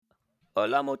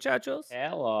Hola, muchachos.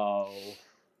 Hello.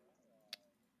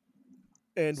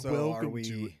 And So welcome are we-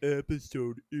 to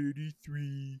episode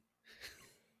 83.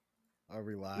 Are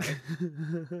we live?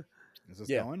 Is this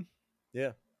Yeah. going?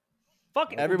 Yeah.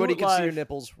 Fuck it. Everybody we'll do can it see your live.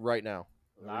 nipples right now.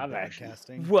 Are we Live action.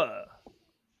 broadcasting? Whoa.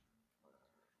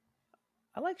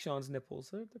 I like Sean's nipples.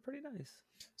 They're pretty nice.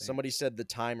 Somebody said the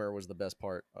timer was the best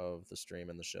part of the stream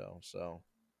and the show. So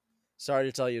sorry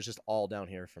to tell you, it's just all down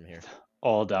here from here.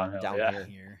 All downhill. Down yeah.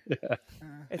 here. Here.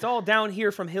 It's all down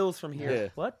here from hills from here. Yeah.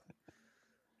 What?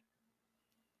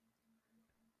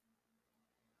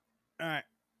 All right.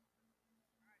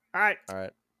 All right. All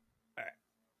right.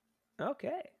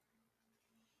 Okay.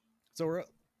 So we're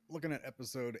looking at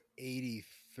episode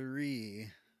 83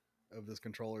 of This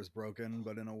Controller's Broken,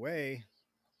 but in a way,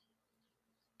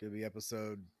 it could be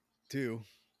episode 2,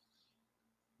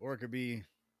 or it could be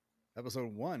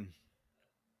episode 1.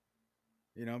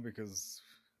 You know, because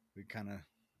we kind of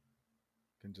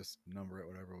can just number it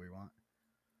whatever we want.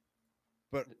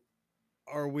 But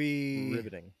are we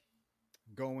Riveting.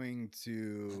 going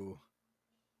to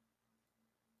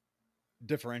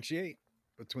differentiate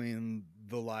between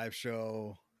the live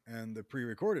show and the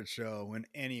pre-recorded show in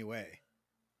any way,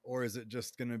 or is it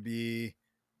just going to be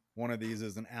one of these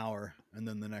is an hour and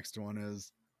then the next one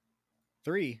is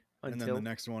 3 and then Until- the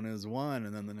next one is 1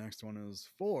 and then the next one is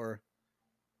 4?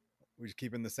 We just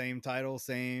keeping the same title,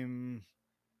 same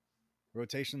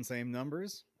rotation, same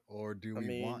numbers, or do we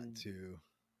mean, want to?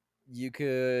 You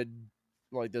could,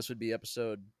 like, this would be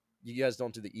episode. You guys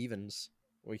don't do the evens.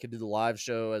 We could do the live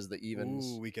show as the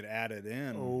evens. Ooh, we could add it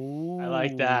in. Oh, I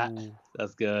like that.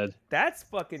 That's good. That's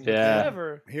fucking Yeah.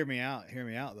 clever. Hear me out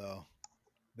though.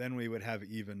 Then we would have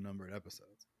even numbered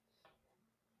episodes.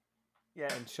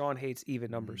 Yeah, and Sean hates even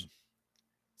numbers.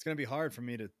 It's going to be hard for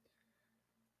me to.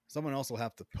 Someone else will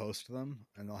have to post them,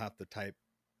 and they'll have to type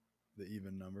the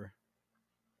even number.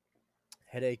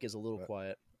 Headache is a little But-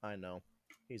 quiet. I know.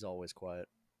 He's always quiet.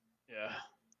 Yeah.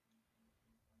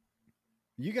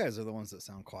 You guys are the ones that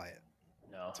sound quiet.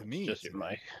 No. To me, just it's your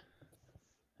mic.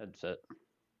 Headset.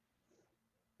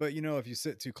 But you know, if you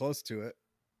sit too close to it,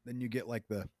 then you get like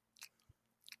the.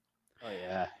 Oh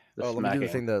yeah. The Oh, let me do the smacking.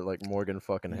 thing that like Morgan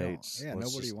fucking No, hates. yeah,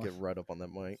 Let's nobody just wants- get right up on that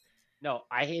mic. No,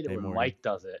 I hate it Hey, when Morgan. Mike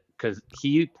does it because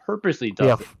he purposely does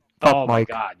Yeah, it. fuck Oh my Mike.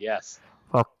 god, yes.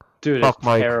 Fuck. Dude, Fuck it's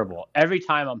Mike. terrible. Every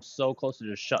time I'm so close to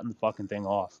just shutting the fucking thing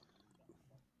off.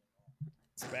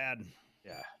 It's bad.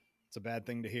 Yeah. It's a bad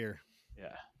thing to hear.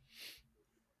 Yeah.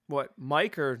 What,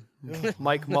 Mike or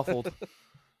Mike muffled?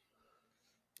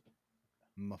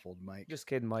 Muffled mic. Just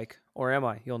kidding, Mike. Or am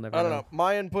I? You'll never I don't know.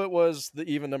 My input was the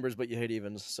even numbers, but you hate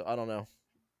evens, so I don't know.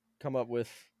 Come up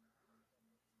with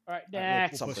All right, We'll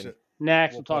next. something. push it.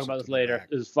 Next, we'll we'll talk push it about to this the later. back.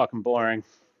 This is fucking boring.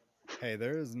 Hey,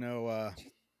 there is no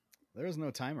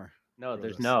timer. No, for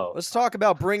there's this. no. Let's talk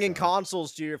about bringing Sorry.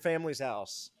 consoles to your family's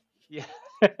house. Yeah.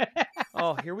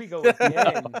 Oh, here we go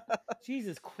again.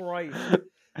 Jesus Christ.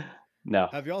 No.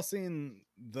 Have y'all seen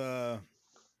the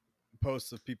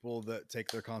posts of people that take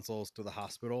their consoles to the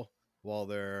hospital while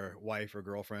their wife or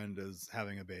girlfriend is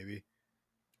having a baby?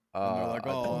 And they're like, I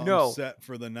 "Oh, don't- I'm No. set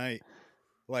for the night."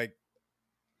 Like,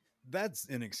 that's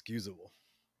inexcusable.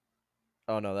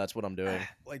 Oh no, that's what I'm doing.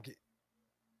 Like,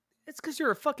 It's because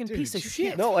you're a fucking Dude, piece of you shit.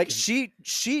 can't- No, like fucking-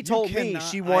 she told me cannot-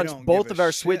 she I wants don't both give of a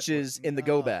our shit switches what- in the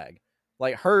go no. bag,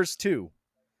 like hers too,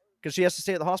 because she has to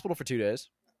stay at the hospital for 2 days.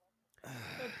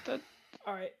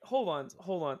 All right, hold on.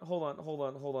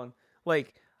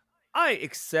 Like, I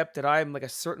accept that I'm like a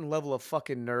certain level of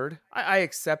fucking nerd. I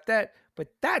accept that, but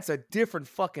that's a different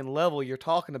fucking level you're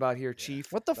talking about here,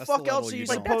 Chief. What the That's fuck the else level are you you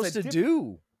don't- supposed to That's a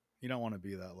do? you don't want to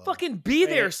be that level. Fucking be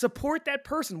there, Wait. support that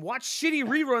person, watch shitty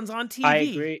reruns on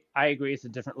TV. I agree. It's a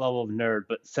different level of nerd,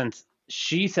 but since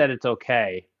she said it's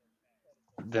okay,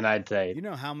 then I'd say You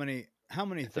know how many all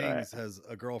right. things has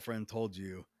a girlfriend told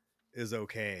you is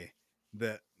okay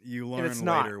that you And learn it's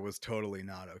not. later was totally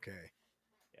not okay?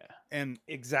 yeah. And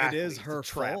Exactly. it is it's a her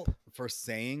trap. fault for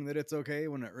saying that it's okay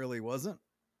when it really wasn't.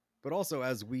 But also,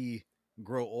 as we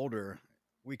grow older,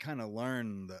 we kind of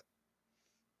learn that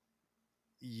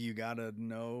you gotta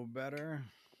know better.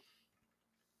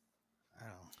 I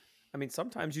don't. I mean,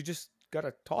 sometimes you just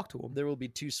gotta talk to them, There will be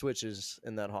 2 switches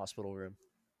in that hospital room.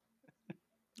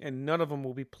 and none of them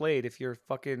will be played if you're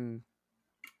fucking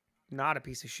not a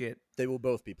piece of shit. They will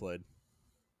both be played.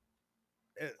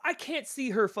 I can't see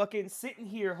her fucking sitting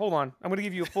here. Hold on. I'm going to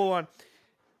give you a full on.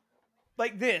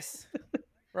 Like this.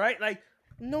 Right? Like,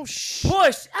 No shit.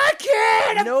 push. I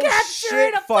can't. I'm No capturing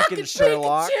shit, a fucking fucking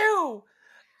Sherlock. Pikachu.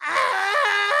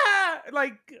 Ah!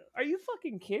 Like, are you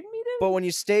fucking kidding me, dude? But when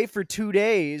you stay for 2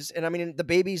 days, and I mean the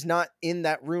baby's not in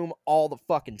that room all the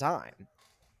fucking time.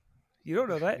 You don't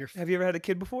know that. Your- Have you ever had a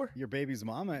kid before? Your baby's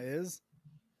mama is,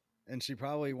 and she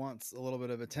probably wants a little bit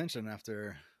of attention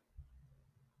after.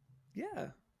 Yeah.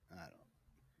 I don't.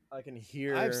 I can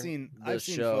hear. I've seen the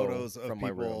show photos of from my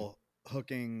room. people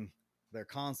hooking their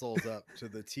consoles up to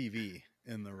the TV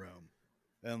in the room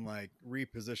and like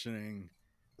repositioning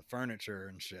the furniture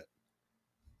and shit.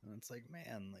 And it's like,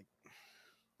 man,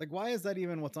 like why is that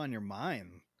even what's on your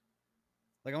mind?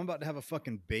 Like I'm about to have a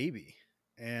fucking baby,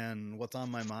 and what's on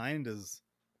my mind is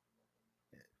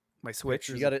My Switch.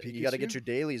 Pictures You of gotta get Pikachu? your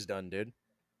dailies done, dude.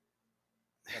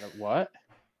 What?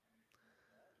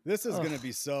 this is going Ugh. to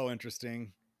be so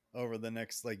interesting over the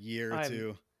next like year or I'm-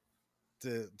 two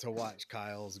to watch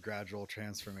Kyle's gradual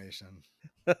transformation.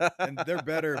 And there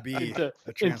better be Into, a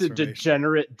into transformation.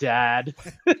 degenerate dad.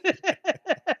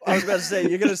 I was about to say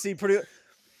you're gonna see pretty.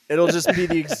 It'll just be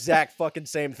the exact fucking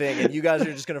same thing, and you guys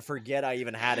are just gonna forget I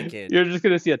even had a kid. You're just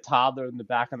gonna see a toddler in the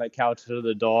back of that couch for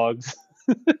the dogs.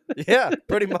 Yeah,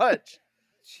 pretty much.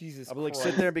 Jesus I'll be like, Christ.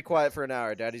 sit there and be quiet for an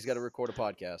hour. Daddy's got to record a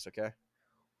podcast, okay?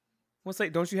 What's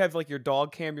like? Don't you have like your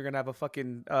dog cam? You're gonna have a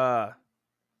fucking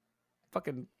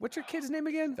what's your kid's name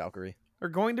again? Valkyrie. Or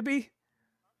going to be?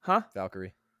 Huh?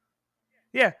 Valkyrie.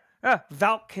 Yeah.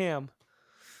 Valk cam.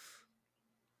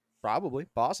 Probably.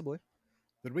 Possibly.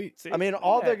 Did we? See? I mean, Look at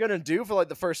all they're that. going to do for like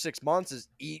the first 6 months is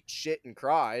eat, shit, and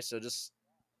cry. So just,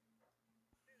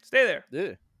 Stay there.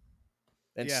 yeah.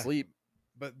 And Yeah. sleep.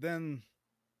 But then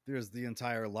there's the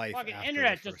entire life. Fucking after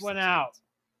internet the just first went 6 out. months.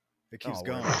 It keeps I'll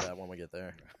worry going. about that when we get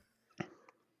there.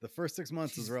 The first 6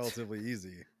 months is Jesus. relatively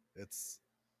easy. It's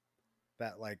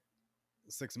that like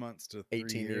 6 months to 3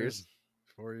 18 years, years.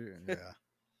 4 years. Yeah.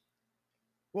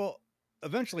 Well,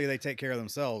 eventually they take care of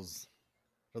themselves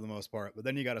for the most part, but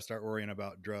then you got to start worrying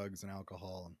about drugs and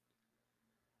alcohol. And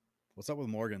what's up with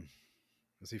Morgan?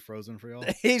 Is he frozen for y'all?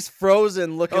 He's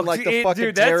frozen looking Oh, like the dude,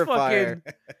 fucking that's Terrifier.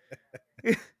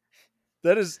 fucking.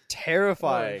 That is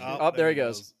terrifying. Oh, Oh, there he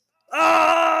goes.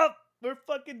 Ah! We're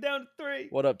fucking down to 3.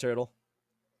 What up, Turtle?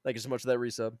 Thank you so much for that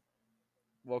resub.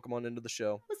 Welcome on into the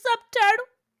show. What's up, turtle?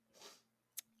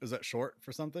 Is that short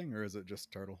for something or is it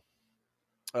just turtle?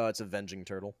 It's Avenging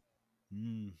Turtle.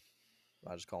 Mm.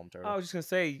 I just call him Turtle. I was just gonna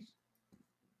say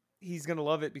he's gonna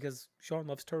love it because Sean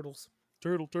loves turtles.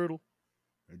 Turtle.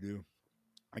 I do.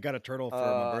 I got a turtle for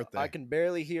my birthday. I can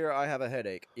barely hear. I have a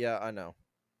headache. Yeah, I know.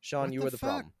 Sean, What you the were the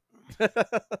fuck?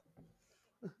 problem.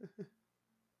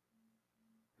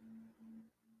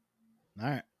 All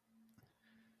right.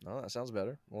 No, that sounds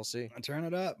better. We'll see. I turn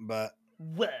it up, but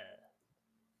What?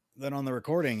 then on the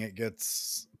recording it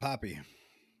gets poppy.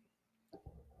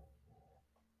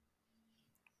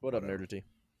 What up, Whatever. Nerdity?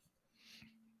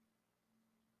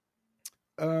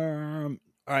 All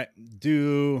right.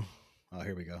 Oh,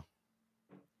 here we go.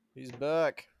 He's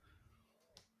back.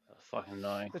 That's fucking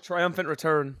annoying. The triumphant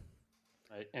return.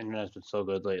 My internet's been so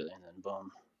good lately, and then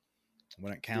boom.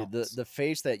 When it Dude, counts. the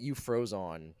face that you froze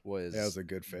on was, That was a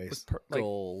good Was face. like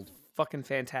gold. fucking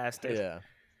fantastic. Yeah.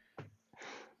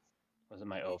 Was it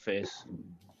my O face?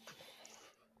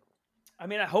 I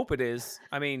mean, I hope it is.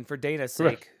 I mean, for Dana's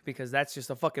Right. sake, because that's just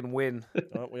a fucking win.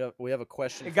 We have a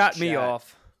question. It from got me chat.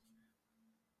 off.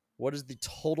 What is the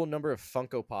total number of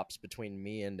Funko Pops between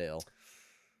me and Dale?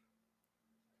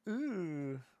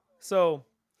 Ooh. So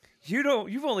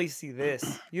you've only see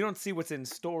this. You don't see what's in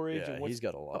storage Yeah, and what's he's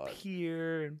got a up lot.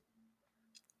 here. And,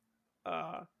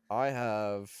 I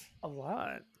have a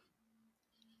lot.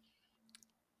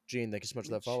 Gene. Thank you so much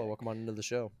for Let that me follow. check. Welcome on into the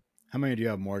show. How many do you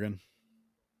have, Morgan?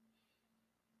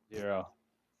 0.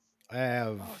 I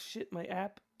have Oh shit, my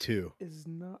app 2. is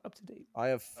not up to date. I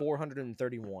have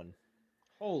 431.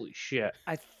 Holy shit.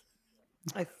 I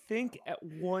think at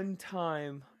one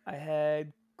time I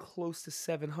had close to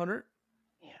 700.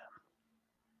 Yeah.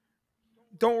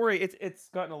 Don't worry, it's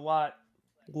gotten a lot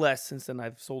less since then.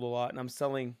 I've sold a lot, and I'm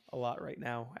selling a lot right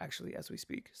now, actually, as we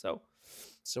speak. So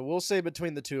So we'll say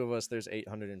between the two of us, there's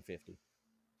 850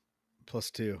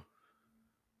 Plus 2.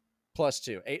 plus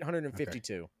 2,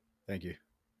 852. Thank you.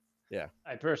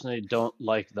 I personally don't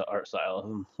like the art style of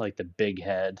them, like the big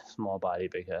head, small body,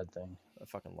 big head thing. I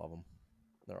fucking love them.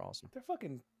 They're awesome.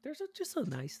 just so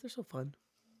nice. They're so fun.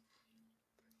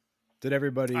 Did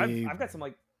everybody I've got some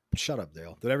like. Shut up,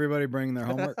 Dale. Did everybody bring their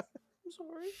homework? I'm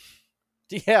sorry.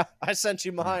 Yeah, I sent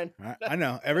you mine. I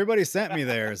know. Everybody sent me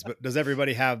theirs, but does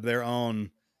everybody have their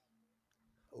own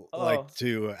Oh. like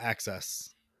to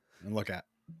access and look at?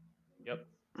 Yep.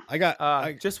 I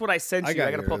got Just what I sent you.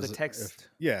 I gotta pull up the yours text.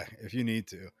 if you need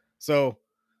to. So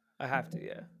I have to.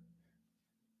 Yeah.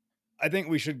 I think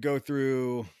we should go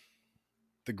through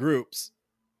the groups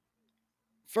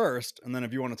first, and then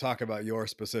if you want to talk about your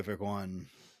specific one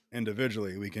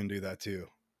individually, we can do that too.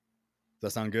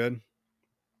 that sound good?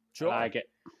 Sure. I like it.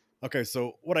 Okay,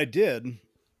 so what I did,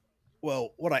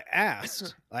 what I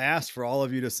asked for all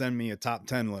of you to send me a top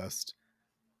 10 list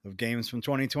of games from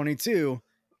 2022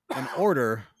 in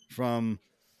order from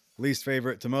least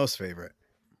favorite to most favorite.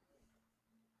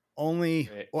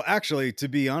 Great. Well, actually, to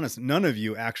be honest, none of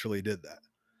you actually did that.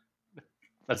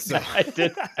 So- I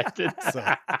did.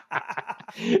 So-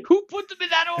 Who put them in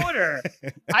that order?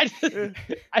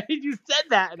 You said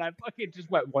that, and I fucking just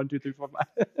went 1, 2, 3, 4,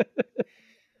 5.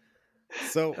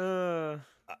 So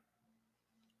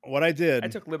what I did, I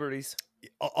took liberties.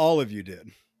 all of you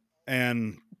did,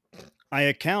 and I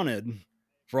accounted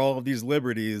for all of these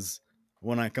liberties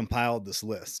when I compiled this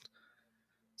list.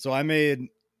 So I made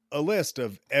a list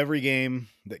of every game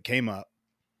that came up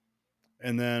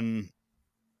and then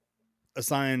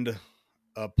assigned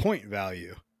a point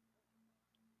value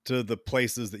to the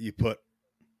places that you put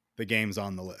the games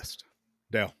on the list.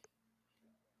 Dale.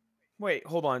 Wait,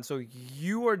 hold on. So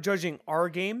you are judging our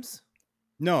games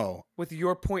No, with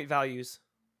your point values?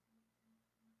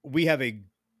 we have a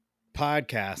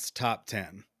podcast top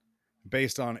 10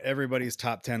 based on everybody's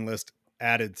top 10 list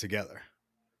added together.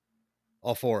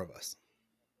 All four of us.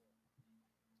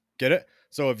 Get it?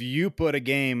 So if you put a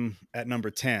game at number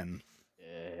 10,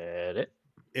 Get it?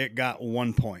 it got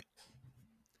 1 point.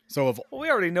 So if Well, we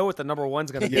already know what the number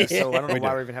one's going to be, Yeah, so I don't know we why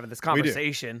do. we're even having this We do.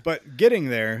 conversation. but getting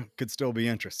there could still be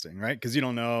interesting, right? Because you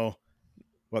don't know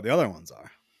what the other ones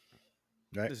are.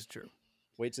 Right? This is true.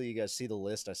 Wait till you guys see the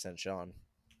list I sent Sean.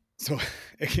 So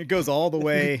it goes all the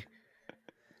way.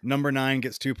 Number 9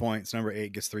 gets 2 points. Number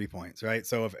 8 gets 3 points, right?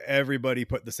 So if everybody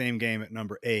put the same game at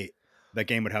number 8, that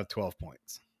game would have 12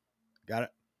 points. Got it?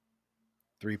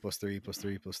 3 plus 3 plus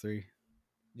 3 plus 3.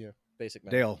 Basic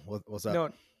math. Dale, what's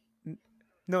up?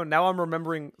 No, now I'm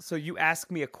remembering. So you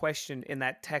asked me a question in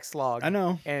that text log. I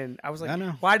know. And I was like, I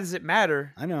know. why does it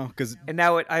matter? I know. Because And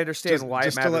now I understand just, why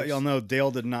just it to matters. let y'all know, Dale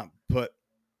did not put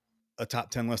a top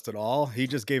 10 list at all. He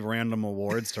just gave random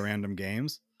awards to random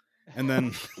games. And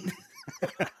then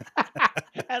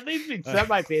At least we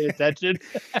semi paid attention.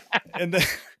 and then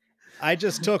I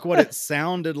just took what it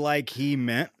sounded like he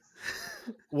meant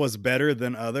was better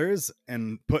than others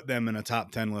and put them in a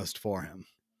top 10 list for him.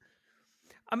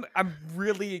 I'm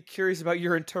really curious about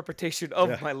your interpretation of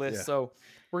Yeah, my list. yeah. So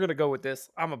we're going to go with this.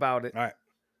 I'm about it. All right.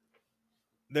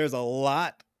 There's a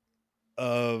lot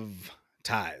of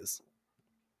ties.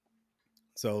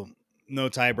 So no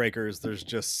tiebreakers. There's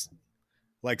just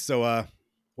we'll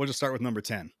just start with number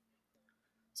 10.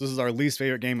 So this is our least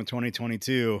favorite game of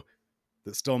 2022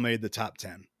 that still made the top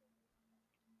 10.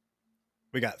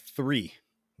 We got 3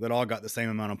 that all got the same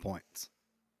amount of points.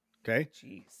 Okay.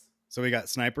 Jeez. So we got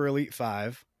Sniper Elite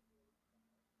 5,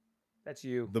 That's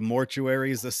you. The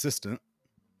Mortuary's Assistant,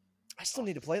 I still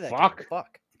need to play that Fuck. game.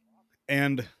 Fuck.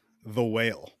 and The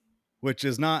Whale, which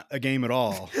is not a game at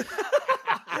all. but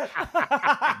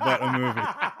a movie.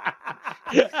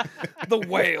 The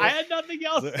Whale. I had nothing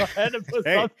else. So I had to put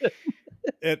Hey. something.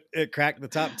 It cracked the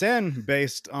top 10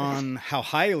 based on how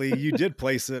highly you did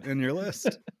place it in your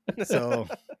list. So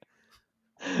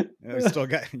we still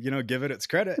got, give it its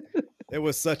credit. It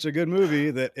was such a good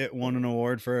movie that it won an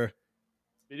award for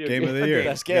Video Game of the Year.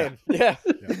 Best game. Yeah.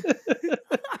 Yeah.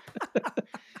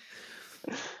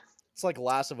 It's like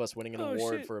Last of Us winning an Oh,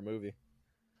 award shit. for a movie.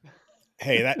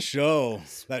 Hey, that show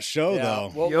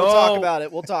though. We'll talk Yo. about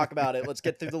it. We'll talk about it. Let's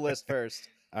get through the list first.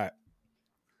 All right.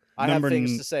 I Number have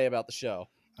things n- to say about the show.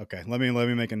 Okay, let me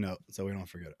make a note so we don't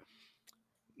forget it.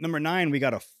 Number 9, we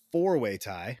got a 4-way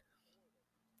tie.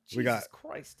 We got- Jesus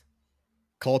Christ.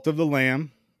 Cult of the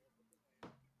Lamb,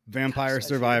 Vampire Gosh,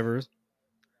 that's you. Survivors,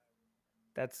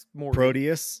 That's more.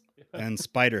 Proteus, and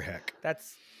Spiderheck.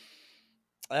 That's.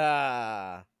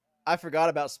 I forgot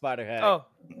about Spiderhead. Oh.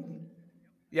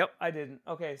 Yep, I didn't.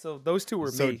 Okay, so those two were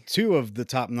So me. 2 of the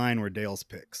top 9 were Dale's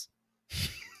picks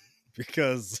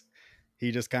because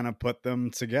he just kind of put them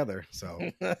together.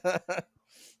 So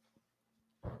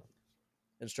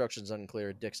Instructions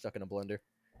unclear. Dick stuck in a blender.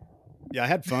 yeah, I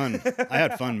had fun. I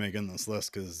had fun making this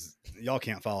list because y'all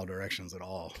can't follow directions at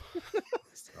all.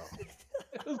 So,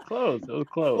 It was close. It was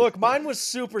close. Look, mine was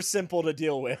super simple to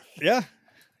deal with. yeah.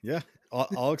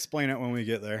 I'll explain it when we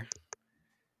get there.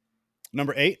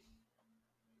 Number 8,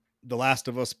 The Last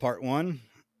of Us Part 1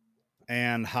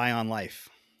 and High on Life.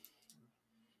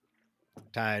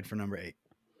 Tied for number 8.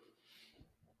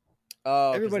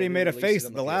 Oh, 'cause Everybody they made a re-released face it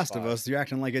at on The Last of PS5. Us. You're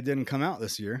acting like it didn't come out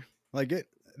this year. Like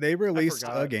they released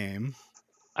forgot. a game.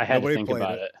 I had Nobody to think played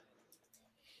about it.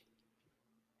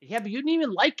 it. Yeah, but you didn't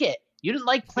even like it. You didn't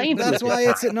like playing. through That's it why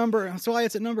this it's at time. number. That's why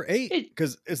it's at number 8. It-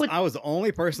 Because but- I was the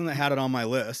only person that had it on my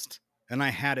list, and I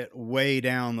had it way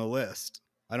down the list.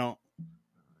 I don't.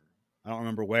 I don't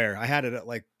remember where. I had it at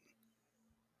like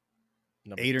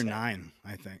Number 8 or 10. 9,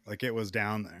 I think. Like it was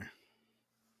down there.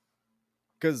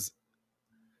 Because,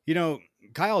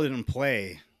 Kyle didn't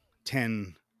play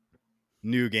 10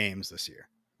 new games this year.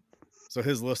 So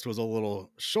his list was a little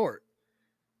short.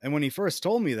 And when he first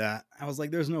told me that, I was like,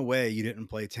 there's no way you didn't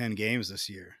play 10 games this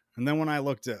year. And then when I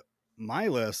looked at my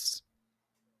list,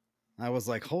 I was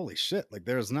like, holy shit. Like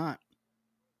there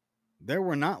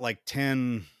were not like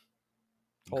 10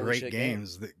 Holy great shit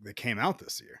games that came out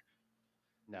this year.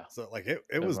 No. So like it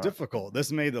Never was mind. difficult.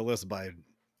 This made the list by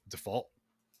default.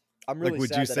 I'm really Would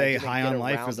sad you that I say didn't High get on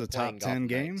Life around is to a playing top 10 Gotham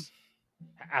game? Knights.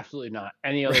 Absolutely not.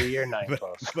 Any other year, not even but,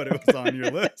 close. but it was on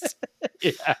your list.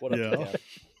 Yeah. What a Yeah.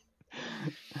 yeah.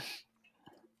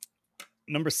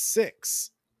 Number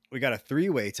 6, we got a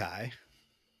 3-way tie.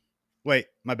 Wait,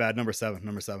 my bad. Number 7.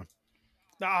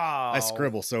 Oh, I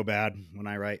scribble so bad when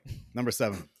I write. Number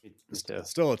 7. Me too.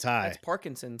 Still a tie. That's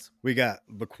Parkinson's. We got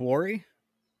The Quarry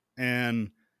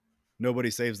and Nobody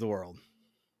Saves the World.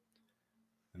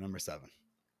 Number 7.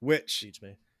 Which Teach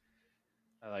me.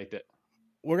 I liked it.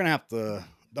 we're going to have to...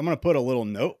 I'm going to put a little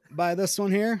note by this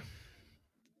one here.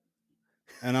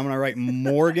 And I'm going to write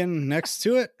Morgan next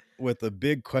to it with a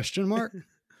big question mark.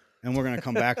 And we're going to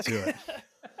come back to it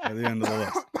at the end of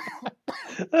the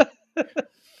list.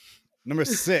 Number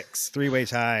 6, 3-way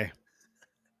tie.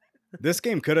 This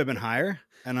game could have been higher,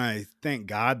 and I thank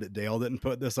God that Dale didn't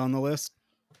put this on the list.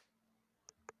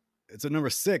 It's at number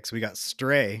 6. We got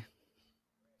Stray,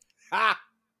 Ah,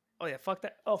 Oh yeah, fuck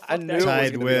that. Oh, fuck I that. knew it was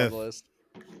Tied going to be on with- the list.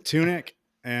 Tunic,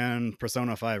 and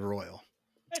Persona 5 Royal.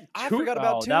 I forgot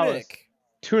about that was- Tunic.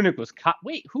 Tunic was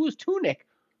wait, who was Tunic?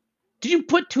 Did you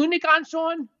put Tunic on,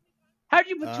 Sean? How did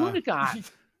you put Tunic on?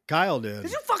 Kyle did.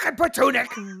 Did you fucking put Tunic?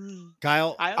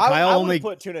 Kyle I Kyle would only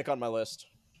put Tunic on my list.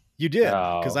 you did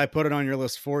Oh. because I put it on your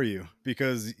list for you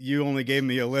because you only gave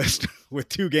me a list with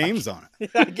 2 games on it.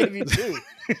 I gave you 2.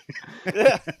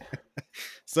 Yeah.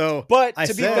 So But I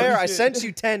to be said- fair, I sent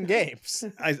you 10 games.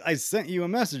 I sent you a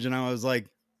message and I was like,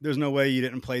 there's no way you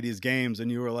didn't play these games. And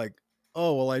you were like,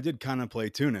 oh, well, I did kind of play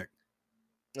Tunic.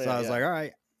 So I was like, all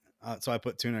right. So I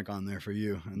put Tunic on there for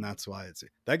you. And that's why it's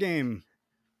that game.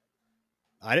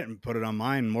 I didn't put it on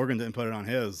mine. Morgan didn't put it on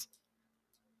his.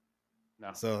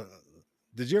 No. So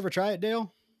did you ever try it,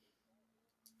 Dale?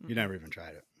 You never even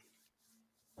tried it.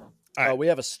 All right. we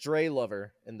have a Stray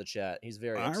lover in the chat. He's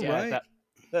very All upset. Yeah,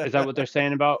 right. is that what they're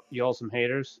saying about y'all some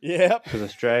haters? Yep. Because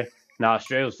of Stray? No,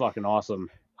 Stray was fucking awesome.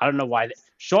 I don't know why.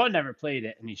 Sean never played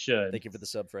it, and he should. Thank you for the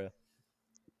sub, Freya.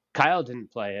 Kyle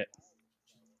didn't play it.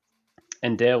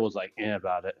 And Dale was like,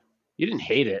 about it. You didn't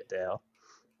hate it, Dale.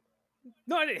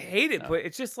 No, I didn't hate it, No. but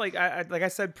it's just like like I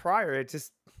said prior, it's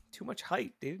just too much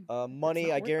hype, dude. Money,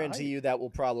 not I worth the guarantee hype. you that will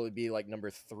probably be like number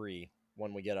 3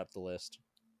 when we get up the list.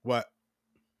 What?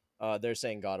 They're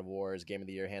saying God of War is game of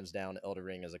the year, hands down. Elder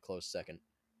Ring is a close second.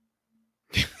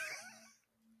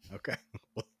 Okay.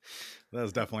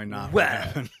 That's definitely not Well. what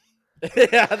happened.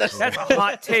 Yeah, That's a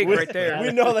hot take we, right there.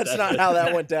 We know that's not how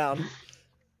that went down.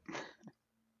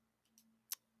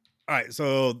 All right,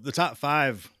 so the top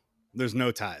 5, there's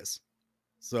no ties.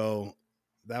 So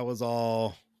that was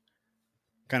all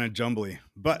kind of jumbly.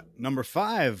 But number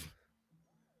 5,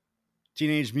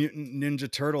 Teenage Mutant Ninja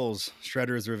Turtles: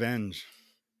 Shredder's Revenge.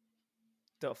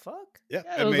 The fuck? Yep,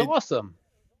 Yeah, it was awesome.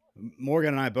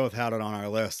 Morgan and I both had it on our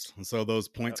list. And so those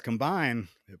points combine,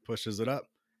 it pushes it up.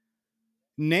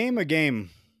 Name a game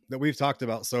that we've talked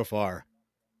about so far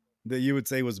that you would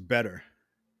say was better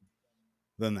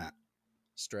than that.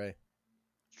 Stray.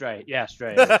 Stray. Yeah,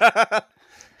 Stray.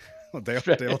 Well, Dale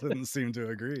didn't seem to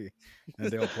agree,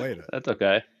 and Dale played it. That's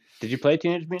okay. Did you play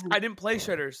Teenage Mutant? I didn't play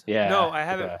Shredders. Yeah, No, I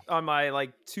have okay. it on my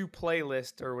like to play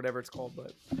list or whatever it's called.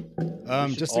 But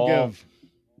should Just to all- give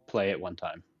Play it one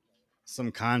time.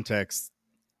 some context,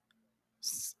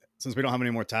 since we don't have any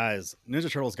more ties, Ninja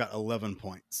Turtles got 11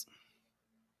 points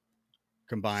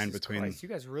combined Jesus between. Christ, you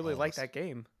guys really all like of us. that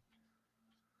game.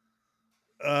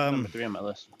 Number 3 on my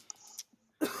list.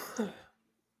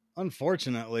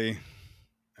 Unfortunately,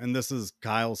 and this is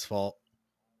Kyle's fault,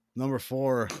 number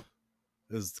 4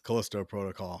 is Callisto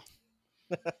Protocol.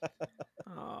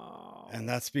 Oh, And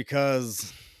that's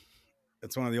because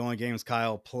it's one of the only games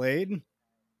Kyle played,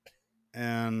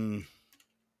 and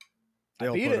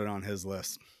Dale beat put it. it on his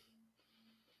list.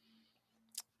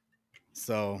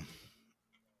 So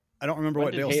I don't remember When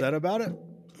what did Dale Hay- said about it.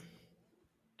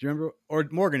 Do you remember? Or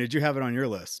Morgan, did you have it on your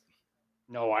list?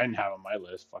 No, I didn't have it on my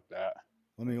list. Fuck that.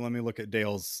 Let me look at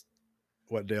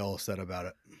what Dale said about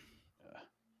it.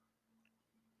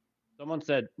 Someone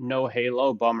said no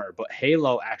Halo, bummer, but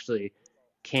Halo actually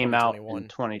came out 2021. in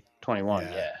 2021. Yeah.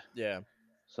 Yeah. Yeah.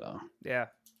 So yeah.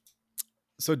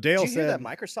 So Dale Did you hear said that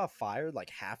Microsoft fired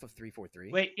like half of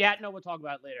 343? Wait, yeah, no, we'll talk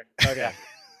about it later. Okay.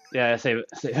 Yeah, save it.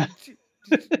 Save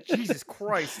it. Jesus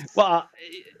Christ. Well,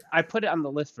 I put it on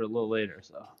the list for a little later,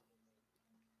 so.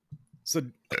 So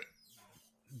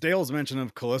Dale's mention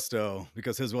of Callisto,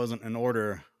 because his wasn't in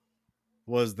order,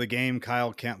 was the game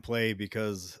Kyle can't play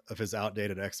because of his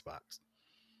outdated Xbox.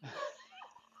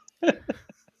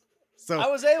 So I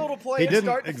was able to play he it didn't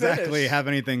start to exactly finish. have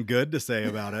anything good to say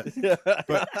about it,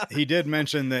 but he did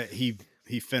mention that he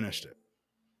finished it.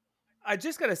 I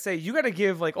just gotta say, you gotta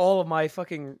give like all of my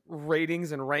fucking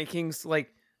ratings and rankings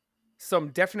like some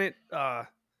definite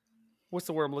what's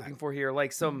the word I'm looking for here?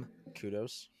 Like some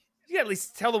Kudos. you gotta at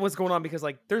least tell them what's going on because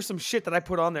like there's some shit that I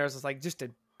put on there as like just to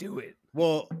do it.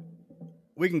 Well,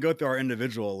 we can go through our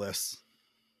individual lists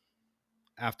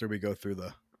after we go through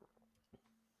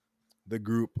the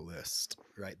group list,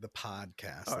 right? The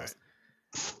podcast All list.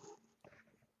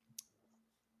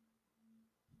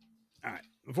 All right.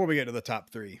 Before we get to the top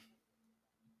 3,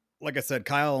 like I said,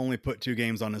 Kyle only put 2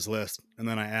 games on his list, and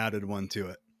then I added one to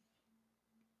it.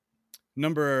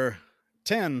 Number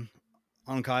 10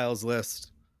 on Kyle's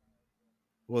list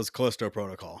was Callisto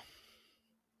Protocol.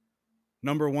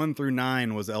 Number 1 through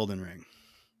 9 was Elden Ring.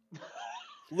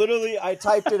 Literally, I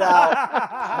typed it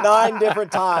out 9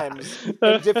 different times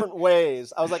in different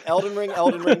ways. I was like, Elden Ring,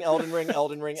 Elden Ring, Elden Ring,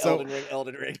 Elden Ring, So- Elden Ring,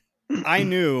 Elden Ring. I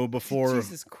knew before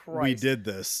Jesus Christ. we did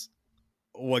this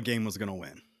what game was going to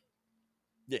win.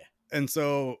 Yeah. And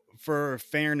so for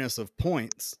fairness of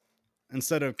points,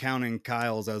 instead of counting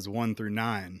Kyle's as 1 through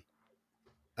 9,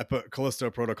 I put Callisto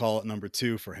Protocol at number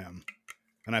 2 for him.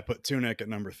 And I put Tunic at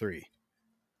number 3.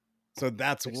 So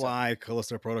that's why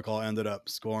Callisto Protocol ended up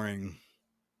scoring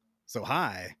so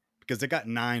high, because it got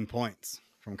 9 points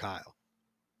from Kyle.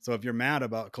 So if you're mad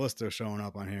about Callisto showing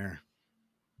up on here,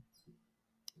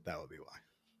 that would be why.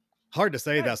 Hard to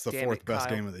say God that's the damn 4th it, best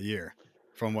Kyle. game of the year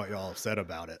from what y'all have said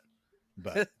about it.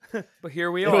 But But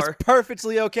here we It was are.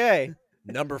 perfectly okay.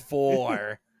 Number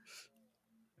 4.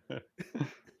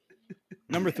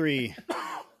 number 3,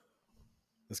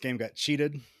 this game got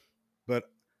cheated,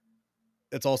 but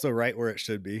it's also right where it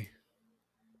should be.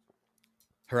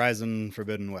 Horizon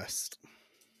Forbidden West.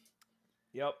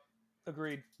 Yep.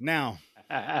 Agreed. Now,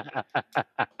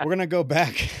 we're going to go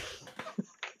back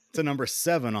to number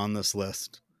 7 on this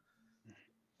list.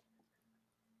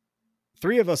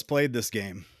 3 of us played this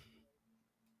game.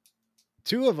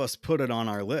 2 of us put it on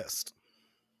our list.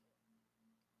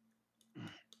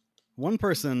 One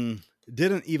person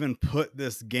didn't even put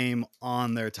this game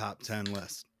on their top 10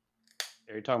 list.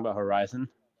 Are you talking about Horizon?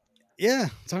 Yeah,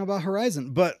 talking about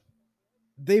Horizon, but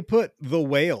they put The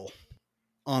Whale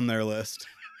on their list.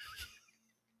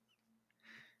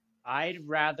 I'd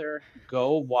rather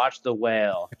go watch The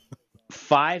Whale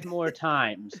 5 more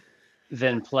times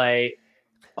than play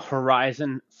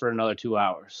Horizon for another 2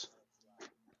 hours.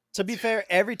 To be fair,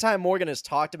 every time Morgan has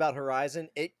talked about Horizon,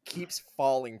 it keeps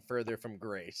falling further from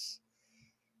grace.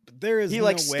 But there is He no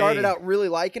like way. started out really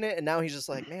liking it, and now he's just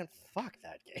like, man, fuck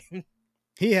that game.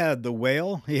 He had The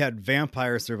Whale, he had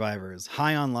Vampire Survivors,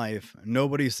 High on Life,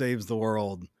 Nobody Saves the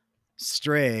World,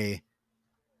 Stray,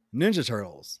 Ninja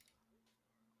Turtles,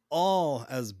 all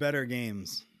as better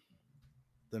games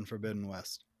than Forbidden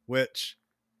West, which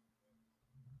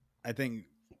I think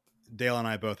Dale and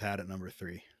I both had at number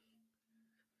 3.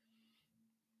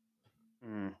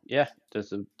 Yeah,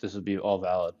 this would be all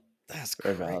valid. That's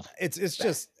Very crazy. valid. It's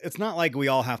just, it's not like we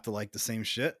all have to like the same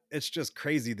shit. It's just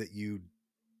crazy that you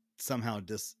somehow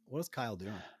what is Kyle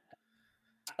doing?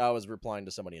 I was replying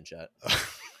to somebody in chat.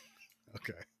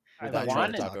 Okay. I Without trying to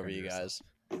wanted, talk Talk over over you yourself.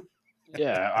 guys.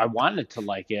 yeah, I wanted to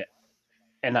like it,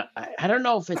 and I don't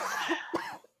know if it's.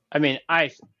 I mean,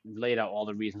 I laid out all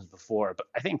the reasons before, but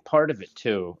I think part of it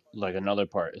too, like another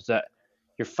part, is that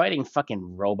you're fighting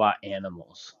fucking robot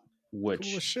animals, Cool as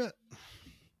which shit.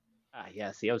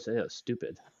 yeah, see, I was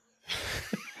stupid.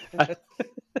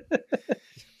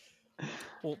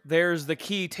 Well, there's the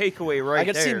key takeaway right I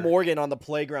could see there. Morgan on the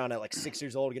playground at like 6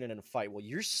 years old getting in a fight. Well,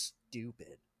 you're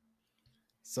stupid.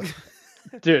 So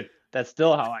Dude, that's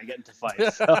still how I get into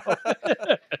fights. So.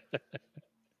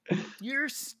 You're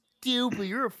stupid.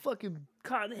 You're a fucking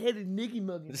cotton-headed Mickey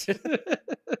Muggy.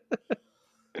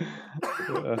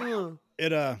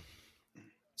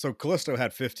 So Callisto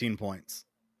had 15 points.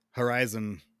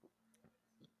 Horizon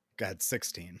got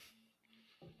 16.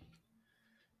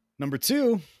 Number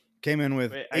 2 came in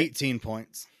with Wait, 18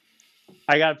 points.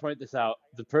 I gotta point this out.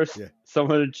 The person, Yeah.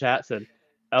 someone in chat said,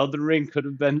 Elden Ring could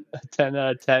have been a 10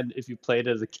 out of 10 if you played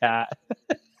as a cat.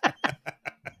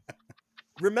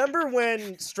 Remember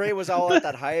when Stray was all at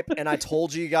that hype, and I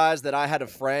told you guys that I had a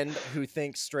friend who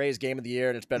thinks Stray's game of the year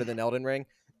and it's better than Elden Ring?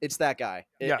 It's that guy.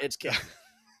 Yeah. It's Kitten.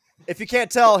 If you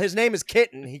can't tell, his name is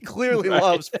Kitten. He clearly Right.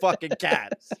 loves fucking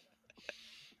cats.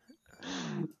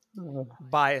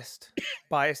 Biased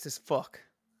as fuck.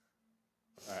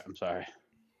 All right, I'm sorry.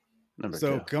 Number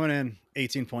So 2. coming in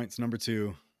 18 points, number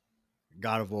 2,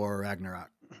 God of War Ragnarok.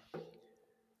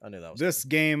 I knew that was This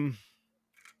game,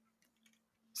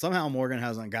 somehow Morgan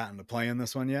hasn't gotten to play in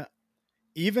this one yet.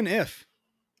 Even if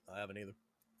I haven't either.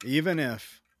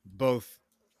 both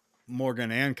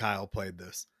Morgan and Kyle played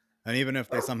this, and even if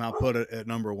they somehow put it at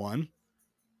number 1,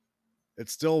 it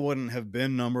still wouldn't have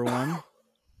been number 1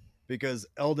 because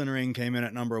Elden Ring came in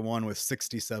at number 1 with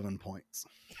 67 points.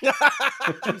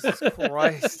 Jesus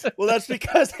Christ. Well, that's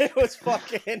because it was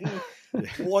fucking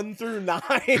 1 through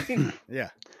 9.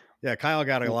 Yeah, Kyle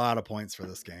got a lot of points for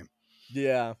this game.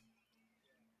 Yeah.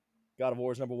 God of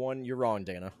War is number 1. You're wrong,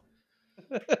 Dana.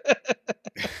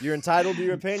 You're entitled to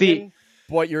your opinion,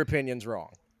 but your opinion's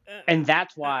wrong. And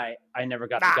that's why I never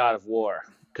got to God of War,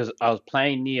 because I was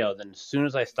playing Neo. Then as soon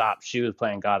as I stopped, she was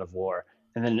playing God of War.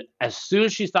 And then as soon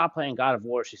as she stopped playing God of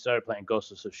War, she started playing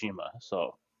Ghost of Tsushima.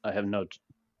 So I have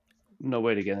no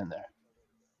way to get in there.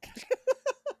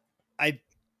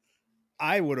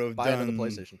 I would have Buy it done on the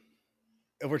PlayStation.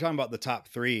 If we're talking about the top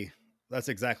 3, that's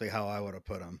exactly how I would have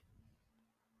put them.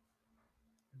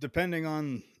 Depending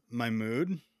on my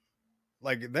mood,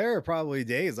 like there are probably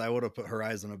days I would have put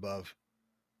Horizon above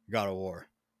God of War.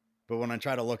 But when I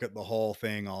try to look at the whole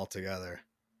thing all together,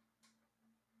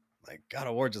 like God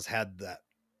of War just had that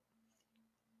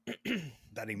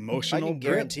emotional. I can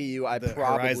grip guarantee you I that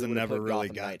probably Horizon would have never put really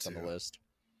Gotham got Knights on the to. list.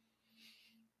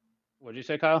 What did you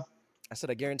say, Kyle? I said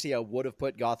I guarantee I would have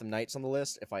put Gotham Knights on the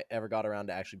list if I ever got around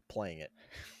to actually playing it.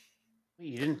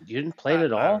 You didn't play it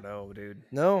at I all? don't know, dude.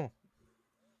 No.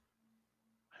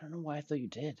 I don't know why I thought you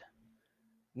did.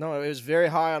 No, it was very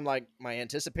high on like my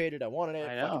anticipated. I wanted it,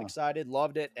 I fucking know. excited,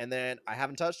 loved it, and then I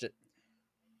haven't touched it.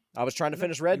 I was trying to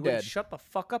finish You Red would've Dead. Shut the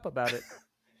fuck up about it.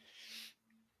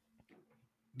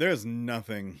 There's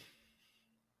nothing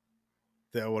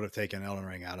that would have taken Elden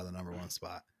Ring out of the number 1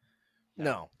 spot.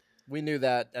 No. We knew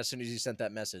that as soon as you sent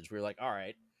that message. We were like, all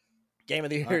right, game of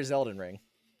the year Alright. is Elden Ring.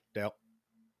 Dale.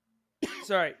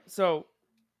 Sorry. So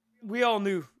we all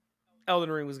knew Elden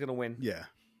Ring was gonna win. Yeah.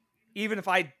 Even if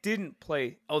I didn't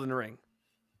play Elden Ring,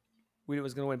 we knew it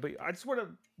was gonna win. But I just want to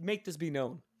make this be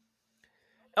known.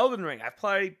 Elden Ring, I've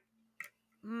played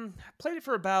it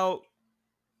for about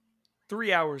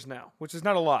 3 hours now, which is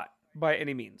not a lot by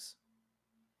any means.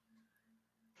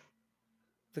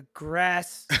 The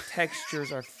grass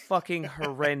textures are fucking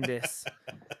horrendous.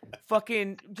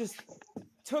 Fucking just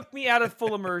took me out of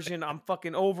full immersion. I'm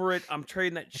fucking over it. I'm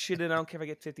trading that shit in. I don't care if I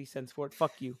get 50 cents for it.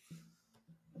 Fuck you.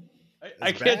 I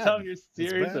It's can't tell bad. if you're It's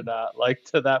serious or bad. not. Like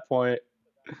to that point.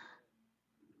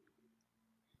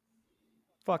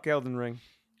 Fuck Elden Ring.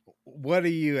 What are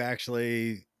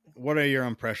your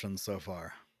impressions so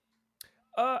far?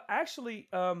 Actually,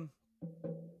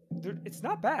 it's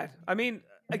not bad. I mean,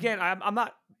 again, I'm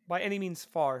not by any means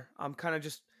far. I'm kind of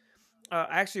just. I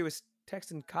actually was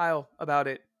texting Kyle about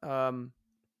it.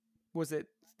 Was it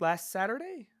last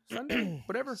Saturday, Sunday,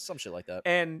 whatever? Some shit like that.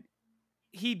 And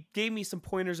he gave me some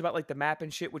pointers about like the map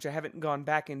and shit, which I haven't gone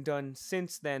back and done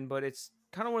since then. But it's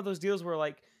kind of one of those deals where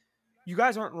like, you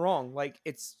guys aren't wrong. Like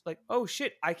it's like, oh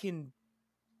shit, I can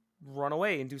run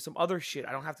away and do some other shit.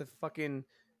 I don't have to fucking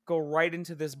go right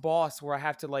into this boss where I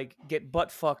have to like get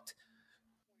butt fucked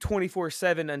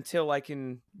 24/7 until I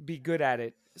can be good at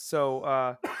it. So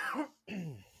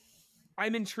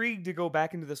I'm intrigued to go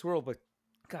back into this world, but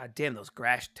god damn those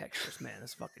grass textures, man.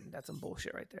 That's some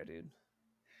bullshit right there, dude.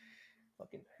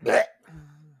 Fucking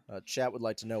Chat would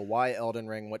like to know why Elden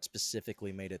Ring, what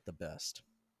specifically made it the best?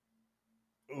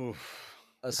 Oof.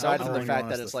 Aside How from the long you fact want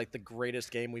that us it's to- like the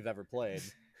greatest game we've ever played.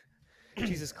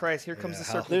 Jesus Christ, here comes Yeah, the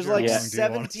how- circle. There's jerk. like Yeah. long do you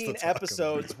want us to 17 talk about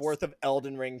episodes this? worth of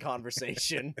Elden Ring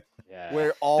conversation Yeah.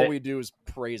 where all There- we do is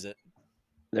praise it.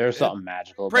 There's something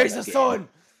magical about Praise that the game. sun.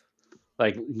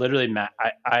 Like literally,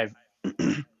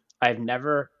 I've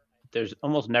never. There's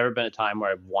almost never been a time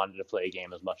where I've wanted to play a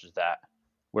game as much as that.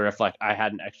 Where if like I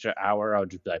had an extra hour, I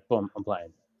would just be like, boom, I'm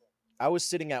playing. I was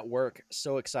sitting at work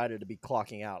so excited to be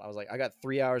clocking out. I was like, I got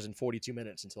 3 hours and 42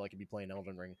 minutes until I could be playing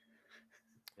Elden Ring.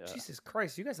 Yeah. Jesus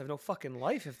Christ, you guys have no fucking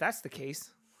life if that's the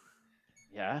case.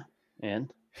 Yeah.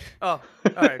 And Oh,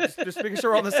 all right. Just making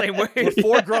sure we're on the same We're wave.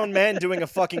 four grown men doing a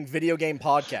fucking video game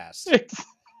podcast.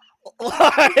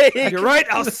 Like, You're right.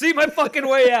 I'll see my fucking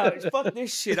way out. Fuck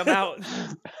this shit. I'm out.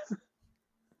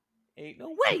 Ain't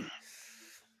no way.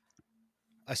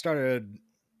 I started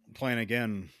playing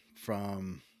again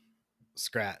from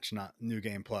scratch, not New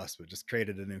Game Plus, but just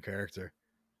created a new character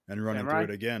and running Samurai?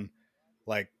 through it again.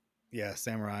 Like, yeah,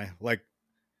 Samurai. Like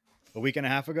a week and a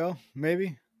half ago,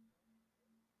 maybe.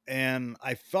 And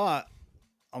I thought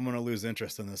I'm going to lose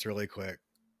interest in this really quick.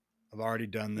 I've already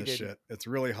done this didn't. shit. It's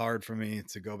really hard for me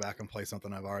to go back and play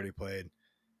something I've already played.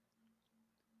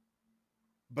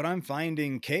 But I'm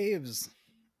finding caves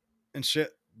and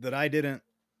shit that I didn't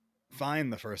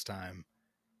find the first time.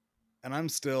 And I'm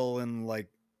still in like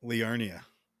Liurnia,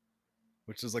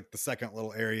 which is like the second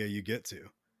little area you get to.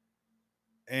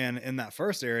 And in that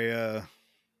first area,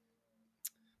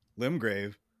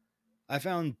 Limgrave, I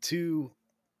found 2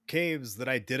 caves that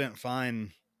I didn't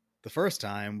find the first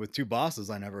time with 2 bosses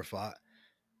I never fought.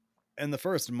 And the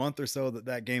first month or so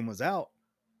that game was out,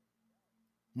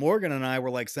 Morgan and I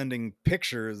were like sending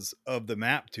pictures of the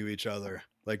map to each other.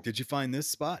 Like, did you find this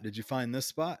spot? Did you find this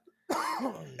spot?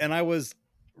 And I was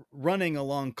running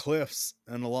along cliffs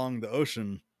and along the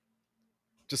ocean,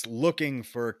 just looking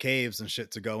for caves and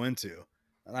shit to go into.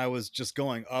 And I was just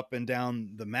going up and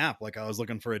down the map like I was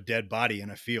looking for a dead body in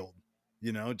a field,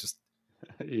 just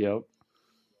Yep.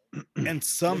 and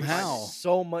somehow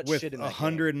so much with shit in that game.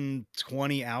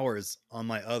 120 hours on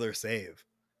my other save,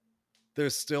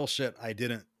 there's still shit I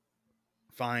didn't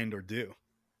find or do.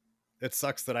 It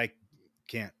sucks that I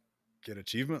can't get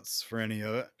achievements for any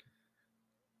of it,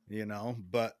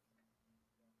 but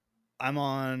I'm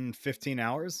on 15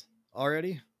 hours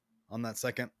already on that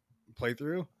second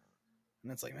playthrough.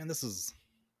 And it's like, man, this is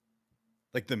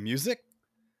like the music,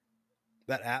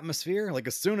 that atmosphere. Like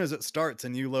as soon as it starts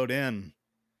and you load in,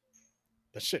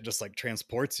 that shit just like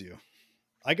transports you.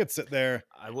 I could sit there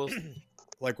I will.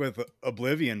 like with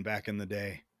Oblivion back in the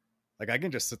day. Like I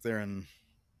can just sit there and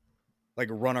like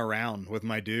run around with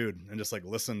my dude and just like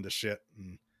listen to shit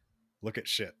and look at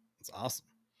shit. It's awesome.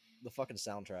 The fucking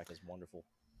soundtrack is wonderful.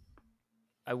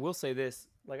 I will say this.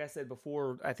 Like I said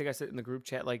before, I think I said in the group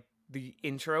chat, like the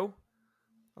intro.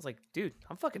 I was like, dude,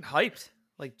 I'm fucking hyped.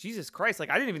 Like Jesus Christ! Like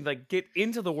I didn't even like get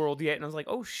into the world yet, and I was like,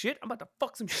 oh shit, I'm about to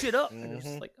fuck some shit up. And it was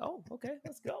just like, oh, okay,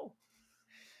 let's go.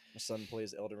 My son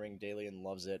plays Elden Ring daily and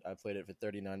loves it. I played it for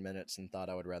 39 minutes and thought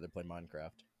I would rather play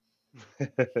Minecraft.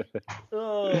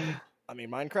 I mean,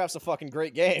 Minecraft's a fucking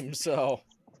great game, so.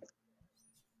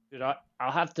 Dude, I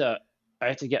have to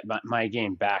get my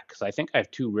game back because I think I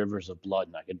have 2 Rivers of Blood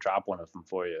and I could drop one of them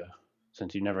for you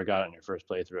since you never got it in your first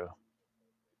playthrough.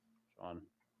 Sean.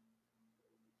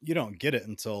 You don't get it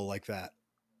until like that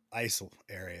ice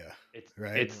area.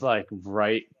 Right? It's like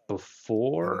right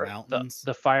before The mountains?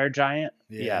 the fire giant.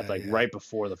 Yeah, it's like yeah. right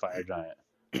before the fire giant.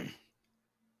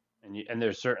 And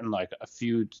there's certain like a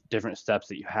few different steps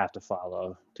that you have to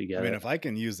follow to get I mean, it. if I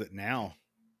can use it now,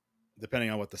 depending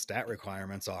on what the stat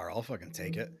requirements are, I'll fucking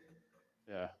take it.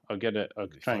 Yeah, I'll get it. I'll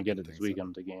Be try and get fucking it this things up.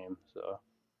 weekend the game. So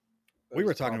We It were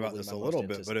was talking about probably this my a most little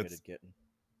bit, but it's. anticipated getting.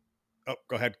 Oh,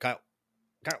 go ahead, Kyle.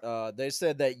 They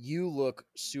said that you look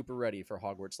super ready for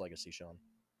Hogwarts Legacy, Sean.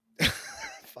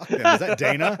 Fucking, is that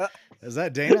Dana? Is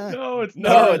that Dana? no, it's No,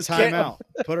 Put her in it's Kit. timeout.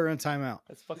 Put her in timeout.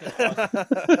 That's fucking awesome.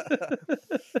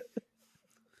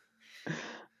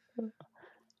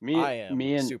 I am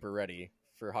me and super ready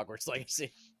for Hogwarts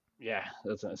Legacy. yeah,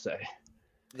 that's what I say.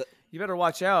 You better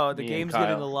watch out. The Me and game's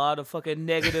getting Kyle. a lot of fucking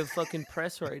negative fucking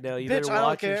press right now. You Bitch, better I don't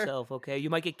watch care. yourself, okay? You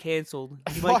might get canceled.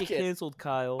 You Fuck might get it. canceled,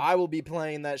 Kyle. I will be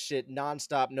playing that shit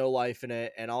nonstop, no life in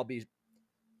it, and I'll be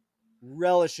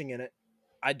relishing in it.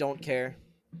 I don't care.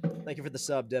 Thank you for the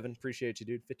sub, Devin. Appreciate you,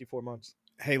 dude. 54 months.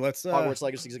 Hey, let's. Hogwarts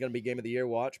Legacy is going to be Game of the Year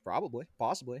watch. Probably.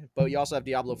 Possibly. But you also have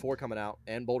Diablo 4 coming out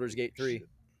and Baldur's Gate 3.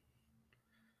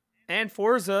 And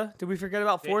Forza. Did we forget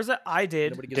about Forza? I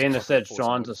did. Nobody gives a Dana fuck said about Forza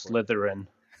Sean's a Motorsport. Slytherin.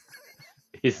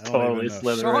 He's I don't totally even know.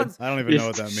 Slytherin. Sean's- I don't even know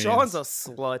what that means. Sean's a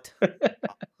slut.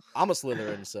 I'm a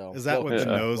Slytherin, so. Is that what the Yeah.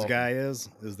 nose Welcome. guy is?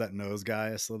 Is that nose guy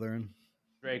a Slytherin?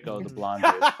 Draco, the blonde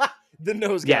dude. The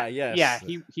nose guy, yes. Yeah,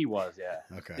 he was,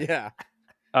 yeah. Okay. Yeah.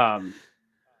 All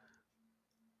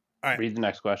right. Read the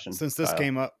next question. Since this Kyle.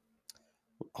 came up,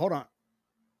 hold on.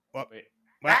 Well, Wait.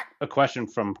 what? A question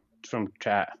from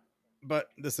chat. But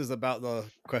this is about the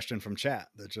question from chat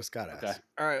that just got asked. Okay.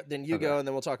 All right, then you Okay. go, and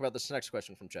then we'll talk about this next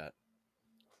question from chat.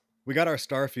 We got our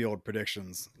Starfield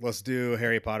predictions. Let's do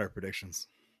Harry Potter predictions.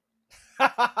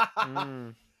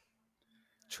 Mm.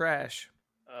 Trash.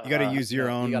 You got to use your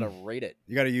own. You gotta rate it.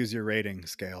 You got to use your rating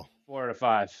scale. 4 out of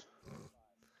 5.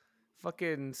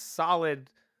 Fucking solid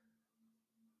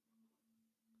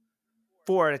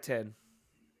 4 out of 10.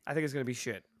 I think it's going to be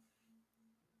shit.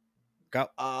 Go.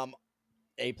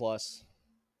 A plus.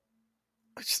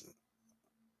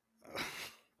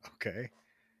 Okay.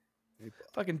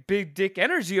 Fucking big dick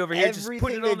energy over here. Just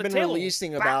putting Everything it they've on the been table.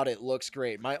 releasing about it looks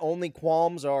great. My only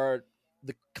qualms are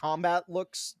the combat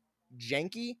looks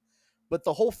janky, but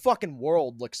the whole fucking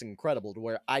world looks incredible to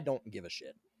where I don't give a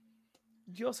shit.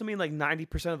 Do you also mean like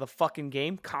 90% of the fucking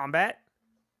game combat?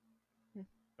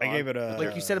 I gave it a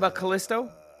Like you said about Callisto?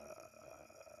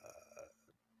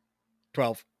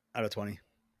 12 out of 20.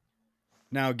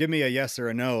 Now, give me a yes or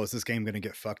a no. Is this game going to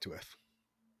get fucked with?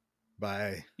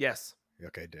 By Yes.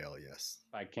 okay, Dale. Yes.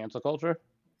 By cancel culture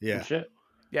and Yeah. shit.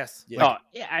 Yes. Yeah. Oh,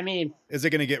 yeah. I mean, Is it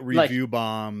going to get Like- review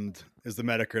bombed? Is the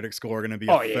Metacritic score going to be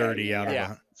Oh, a yeah, 30 out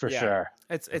yeah. of for Yeah. sure.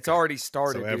 It's already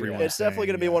started. So dude. everyone- It's definitely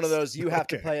going to be one of yes. those you have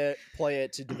to Okay. play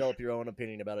it to develop your own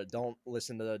opinion about it. Don't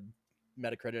listen to the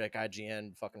Metacritic,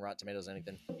 IGN, fucking Rotten Tomatoes,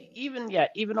 anything.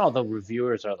 Even all the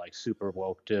reviewers are like super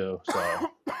woke too. So I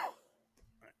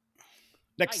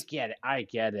Next. get it.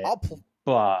 I'll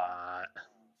But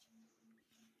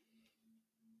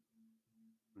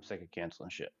I'm sick of canceling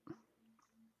shit.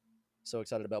 so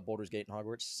excited about Baldur's Gate and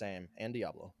Hogwarts, same, and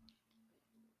Diablo.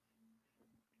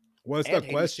 What's And the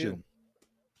Hades question?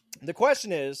 The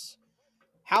question is,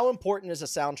 how important is a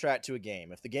soundtrack to a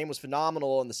game? If the game was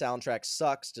phenomenal and the soundtrack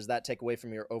sucks, does that take away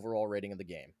from your overall rating of the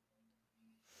game?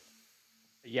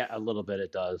 Yeah, a little bit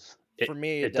it does. For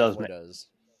me, it does definitely does.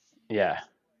 Yeah.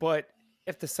 But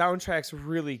if the soundtrack's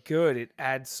really good, it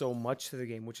adds so much to the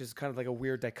game, which is kind of like a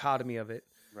weird dichotomy of it.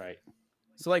 Right.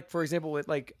 So, like for example, with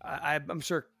like I'm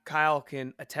sure Kyle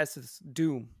can attest to this.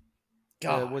 Doom.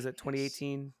 Was it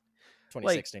 2018?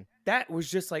 2016. That was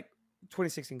just like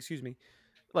 2016. Excuse me.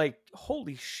 Like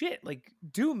holy shit! Like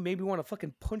Doom made me want to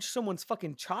fucking punch someone's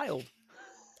fucking child.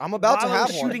 I'm about to while I have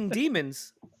was one. shooting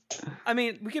demons. I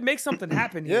mean, we could make something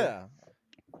happen here.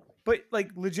 Yeah. But like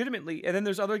legitimately, and then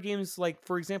there's other games like,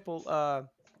 for example,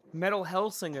 Metal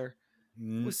Hellsinger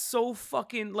Mm, was so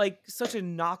fucking like such a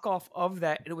knockoff of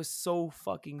that, and it was so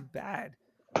fucking bad.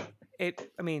 I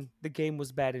mean, the game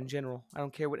was bad in general. I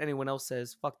don't care what anyone else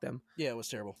says. Fuck them. Yeah, it was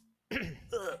terrible.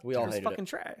 We all it was hated fucking it.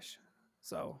 trash.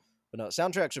 So But no,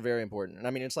 soundtracks are very important. And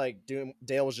I mean, it's like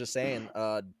Dale was just saying,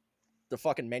 the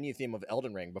fucking menu theme of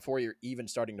Elden Ring, before you're even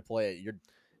starting to play it, you're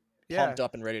yeah. pumped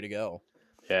up and ready to go.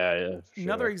 Yeah.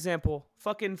 Another Sure. example,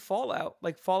 fucking Fallout,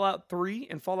 like Fallout 3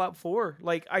 and Fallout 4.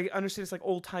 Like I understand it's like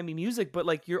old timey music, but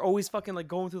like you're always fucking like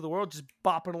going through the world, just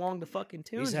bopping along to fucking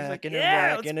tunes. He's It's like, hacking yeah,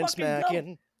 and whacking and let's fucking go.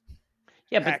 smacking.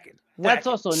 Yeah, but Hacking, that's whacking,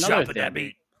 also another chopping that thing.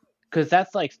 beat. because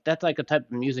that's like a type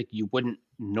of music you wouldn't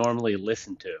normally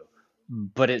listen to,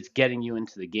 but it's getting you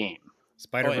into the game.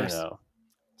 Spider You Verse. know?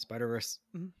 Spider Verse.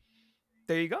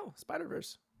 There you go, Spider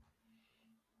Verse.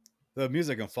 The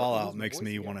music in Start Fallout losing my makes voice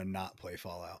me again. want to not play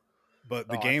Fallout, but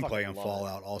the Oh, I gameplay fucking in love it.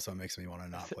 Fallout also makes me want to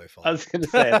not play I Fallout. was gonna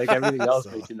say like everything else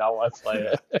So- makes you not want to play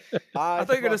it. I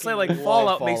thought you were gonna say like fucking love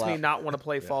Fallout makes me Fallout. not want to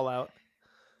play Yeah. Fallout.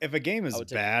 If a game is I would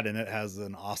take- bad and it has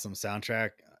an awesome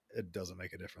soundtrack, it doesn't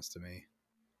make a difference to me.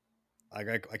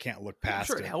 Like I can't look I'm past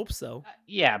sure it it. helps though.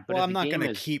 Yeah, but Well, if I'm the not game going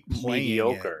to is keep playing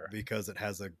mediocre. it because it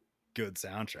has a good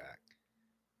soundtrack.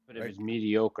 But if Right. it's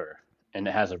mediocre and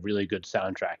it has a really good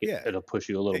soundtrack, Yeah. it'll push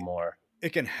you a little more.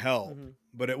 It can help, Mhm.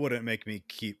 but it wouldn't make me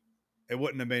keep. It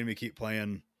wouldn't have made me keep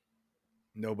playing.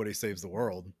 Nobody Saves the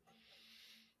World.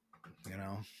 You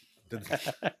know.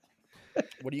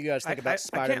 What do you guys think I about can't-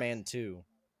 Spider-Man 2?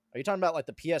 Are you talking about like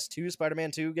the PS2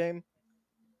 Spider-Man 2 game?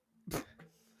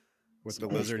 With Some the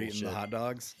old lizard school eating shit. the hot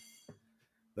dogs.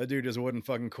 That dude just wouldn't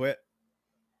fucking quit.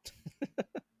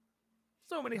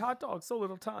 So many hot dogs, so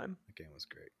little time. That game was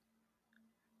great.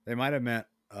 They might have meant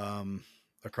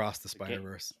Across the The game- Spider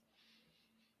Verse.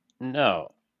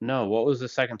 No. What was the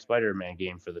second Spider-Man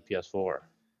game for the PS4?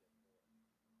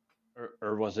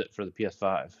 Or was it for the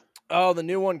PS5? Oh, the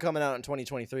new one coming out in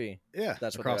 2023. Yeah,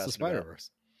 That's what Across they're the asking about. Spider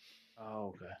Verse.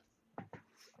 Oh, okay.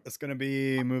 It's gonna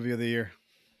be movie of the year,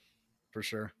 for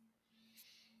sure.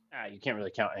 You can't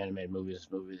really count animated movies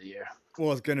as movie of the year.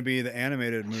 Well, it's gonna be the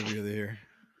animated movie of the year.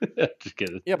 Just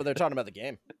kidding. Yeah, but they're talking about the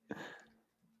game.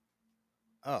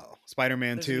 Oh,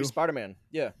 Spider-Man There's a new 2. Spider-Man.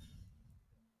 Yeah.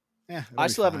 Yeah, I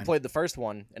still haven't played the first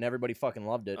one, and everybody fucking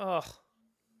loved it. Ugh.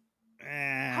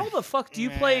 Eh. How the fuck do you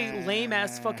play lame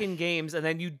ass fucking games and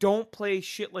then you don't play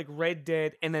shit like Red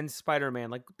Dead and then Spider-Man?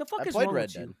 Like what the fuck I is played wrong Red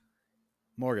with Dead. you?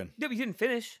 Morgan? Yeah, but you didn't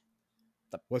finish.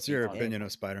 What's your Yeah. opinion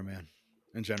of Spider-Man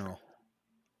in general?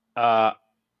 I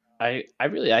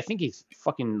think he's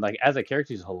fucking like as a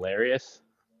character he's hilarious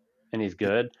and he's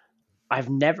good. I've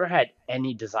never had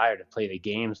any desire to play the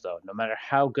games though, no matter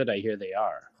how good I hear they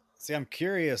are. See, I'm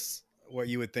curious what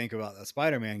you would think about the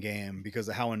Spider-Man game because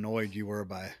of how annoyed you were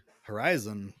by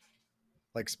Horizon.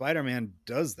 Like Spider-Man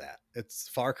does that. It's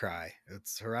Far Cry,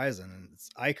 it's Horizon, and it's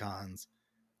icons.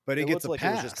 but he It gets looked a like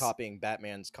pass. it was just copying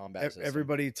Batman's combat system.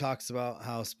 Everybody talks about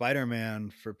how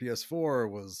Spider-Man for PS4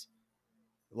 was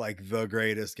like the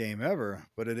greatest game ever,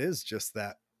 but it is just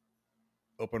that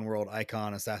open world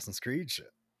icon Assassin's Creed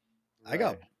shit.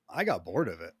 Right. I got bored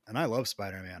of it, and I love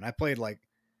Spider-Man. I played like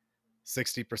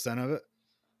 60% of it,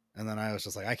 and then I was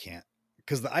just like, I can't,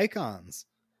 because the icons,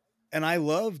 and I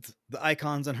loved the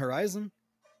icons in Horizon.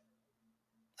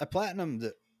 I platinumed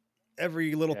it.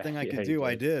 Every little thing I could you do,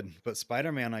 I did. But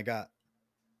Spider-Man,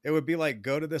 it would be like,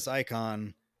 go to this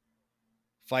icon,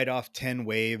 fight off 10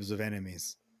 waves of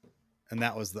enemies. And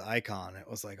that was the icon. It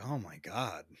was like, oh my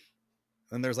God.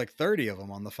 And there's like 30 of them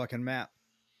on the fucking map.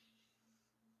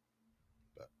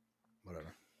 But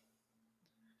whatever.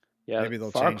 Yeah, Maybe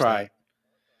they'll Far change Cry.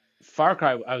 Far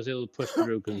Cry, I was able to push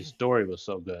through because the story was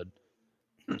so good.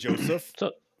 that. Joseph.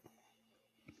 So,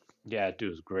 yeah,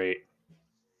 dude was great.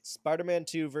 Spider-Man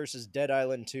 2 versus Dead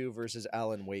Island 2 versus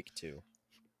Alan Wake 2.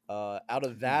 Out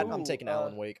of that, I'm Ooh, taking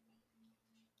Alan Wake.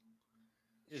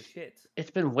 Shit.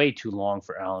 It's been way too long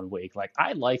for Alan Wake. Like,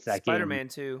 I like that Spider-Man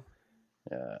 2. game.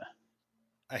 Yeah,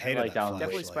 I hated like that Alan Wake.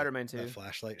 Definitely flashlight. Spider-Man 2. That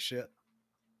flashlight shit.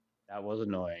 that was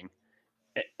annoying.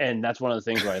 And that's one of the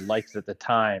things where I liked at the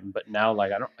time, but now,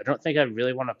 like, I don't think I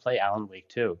really want to play Alan Wake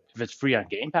 2. If it's free on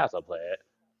Game Pass, I'll play it.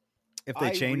 If they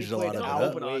I changed a lot replayed of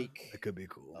Alan that, Wake it could be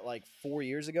cool. like 4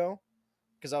 years ago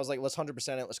because I was like, let's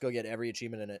 100% it. Let's go get every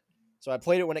achievement in it. So I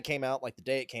played it when it came out, like the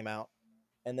day it came out.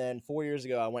 And then 4 years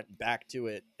ago, I went back to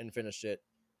it and finished it.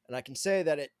 And I can say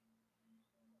that it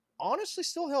honestly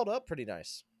still held up pretty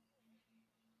nice.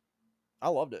 I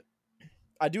loved it.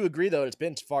 I do agree, though, it's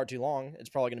been far too long. It's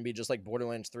probably going to be just like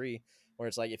Borderlands 3, where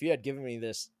it's like, if you had given me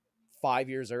this 5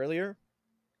 years earlier,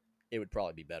 it would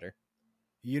probably be better.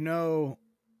 You know,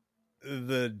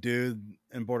 the dude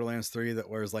in Borderlands 3 that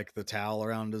wears like the towel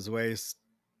around his waist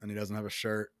and he doesn't have a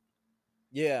shirt?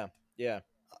 Yeah, yeah.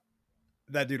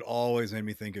 That dude always made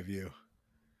me think of you.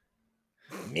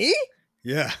 Me?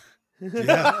 Yeah.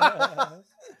 Yeah.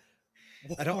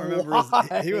 I don't remember he was Why?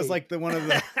 like he was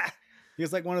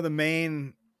like one of the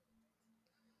main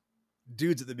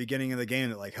dudes at the beginning of the game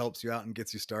that like helps you out and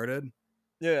gets you started.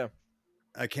 Yeah.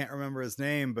 I can't remember his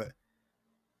name, but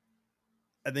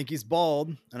I think he's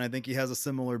bald and I think he has a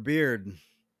similar beard.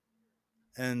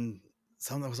 And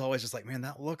someone was always just like, man,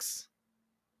 that looks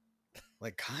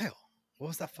like Kyle. What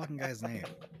was that fucking guy's name?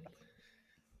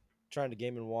 Trying to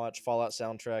game and watch. Fallout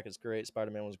soundtrack is great.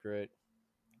 Spider-Man was great.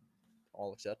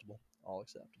 All acceptable. All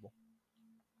acceptable.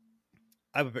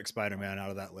 I would pick Spider-Man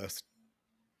out of that list.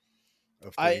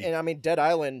 Of I three. mean, Dead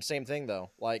Island, same thing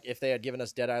though. Like if they had given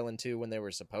us Dead Island 2 when they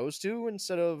were supposed to,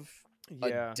 instead of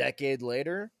Yeah. a decade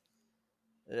later.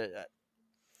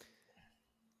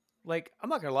 Like, I'm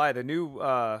not gonna lie, the new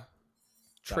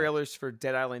trailers for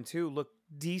Dead Island 2 look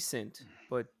decent,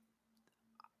 but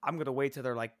I'm gonna wait till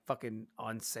they're like fucking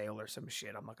on sale or some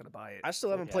shit. I'm not gonna buy it. I still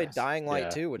haven't Full played gas. Dying Light Yeah,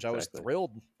 2, which I was exactly.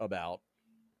 thrilled about.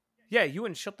 Yeah, you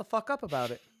wouldn't shut the fuck up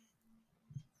about it.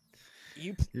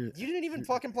 You didn't even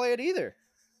fucking play it either.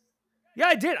 Yeah,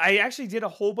 I did. I actually did a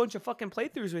whole bunch of fucking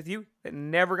playthroughs with you that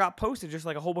never got posted, just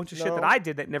like a whole bunch of shit that No. I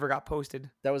did that never got posted.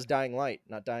 That was Dying Light,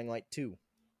 not Dying Light 2.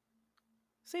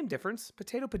 Same difference.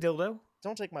 Potato padildo.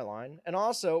 Don't take my line. And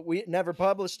also, we never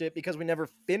published it because we never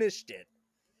finished it.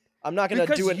 I'm not gonna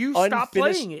Because do an you unfinished. stopped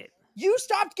playing it. You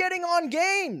stopped getting on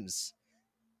games.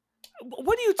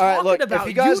 What are you All right, talking look, if about?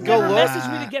 you guys go never look-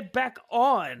 messaged me to get back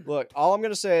on. Look, all I'm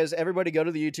gonna say is everybody go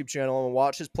to the YouTube channel and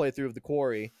watch his playthrough of The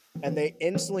Quarry, and they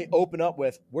instantly open up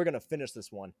with, "We're gonna finish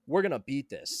this one. We're gonna beat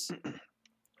this."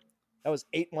 That was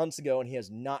 8 months ago, and he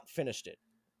has not finished it.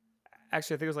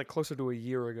 Actually, I think it was like closer to a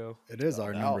year ago. It is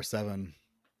our no. number 7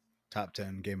 top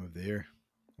 10 game of the year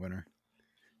winner.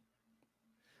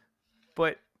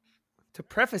 But to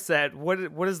preface that, what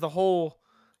does the whole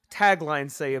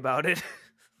tagline say about it?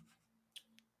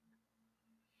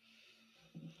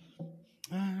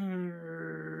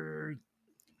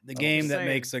 The game that saying,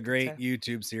 makes a great okay.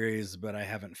 YouTube series, but I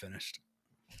haven't finished.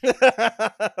 Yeah.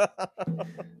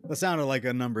 That sounded like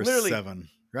a number Literally. 7,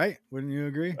 right? Wouldn't you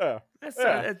agree? That's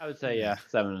Yeah. I would say, yeah,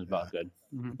 7 is about good.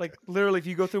 like literally, if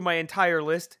you go through my entire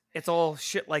list, it's all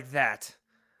shit like that.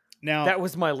 Now, That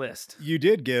was my list. you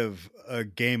did give a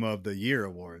Game of the Year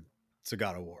award to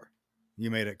God of War.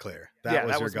 You made it clear. That Yeah,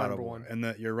 was that your was my God of number War. one. And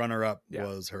that your runner-up Yeah.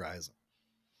 was Horizon.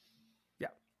 Yeah.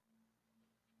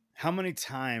 How many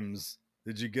times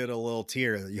did you get a little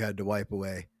tear that you had to wipe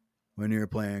away when you were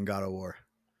playing God of War?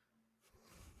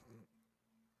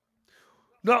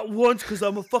 Not once, because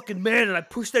I'm a fucking man and I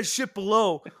push that shit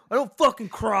below. I don't fucking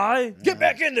cry. Get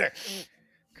back in there.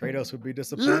 Kratos would be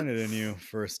disappointed in you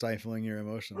for stifling your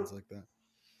emotions like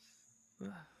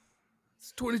that.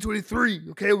 It's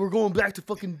 2023. Okay, we're going back to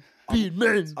fucking being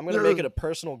men. I'm gonna make it a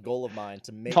personal goal of mine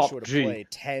to make Top sure to G. play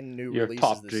 10 new You're releases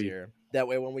top this G. year. That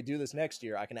way, when we do this next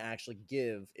year, I can actually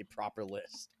give a proper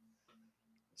list.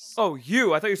 Oh,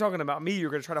 you? I thought you were talking about me. You're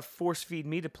gonna try to force feed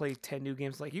me to play 10 new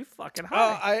games. Like you fucking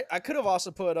high. I could have also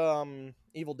put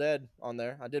Evil Dead on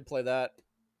there. I did play that.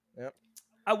 Yep.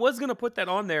 I was gonna put that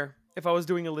on there if I was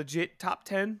doing a legit top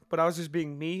 10, but I was just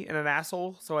being me and an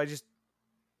asshole, so I just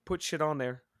put shit on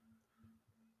there.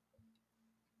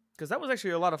 Because that was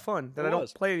actually a lot of fun that It I don't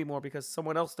was. play anymore because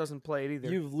someone else doesn't play it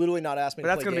either. You've literally not asked me But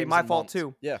to that's play gonna be games my in fault months.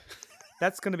 too. Yeah.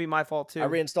 That's gonna be my fault too. I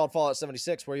reinstalled Fallout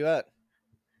 76. Where you at?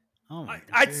 Oh my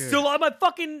I dude. still on my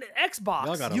fucking Xbox.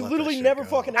 Y'all gotta You let that literally shit never go.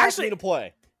 fucking asked Actually- me to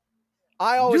play.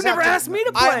 I always never have asked me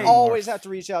to I play. always have to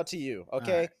reach out to you.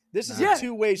 Okay, Alright. this is Yeah, a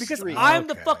two-way because street. I'm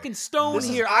the Okay. fucking stone This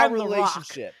is here. our I'm the rock.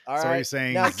 relationship. All right. So are you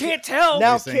saying- now, I can't tell.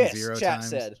 now Are you saying kiss? 0 Chat times?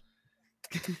 said.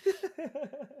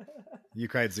 You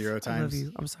cried 0 I love times.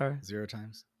 you. I'm sorry. 0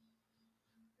 times.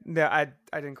 No, I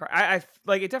didn't cry. I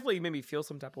like it. Definitely made me feel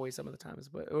some type of way some of the times,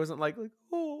 but it wasn't like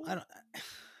oh.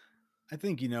 I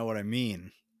think you know what I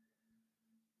mean.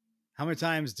 How many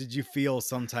times did you feel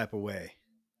some type of way?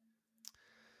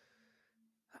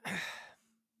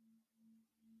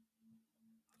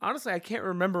 Honestly, I can't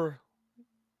remember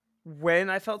when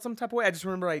I felt some type of way. I just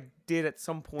remember I did at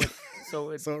some point.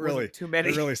 So it So it wasn't really, too many.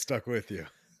 it really stuck with you.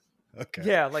 Okay.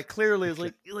 Yeah, like clearly it's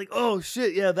like oh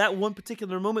shit, yeah, that one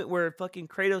particular moment where fucking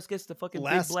Kratos gets the fucking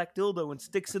Last- big black dildo and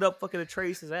sticks it up fucking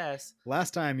Atreus' ass.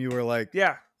 Last time you were like,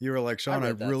 Yeah. Sean, I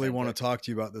read that really fanfic. want to talk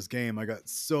to you about this game. I got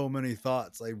so many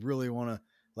thoughts. I really want to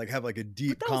like have like a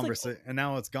deep that was, like, conversation, and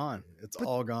now it's gone. It's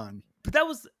all gone. But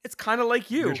it's kind of like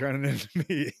you. You're trying to into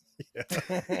me. Yeah.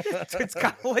 It's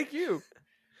kind of like you.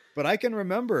 But I can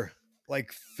remember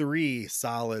like 3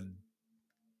 solid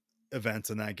events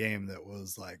in that game that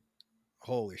was like,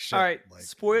 holy shit. All right, like,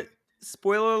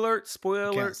 spoiler alert, spoiler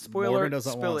can't- alert, spoiler Morgan alert,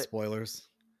 doesn't spill want it. spoilers.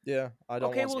 Yeah, I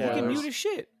don't Okay, want well, he can spoilers. mute his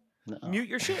shit. No. Mute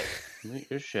your shit. Mute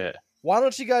your shit. Why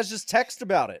don't you guys just text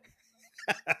about it?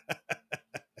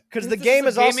 Because the This is game a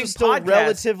is also gaming still podcast.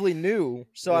 relatively new.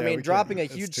 So, I Yeah, mean, we dropping a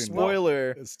can't- it's huge too new.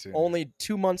 spoiler It's too new. only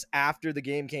 2 months after the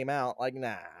game came out, like,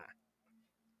 nah.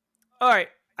 All right,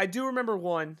 I do remember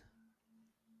one.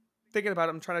 Thinking about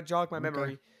it, I'm trying to jog my Okay.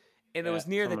 memory, and it Yeah, was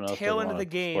near someone the else tail doesn't end of want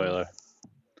the a game. Spoiler.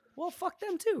 Well, fuck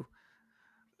them too.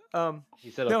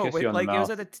 He said, "I'll No, kiss but you on like the it was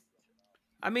mouth." at the.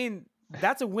 I mean,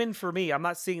 that's a win for me. I'm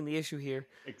not seeing the issue here.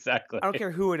 Exactly. I don't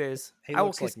care who it is. He I will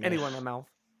looks like kiss me. anyone on the mouth.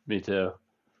 Me too.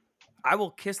 I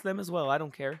will kiss them as well. I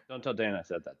don't care. Don't tell Dana I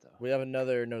said that though. We have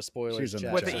another no spoilers She's in the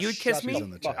chat. What, that so you would kiss shut me? the She's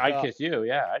in the fuck chat. I'd up. kiss you.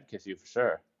 Yeah, I'd kiss you for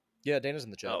sure. Yeah, Dana's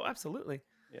in the chat. Oh, absolutely.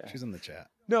 Yeah. She's in the chat.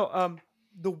 No,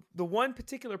 the one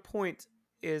particular point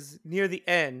is near the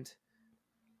end,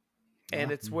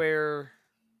 and it's where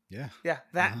Yeah.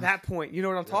 that point. You know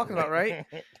what I'm talking about, right?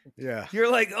 Yeah. You're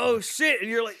like, oh shit, and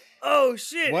you're like, oh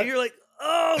shit, What? and you're like,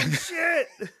 oh shit.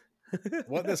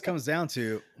 What this comes down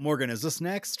to, Morgan, is this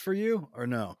next for you or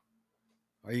no?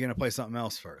 Are you going to play something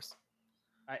else first?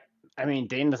 I mean,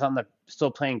 Dana's on the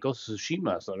still playing Ghost of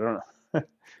Tsushima, so I don't know.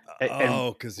 And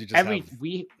Oh, because you just have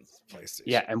we PlayStation.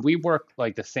 yeah, and we work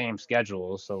like the same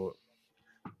schedule, so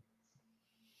yeah,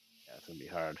 it's gonna be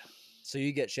hard. So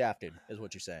you get shafted, is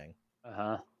what you're saying. Uh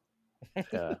huh.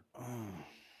 Yeah. Oh.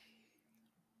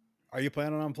 Are you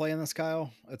planning on playing this,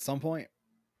 Kyle, at some point?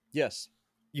 Yes.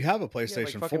 You have a Yeah, like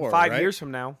PlayStation fucking 4, 5 right? years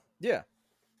from now. Yeah.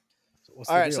 So what's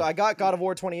All the right, so deal? I got God of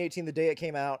War 2018 the day it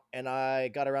came out, and I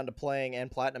got around to playing and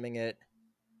platinuming it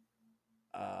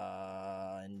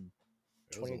in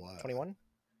It was a while. 2021.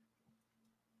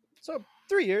 So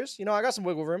 3 years. You know, I got some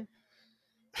wiggle room.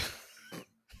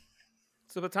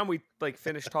 So by the time we like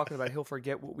finish talking about it, he'll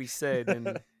forget what we said,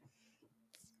 and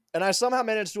And I somehow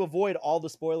managed to avoid all the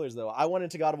spoilers, though. I went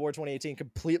into God of War 2018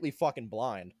 completely fucking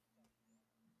blind.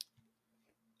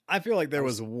 I feel like there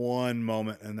was one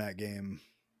moment in that game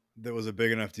that was a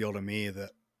big enough deal to me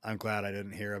that I'm glad I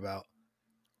didn't hear about.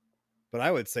 But I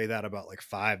would say that about like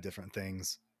 5 different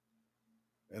things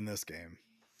in this game,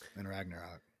 in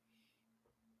Ragnarok.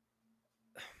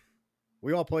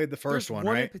 We all played the first there's one,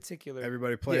 in right? particular.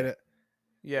 Everybody played Yeah. it.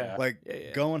 Yeah. Like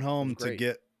Yeah. going home to great.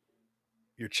 get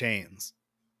your chains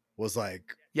was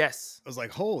like, Yes. I was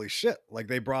like, holy shit. Like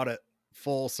they brought it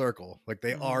full circle. Like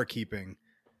they Mhm. are keeping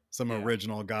some Yeah.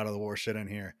 original God of the War shit in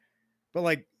here. But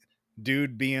like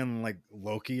dude being like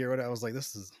Loki or whatever, I was like,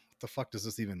 this is what the fuck does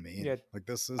this even mean? Yeah. Like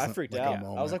this is I freaked like out. a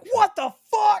moment. I was like, what the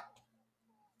fuck?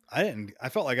 I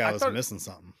felt like I I was thought- missing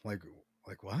something. Like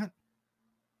what?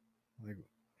 Like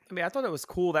I mean, I thought it was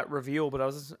cool that reveal, but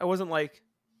I wasn't like,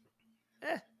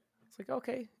 It's like,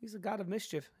 okay, he's a god of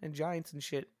mischief and giants and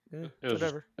shit. It It's was just,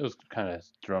 whatever. it was kind of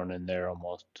thrown in there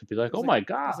almost to be like, It was oh like- my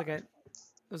It was god. like it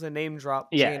was a name drop.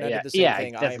 Yeah, Gene, I yeah, did the same yeah.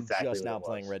 thing. That's I am exactly just what now it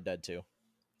playing was. Red Dead 2.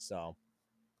 So,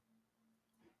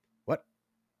 What?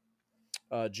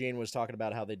 Gene was talking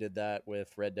about how they did that with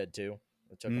Red Dead 2.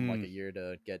 It took him like Mm. a year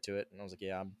to get to it, and I was like,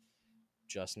 yeah, I'm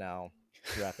just now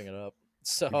wrapping it up. You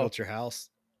So built your house?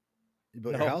 You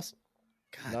built your No. house?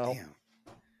 God No. damn.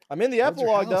 I'm in the Build your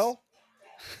epilogue house. though.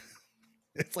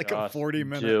 It's like a Just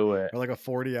 40-minute do it. or like a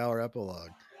 40-hour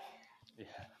epilogue.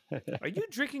 Yeah. Are you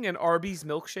drinking an Arby's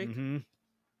milkshake? Mm-hmm.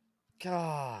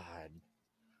 God.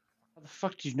 How the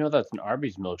fuck did you know that's an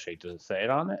Arby's milkshake? Does it say it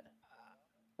on it?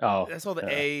 Oh, I saw the yeah.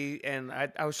 A, and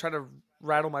I was trying to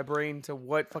rattle my brain to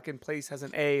what fucking place has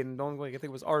an A, and the only one I could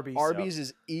think was Arby's. Arby's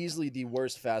is easily the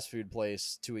worst fast food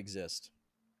place to exist.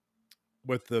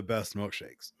 With the best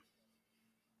milkshakes.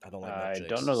 I don't like I milkshakes.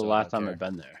 don't know the so last don't time care. I've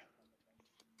been there.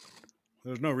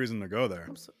 There's no reason to go there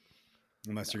I'm so-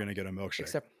 unless you're going to get a milkshake.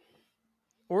 except,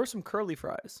 or some curly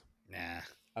fries. Nah.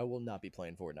 I will not be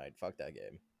playing Fortnite. Fuck that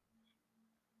game.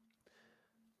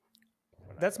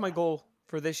 That's my goal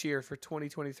for this year, for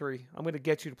 2023. I'm going to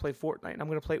get you to play Fortnite, and I'm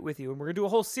going to play it with you, and we're going to do a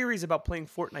whole series about playing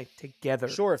Fortnite together.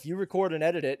 Sure, if you record and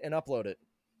edit it and upload it.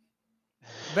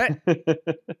 Bet.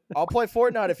 I'll play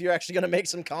Fortnite if you're actually going to make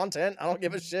some content. I don't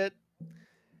give a shit.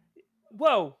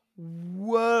 Whoa.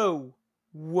 Whoa.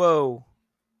 Whoa.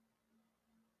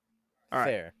 All right.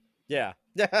 Fair. Yeah.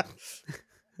 Yeah.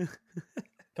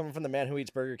 Coming from the man who eats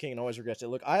Burger King and always regrets it.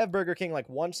 Look, I have Burger King like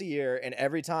once a year, and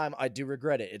every time I do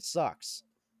regret it. It sucks.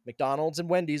 McDonald's and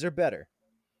Wendy's are better.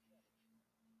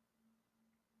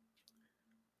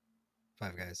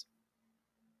 Five Guys.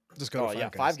 Just go Oh to yeah,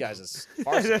 Five Five Guys. Guys is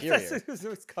far superior.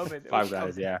 It's coming. It Five was Guys,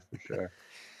 coming. yeah, for sure.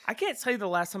 I can't tell you the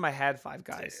last time I had Five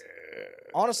Guys.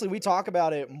 Honestly, we talk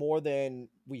about it more than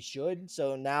we should.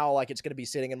 So now, like, it's gonna be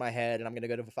sitting in my head, and I'm gonna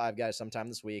go to Five Guys sometime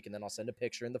this week, and then I'll send a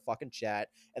picture in the fucking chat,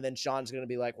 and then Sean's gonna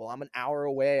be like, "Well, I'm an hour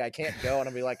away, I can't go," and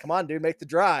I'll be like, "Come on, dude, make the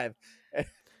drive."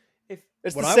 If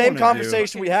It's What the I same wanna do-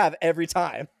 conversation we have every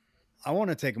time. I want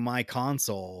to take my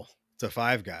console to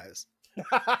Five Guys.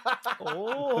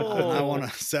 oh, And I want to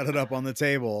set it up on the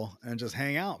table and just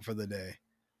hang out for the day.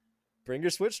 Bring your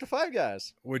Switch to Five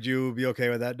Guys. Would you be okay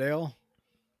with that, Dale?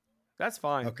 that's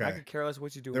fine. I Okay. could care less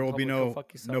what you do. There in will be public. Go no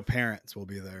fuck yourself. no parents will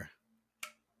be there.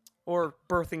 or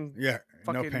birthing. Yeah,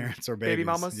 no Fucking parents or babies. baby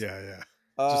mamas? Yeah, yeah.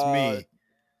 Just me.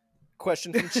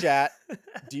 Question from chat: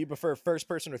 do you prefer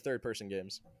first-person or third-person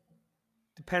games?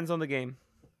 Depends on the game.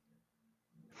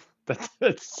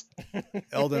 That's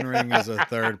Elden Ring is a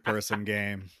third-person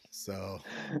game, so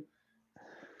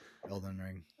Elden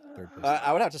Ring, third person.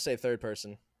 I would have to say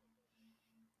third-person.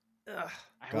 Ugh.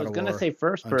 I God was of gonna War, say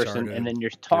first person, Uncharted, and then you're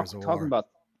Gears of talking War. about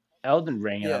Elden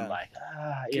Ring, and Yeah. I'm like,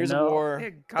 you Gears know, of War, Yeah,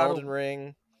 God of- Elden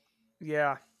Ring.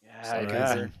 Yeah. yeah,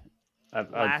 Stargazer.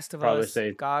 I'd Last of probably Us.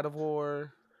 say God of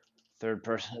War. third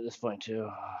person at this point too.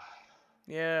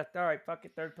 Yeah. All right. Fuck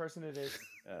it. Third person it is.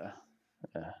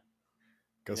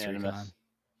 Ghost unanimous. Recon.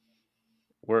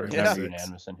 We're Yeah. never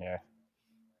unanimous in here.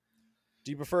 Do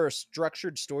you prefer a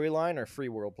structured storyline or free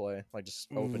world play? Like just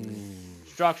open.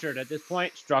 Structured at this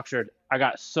point, structured. I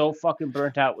got so fucking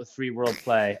burnt out with free world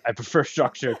play. I prefer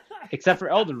structured, except for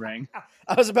Elden Ring.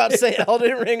 I was about to say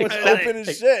Elden Ring was open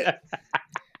as shit.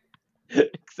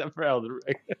 Except for Elden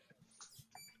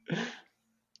Ring.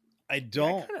 I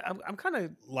don't I'm kind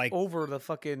of like. over the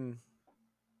fucking.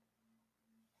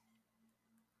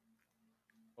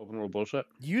 Open world bullshit.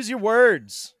 Use your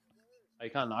words.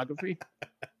 Iconography.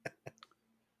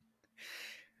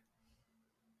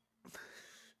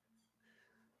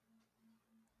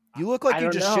 You look like I you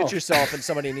don't just know. shit yourself and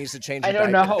somebody needs to change I your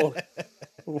don't diaper. know.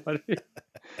 What are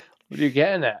you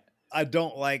getting at? I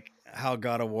don't like how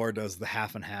God of War does the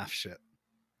half and half shit,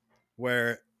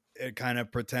 where it kind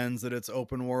of pretends that it's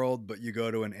open world, but you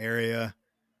go to an area,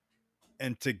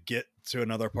 and to get to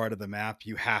another part of the map,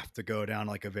 you have to go down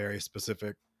like a very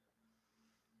specific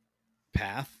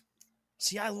path.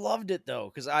 See, I loved it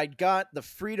though, because I got the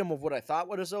freedom of what I thought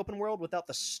was open world without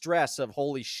the stress of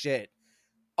holy shit,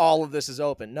 all of this is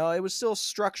open. No, it was still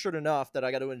structured enough that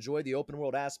I got to enjoy the open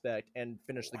world aspect and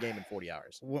finish the game in 40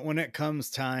 hours. When it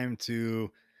comes time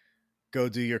to go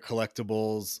do your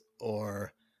collectibles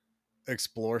or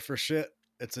explore for shit,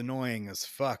 it's annoying as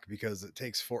fuck because it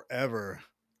takes forever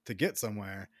to get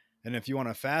somewhere. And if you want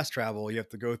to fast travel, you have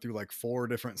to go through like 4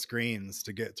 different screens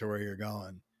to get to where you're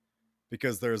going,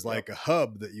 because there's like a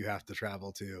hub that you have to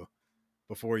travel to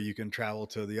before you can travel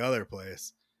to the other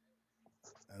place.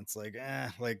 And it's like,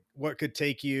 like what could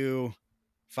take you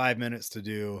 5 minutes to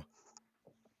do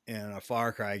in a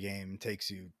Far Cry game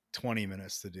takes you 20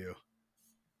 minutes to do.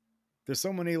 there's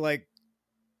so many like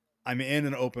I'm in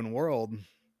an open world,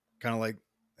 kind of like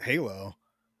Halo,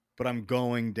 but I'm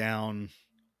going down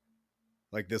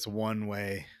like this one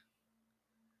way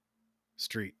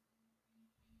street.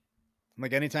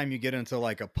 Like anytime you get into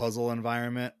like a puzzle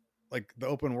environment, like the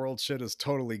open world shit is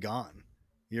totally gone.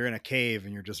 You're in a cave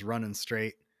and you're just running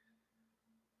straight.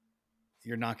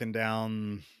 You're knocking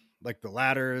down like the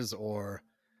ladders or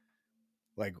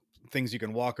like things you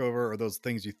can walk over or those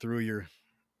things you threw your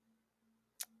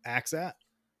axe at,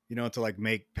 to like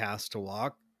make paths to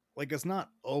walk. Like it's not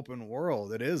open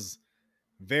world. It is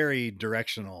very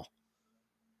directional.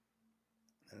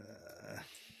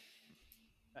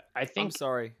 I I'm think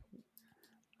sorry.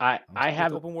 I With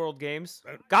have open world games.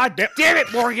 God damn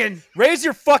it, Morgan! Raise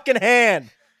your fucking hand,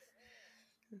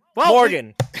 Well,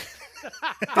 Morgan.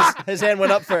 His hand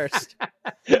went up first.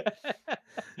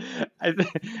 I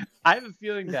have a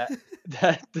feeling that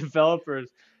developers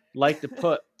like to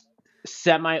put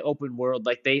semi-open world,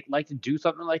 like they like to do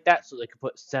something like that, so they could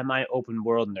put semi-open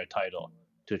world in their title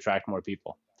to attract more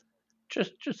people.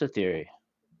 Just a theory.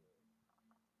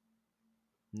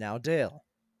 Now, Dale.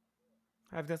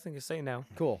 I have nothing to say now.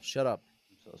 Cool. Shut up.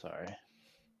 I'm so sorry.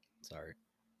 Sorry.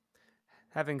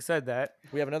 Having said that,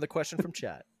 We have another question from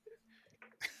chat.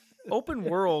 open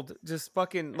world just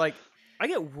fucking like I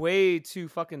get way too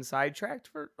fucking sidetracked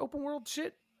for open world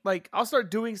shit. Like I'll start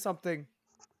doing something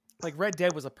like Red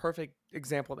Dead was a perfect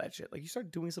example of that shit. Like you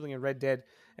start doing something in Red Dead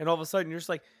and all of a sudden you're just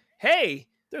like, hey,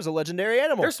 There's a legendary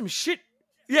animal. there's some shit.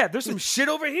 Yeah, there's some shit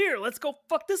over here. Let's go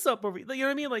fuck this up over here. You know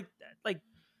what I mean? Like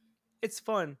it's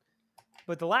fun.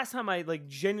 But the last time I like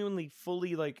genuinely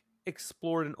fully like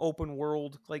explored an open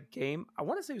world like game, I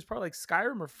want to say it was probably like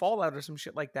Skyrim or Fallout or some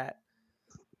shit like that.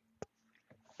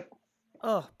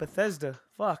 Oh, Bethesda.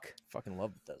 Fuck. Fucking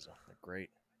love Bethesda. They're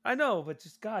great. I know, but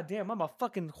just goddamn, I'm a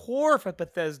fucking whore for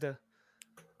Bethesda.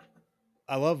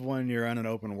 I love when you're in an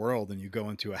open world and you go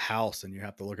into a house and you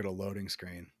have to look at a loading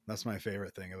screen. That's my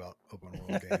favorite thing about open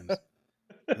world games.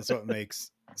 That's what makes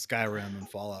Skyrim and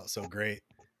Fallout so great.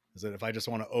 Is that if I just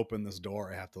want to open this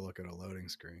door, I have to look at a loading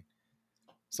screen.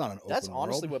 It's not an open That's world.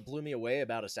 honestly what blew me away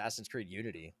about Assassin's Creed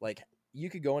Unity. Like, you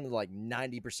could go into like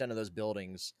 90% of those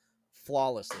buildings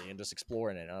flawlessly and just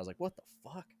explore in it. And I was like, what the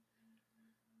fuck?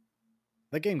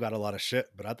 That game got a lot of shit,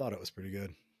 but I thought it was pretty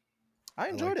good. I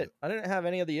enjoyed liked it. I didn't have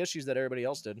any of the issues that everybody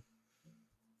else did.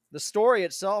 The story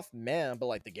itself, man, but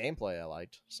like the gameplay I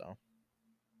liked. So,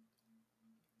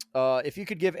 if you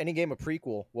could give any game a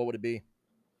prequel, what would it be?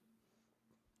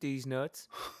 These nuts.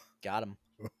 Got him.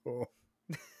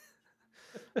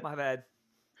 My bad.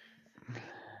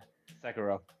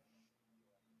 Sekiro.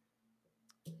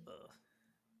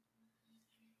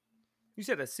 You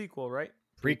said a sequel, right?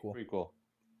 Prequel.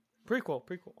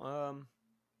 Prequel.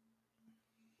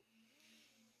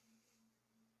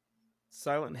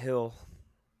 Silent Hill.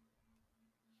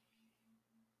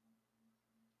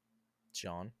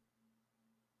 Sean.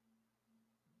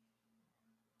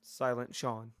 Silent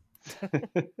Sean.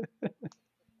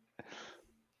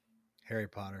 Harry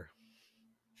Potter.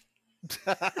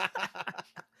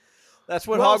 That's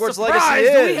what Well, Hogwarts surprise, Legacy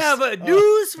is. we have a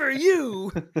news for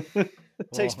you.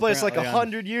 Takes Well, place like apparently I'm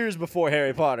 100 years before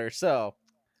Harry Potter. So,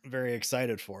 very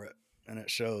excited for it, and it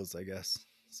shows, I guess.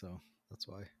 So that's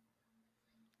why.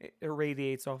 It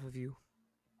irradiates off of you.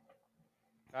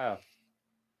 Kyle.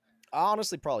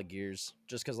 honestly, probably Gears.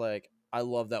 Just because, like, I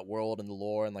love that world and the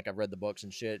lore, and, like, I've read the books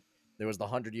and shit. There was the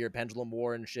 100-year pendulum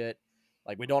war and shit.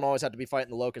 Like, we don't always have to be fighting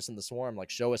the Locust and the Swarm. Like,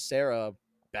 show us Sarah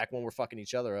back when we're fucking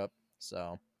each other up.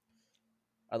 So,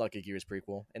 I like a Gears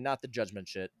prequel. And not the Judgment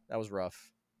shit. That was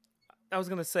rough. I was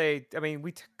gonna say, I mean,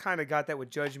 we kind of got that with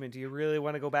Judgment. Do you really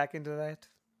want to go back into that?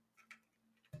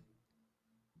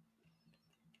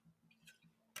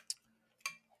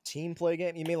 Team play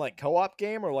game? You mean like co-op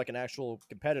game or like an actual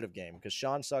competitive game? Because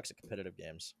Sean sucks at competitive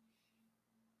games.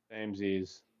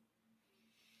 Samesies.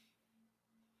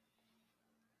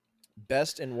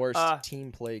 Best and worst Uh,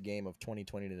 team play game of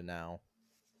 2020 to now.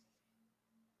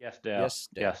 Yes, Dale. Yes,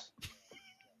 Dale. Yes.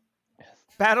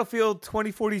 Battlefield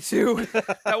 2042.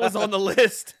 That was on the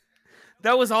list.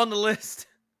 That was on the list.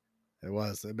 It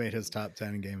was. It made his top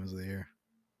 10 games of the year.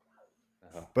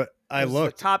 Uh-huh. But I It was the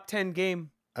looked. top 10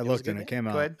 game. I It was a looked, good and it game. came Go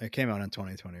out. ahead. It came out in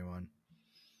 2021.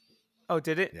 Oh,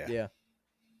 did it? Yeah. Yeah.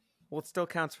 Well, it still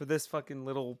counts for this fucking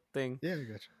little thing. Yeah, I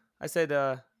gotcha. I said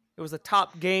it was a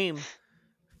top game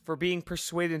for being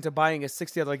persuaded into buying a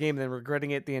 $60 game and then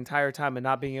regretting it the entire time and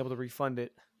not being able to refund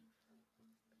it.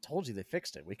 Told you they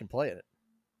fixed it. We can play it.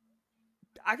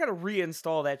 I gotta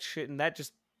reinstall that shit, and that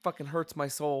just fucking hurts my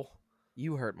soul.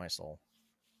 You hurt my soul.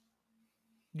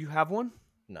 You have one?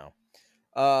 No.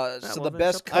 So well, the then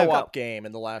best shut the fuck co-op up. game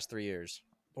in the last 3 years.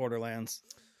 Borderlands.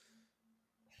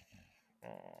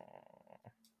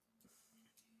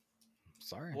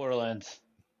 Sorry, Borderlands.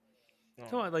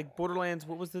 Come on, like Borderlands.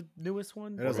 What was the newest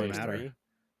one? it doesn't Borderlands matter.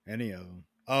 3. Any of them.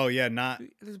 Oh yeah,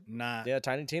 There's- not Yeah,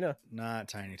 Tiny Tina. not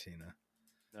Tiny Tina.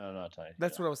 No, not Tiny.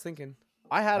 That's what I was thinking.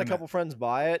 I had a I'm not- couple friends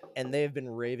buy it, and they've been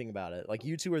raving about it. Like,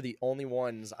 you two are the only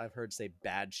ones I've heard say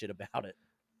bad shit about it.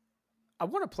 I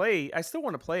want to play. I still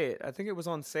want to play it. I think it was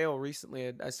on sale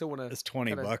recently. I still want to. It's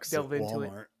 $20 gotta at delve into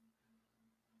it. Walmart.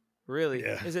 Really?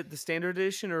 Yeah. Is it the standard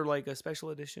edition or like a special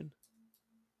edition?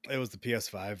 It was the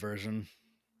PS5 version.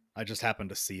 I just happened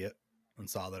to see it and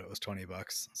saw that it was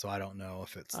 $20, so I don't know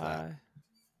if it's that.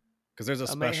 Because there's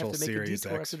a I might have special to make a Series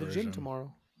detour X after the version. gym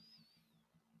tomorrow.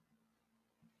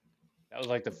 That was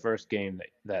like the first game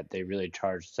that they really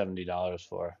charged $70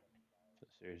 for the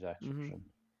Series X Mhm. version.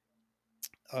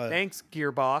 Thanks,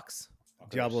 Gearbox.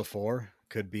 Diablo 4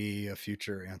 could be a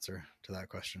future answer to that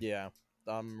question. Yeah,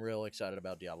 I'm real excited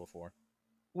about Diablo 4.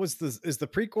 Is the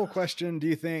prequel question, do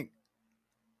you think,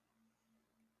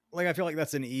 like, I feel like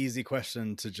that's an easy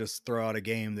question to just throw out a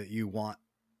game that you want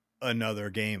another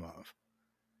game of.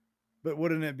 But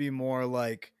wouldn't it be more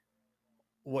like,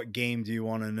 what game do you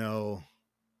want to know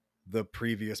the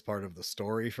previous part of the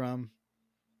story from?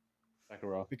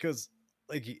 Sekiro. Because,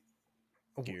 like,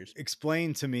 Gears.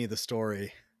 explain to me the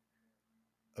story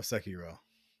of Sekiro.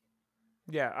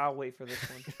 Yeah, I'll wait for this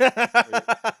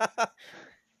one.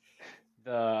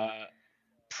 The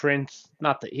prince,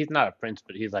 he's not a prince,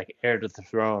 but he's like heir to the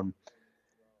throne.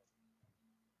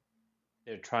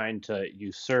 They're trying to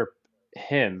usurp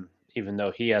him, even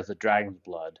though he has a dragon's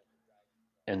blood.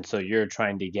 And so you're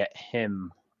trying to get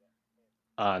him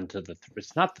onto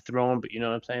it's not the throne, but you know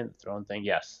what I'm saying? The throne thing?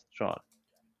 Yes, throne.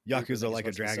 Yakuza think Like a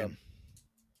it's supposed to be Dragon.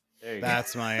 There you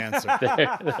That's my answer.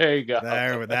 go. There you go.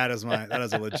 That is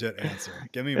a legit answer.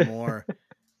 Give me more.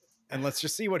 And let's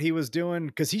just see what he was doing,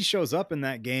 because he shows up in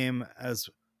that game as,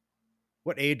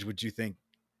 what age would you think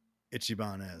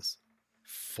Ichiban is?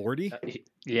 40?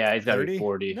 Yeah, he's got to 30? be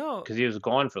 40. No. Because he was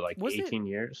gone for like Was it- 18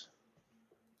 years.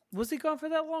 Was he gone for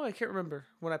that long? I can't remember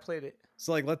when I played it.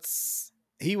 So like,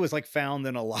 he was like found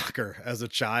in a locker as a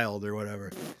child or whatever.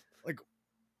 Like,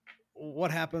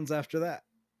 what happens after that?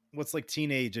 What's like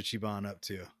teenage Ichiban up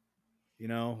to? You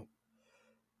know?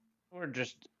 Or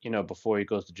just, before he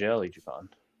goes to jail, Ichiban.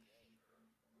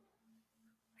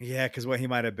 Yeah, because he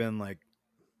might have been like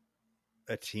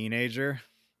a teenager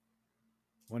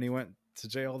when he went to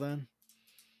jail then.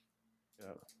 Yeah.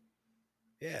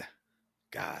 Yeah.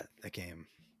 God, that game.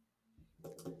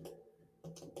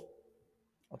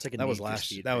 I'll take a That was Need for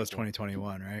Speed that was prequel.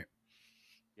 2021, right?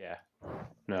 Yeah.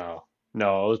 No,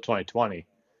 it was 2020.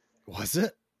 Was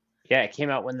it? Yeah, it came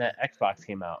out when the Xbox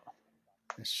came out.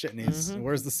 Shit needs. Mhm.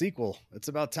 Where's the sequel? It's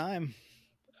about time.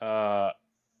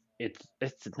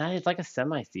 It's like a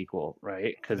semi sequel,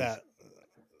 right? Because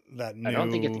That new I don't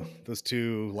think those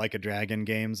two Like a Dragon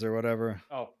games or whatever.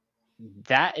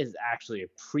 that is actually a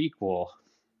prequel.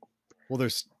 Well,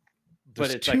 there's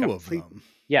But it's two like a of them.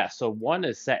 Yeah, so one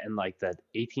is set in like the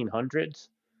 1800s.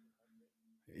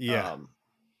 Yeah,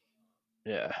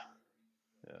 Yeah.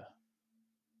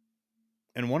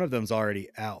 and one of them's already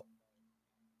out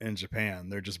in Japan.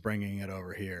 They're just bringing it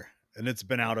over here, and it's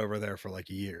been out over there for like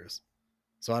years.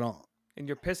 So I don't And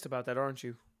you're pissed about that, aren't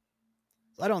you?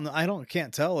 know.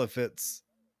 Can't tell if it's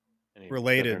Any good or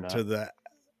related not. to the.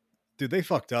 Dude, they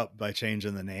fucked up by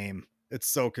changing the name. It's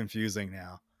so confusing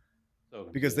now. So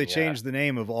Because they confusing, yeah. changed the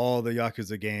name of all the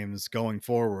Yakuza games going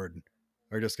forward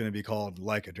are just going to be called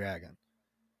Like a Dragon.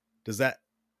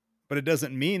 But it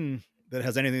doesn't mean that it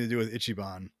has anything to do with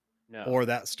Ichiban No. or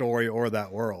that story or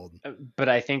that world. But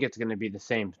I think it's going to be the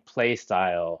same play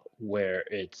style where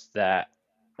it's that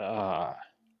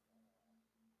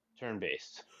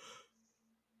turn-based.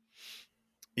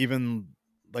 Even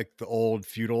like the old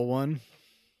feudal one.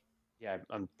 Yeah,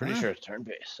 I'm pretty Huh? sure it's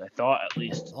turn-based. I thought at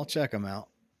least. I'll check them out.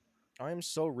 I am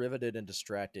so riveted and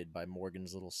distracted by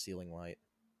Morgan's little ceiling light.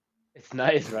 It's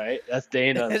nice, right? That's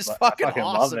Dana. It's I fucking love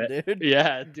awesome, it. dude.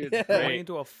 Yeah, dude, it's Yeah. Going great.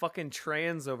 into a fucking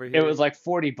trans over here. It was like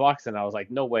 $40, and I was like,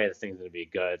 no way this thing's going to be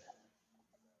good.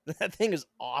 That thing is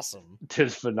awesome.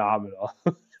 It's phenomenal.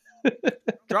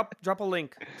 drop a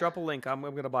link. Drop a link. I'm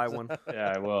gonna buy one.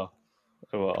 Yeah, I will.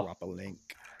 Drop a link.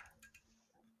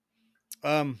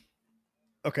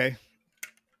 Okay.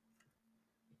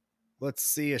 Let's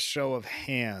see a show of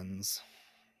hands.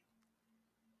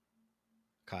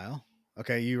 Kyle?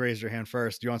 Okay, you raised your hand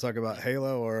first. Do you want to talk about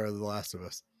Halo or The Last of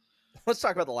Us? Let's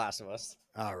talk about The Last of Us.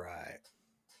 All right.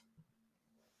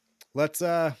 Let's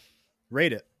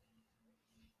rate it.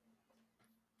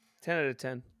 10 out of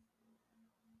 10.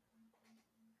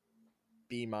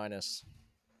 B minus.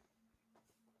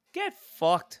 Get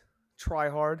fucked. Try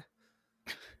hard.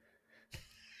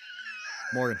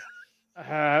 Morgan.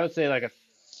 I would say like a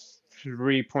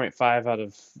 3.5 out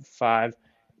of 5.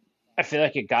 I feel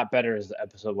like it got better as the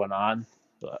episode went on,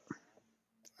 but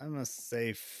I'm gonna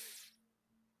say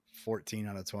 14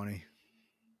 out of 20.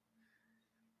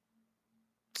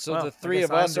 So Well, the I three guess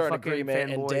of I'm us the are in fucking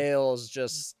agreement, and fanboy. Dale's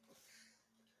just.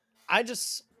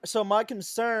 So my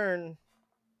concern.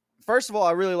 First of all,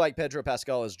 I really like Pedro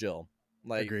Pascal as Jill.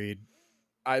 Like, Agreed.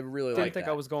 I really Didn't like think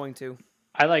that. I was going to.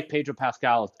 I like Pedro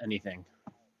Pascal as anything.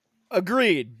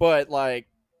 Agreed, but like,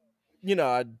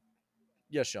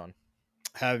 yes, Sean.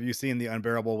 Have you seen The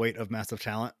Unbearable Weight of Massive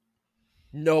Talent?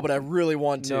 No, but I really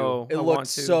want to. No, It I looks want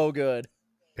to. so good.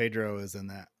 Pedro is in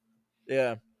that.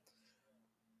 Yeah,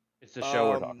 It's the show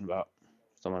we're Um, talking about.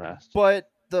 Someone asked. but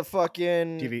the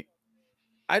fucking. TV.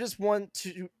 I just want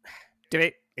to.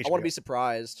 Debate. I want to HBO. be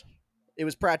surprised. It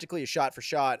was practically a shot for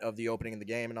shot of the opening of the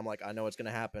game, and I'm like, I know it's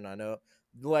gonna happen. I know.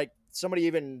 Like, somebody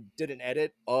even did an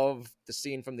edit of the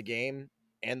scene from the game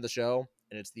and the show,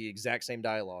 and it's the exact same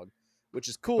dialogue, which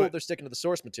is cool. But- They're sticking to the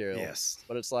source material. Yes.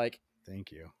 But it's like,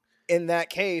 Thank you. in that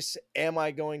case, am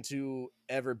I going to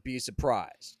ever be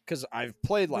surprised? Because I've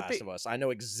played But Last they- of Us. I know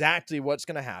exactly what's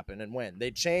going to happen and when.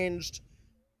 They changed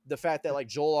the fact that like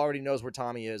Joel already knows where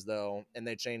Tommy is, though, and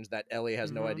they changed that Ellie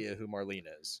has no Mhm. idea who Marlene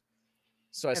is.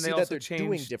 So I And see they that also they're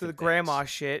doing changed different the grandma things.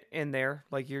 shit in there.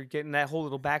 Like you're getting that whole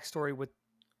little backstory with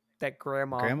that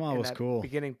grandma. Grandma in was that cool.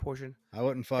 Beginning portion. I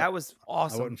wouldn't fuck. That was I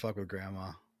awesome. wouldn't fuck with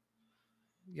Grandma.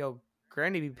 Yo,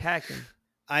 Granny be packing.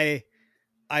 I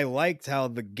liked how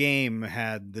the game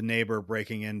had the neighbor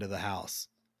breaking into the house,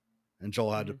 and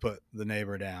Joel had to put the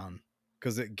neighbor down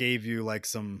because it gave you like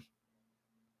some.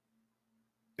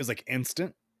 It was like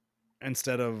instant,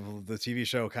 instead of the TV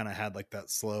show kind of had like that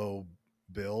slow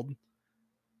build.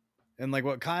 And like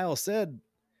what Kyle said,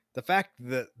 the fact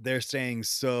that they're staying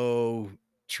so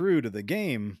true to the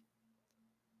game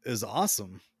is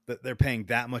awesome. That they're paying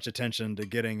that much attention to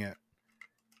getting it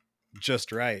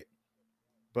just right.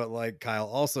 But like Kyle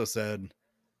also said,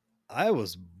 I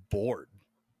was bored.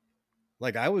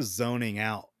 Like I was zoning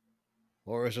out.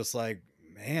 Or it was just like,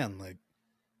 man,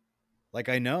 like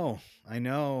I know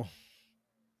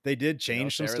they did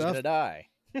change some Sarah's stuff, gonna die.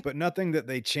 but nothing that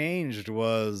they changed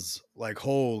was like,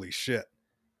 holy shit.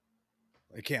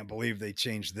 I can't believe they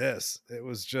changed this. It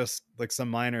was just like some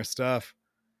minor stuff.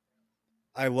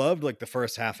 I loved like the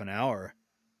first half an hour,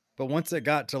 but once it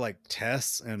got to like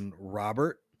Tess and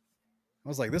Robert, I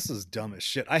was like, this is dumb as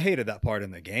shit. I hated that part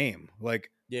in the game. Like,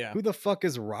 Yeah. who the fuck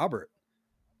is Robert?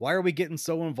 Why are we getting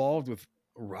so involved with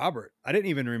Robert? I didn't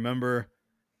even remember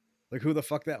like who the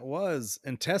fuck that was.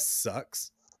 And Tess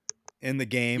sucks in the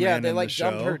game. Yeah, and they in like the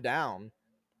dumbed show. her down.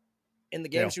 In the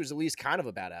game, Yeah. she was at least kind of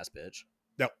a badass bitch.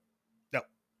 No.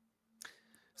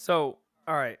 So,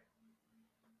 all right.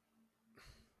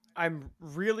 I'm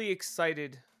really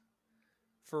excited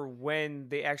for when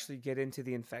they actually get into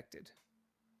the infected.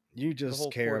 You just whole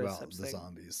care cordyceps about the thing.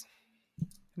 zombies.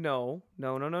 No.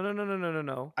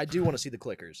 I do want to see the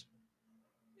clickers.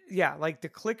 Yeah, like the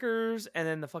clickers and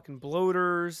then the fucking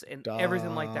bloaters and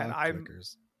everything like that. I'm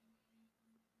Clickers.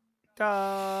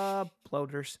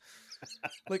 bloaters.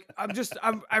 Like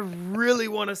I really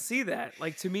want to see that.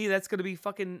 Like to me, that's gonna be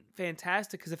fucking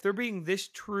fantastic. Because if they're being this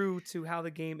true to how the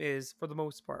game is for the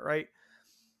most part, right?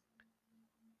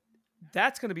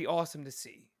 That's gonna be awesome to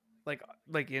see. Like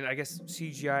I guess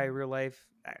CGI, real life,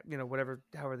 whatever,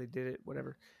 however they did it,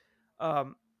 whatever.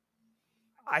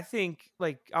 I think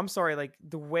I'm sorry, like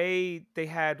the way they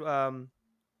had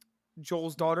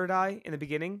Joel's daughter die in the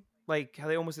beginning, like how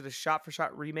they almost did a shot for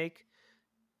shot remake.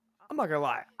 I'm not gonna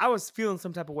lie, I was feeling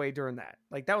some type of way during that.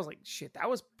 Like that was like shit. That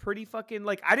was pretty fucking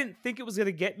like I didn't think it was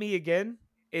gonna get me again.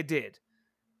 It did.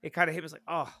 It kind of hit me. It was like,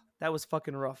 oh, that was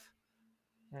fucking rough.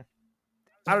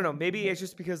 I don't know. Maybe it's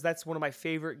just because that's one of my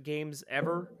favorite games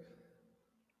ever.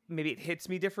 Maybe it hits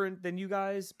me different than you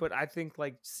guys, but I think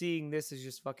like seeing this is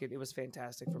just fucking. It was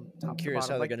fantastic from top to Curious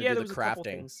bottom. how they're Like, gonna yeah, do there the was a couple crafting.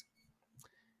 things.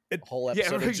 Whole Yeah,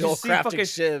 episode right, of Joel just see crafting fucking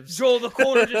shivs. Joel in the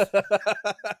corner just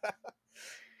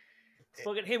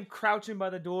fucking him crouching by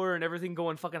the door and everything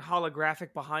going fucking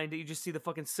holographic behind it. You just see the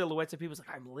fucking silhouettes of people. It's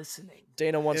like, I'm listening.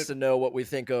 Dana wants to know what we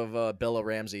think of Bella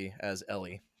Ramsey as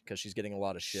Ellie because she's getting a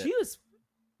lot of shit.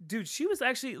 She was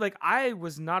actually like, I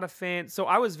was not a fan. So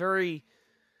I was very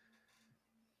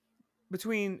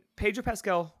between Pedro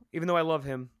Pascal, even though I love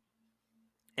him,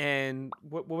 and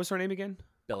what was her name again?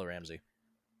 Bella Ramsey.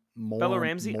 Bella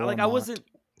Ramsey. I Mormont. wasn't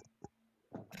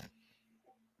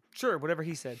sure whatever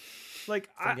he said. Like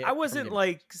I From wasn't Game of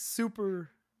like super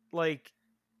like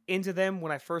into them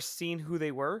when I first seen who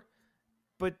they were.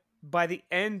 but by the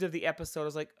end of the episode, I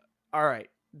was like, all right,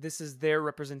 this is their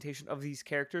representation of these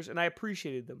characters, and I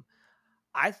appreciated them.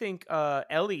 I think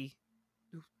Ellie,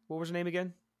 what was her name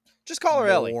again? Just call her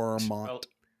Ellie. Mormont. Well,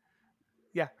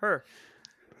 Yeah, her.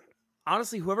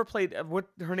 Honestly, whoever played what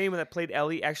her name that played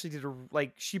Ellie actually did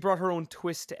she brought her own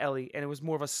twist to Ellie, and it was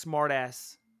more of a smart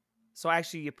ass. So I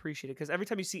actually appreciate it because every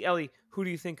time you see Ellie, who do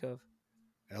you think of?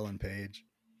 Ellen Page.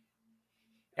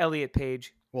 Elliot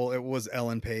Page Well, it was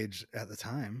Ellen Page at the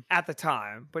time. at the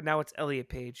time, but now it's Elliot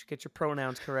Page. Get your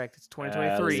pronouns correct. It's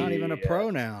 2023. It's not even a Yeah.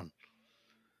 pronoun.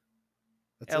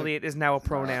 That's Elliot is now a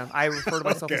pronoun. I refer to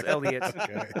myself as Okay. Elliot.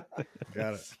 Okay,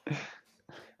 got it.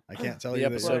 I can't tell The you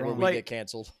that episode you're where wrong. we Like- get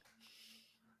canceled.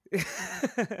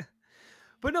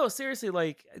 But no, seriously,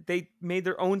 like they made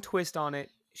their own twist on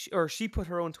it, she put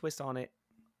her own twist on it.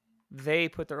 They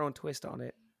put their own twist on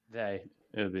it. it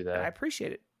would be And I that.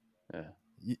 appreciate it, Yeah.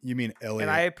 You mean Elliot? and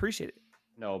I appreciate it.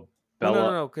 No, No,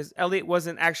 Bella. no, because Elliot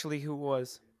wasn't actually who it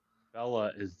was.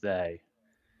 Bella is they.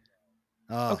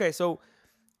 Oh, Okay, so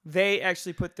they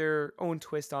actually put their own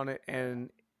twist on it,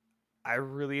 and I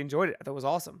really enjoyed it. I thought it was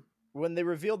awesome. When they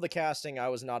revealed the casting, I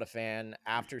was not a fan.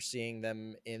 After seeing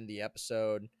them in the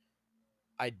episode,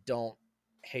 I don't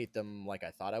hate them like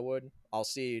I thought I would. I'll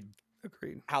see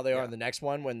Agreed. how they are Yeah. in the next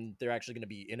one when they're actually going to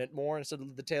be in it more instead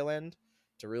of the tail end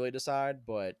to really decide.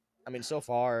 But I mean, so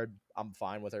far, I'm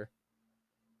fine with her.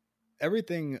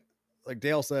 everything, like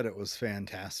Dale said, it was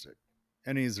fantastic,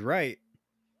 and he's right.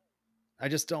 I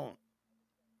just don't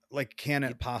like. Can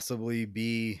it possibly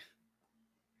be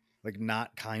like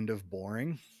not kind of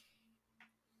boring?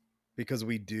 Because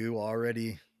we do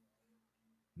already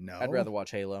know. I'd rather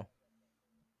watch Halo.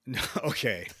 No,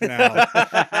 okay. Now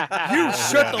You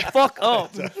shut the fuck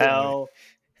up. Hell,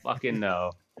 fucking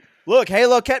no. Look,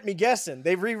 Halo kept me guessing.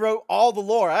 They rewrote all the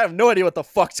lore. I have no idea what the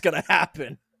fuck's going to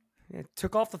happen. Yeah,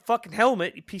 took off the fucking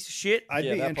helmet, you piece of shit. I'd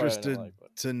Yeah, be that part I don't interested like,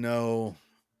 but- to know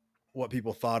what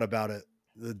people thought about it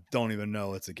that don't even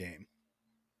know it's a game.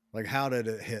 Like, how did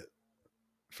it hit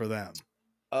for them?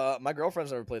 My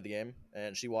girlfriend's never played the game,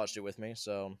 and she watched it with me,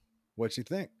 so What'd you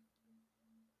think?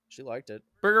 she liked it.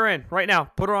 Bring her in right now.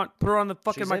 Put her on the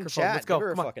fucking She's microphone. in chat. Let's go. Give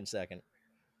her Come a on. fucking second.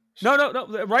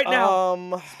 No, right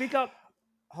now. Speak up.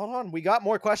 Hold on. We got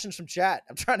more questions from chat.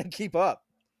 I'm trying to keep up.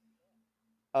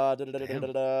 lots of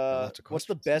What's the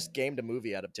questions. best game to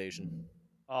movie adaptation?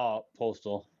 Oh,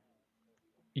 Postal.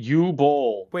 U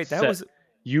Bowl. Wait, that said- was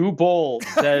U Bowl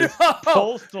says No!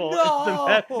 Postal is the No!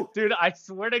 best. Dude, I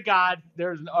swear to God,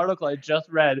 there's an article I just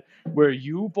read where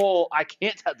U Bowl, I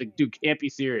can't tell, the dude can't be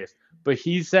serious, but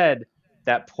he said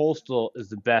that Postal is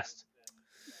the best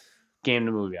game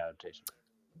to movie adaptation.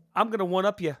 I'm gonna one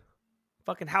up you.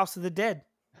 Fucking House of the Dead.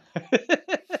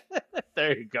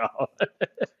 There you go.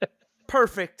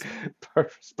 Perfect.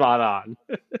 Perfect. Spot on.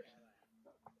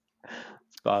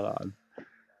 Spot on.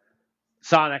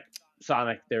 Sonic.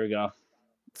 There we go.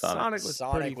 Sonic was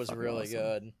Sonic pretty was fucking really awesome.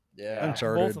 good. Yeah.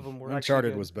 Uncharted. both of them were actually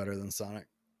Uncharted good. was better than Sonic.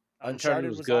 Uncharted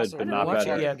was good, also but not really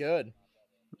better. fucking good.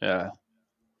 Yeah.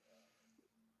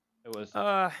 It was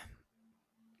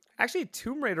Actually,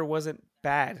 Tomb Raider wasn't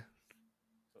bad.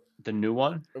 the new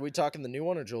one. Are we talking the new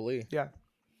one or Jolie? Yeah,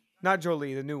 not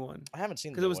Jolie, the new one, I haven't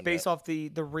seen the because new it was one based yet. off the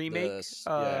remake.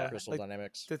 Crystal like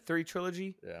Dynamics. the 3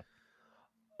 trilogy. Yeah.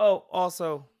 Oh,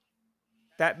 also,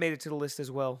 that made it to the list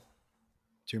as well.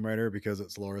 Tomb Raider because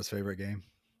it's Laura's favorite game.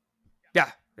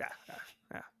 Yeah.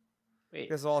 Wait,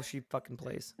 That's all she fucking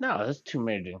plays. no, this Tomb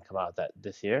Raider didn't come out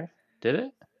this year, did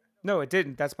it? No, it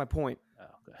didn't. That's my point. Oh,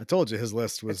 okay. I told you his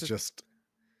list was It's just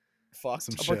Fuck.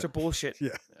 some A shit. bunch of bullshit.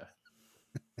 Yeah.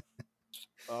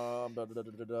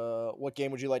 What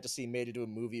game would you like to see made into a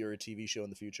movie or a TV show in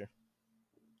the future?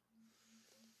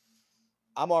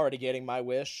 I'm already getting my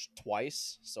wish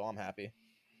twice, so I'm happy.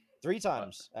 3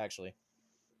 times, actually.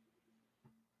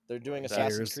 They're doing Gears.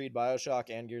 Assassin's Creed, BioShock,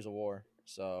 and Gears of War.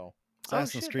 So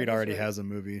Assassin's shit, Creed that is already right. has a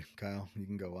movie, Kyle. You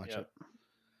can go watch Yep. it.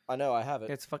 I know I have it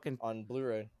It's fucking on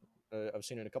Blu-ray. I've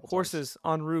seen it a couple horses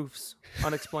on roofs,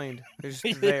 unexplained. They're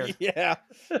just there. times. Yeah.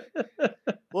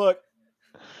 Look,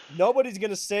 nobody's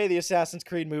gonna say the Assassin's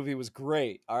Creed movie was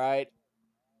great. All right,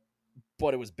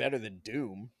 but it was better than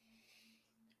Doom.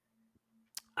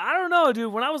 I don't know,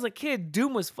 dude. When I was a kid,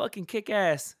 Doom was fucking kick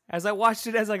ass. As I watched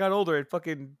it as I got older, it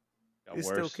fucking Got is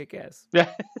still worse. kick ass.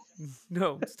 Yeah.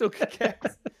 No, it's still kick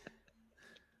ass.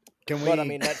 Can we? But I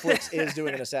mean, Netflix is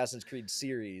doing an Assassin's Creed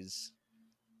series.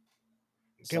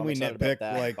 So Can I'm we excited about nitpick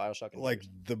that, like BioShock and like Gears.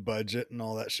 the budget and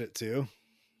all that shit too?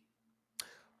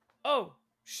 Oh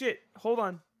shit! Hold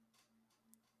on.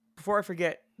 Before I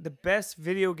forget, the best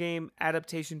video game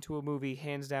adaptation to a movie,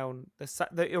 hands down.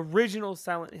 The original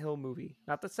Silent Hill movie,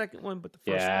 not the second one, but the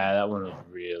first Yeah, one that one was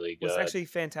really good. was actually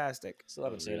fantastic. Still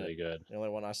haven't seen really it. good. The only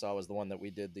one I saw was the one that we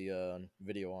did the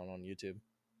video on YouTube.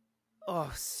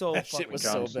 Oh, so That fucking shit was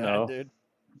Jon so Snow. bad, dude.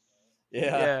 yeah.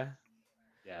 Yeah.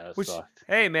 Yeah, that Which, sucked.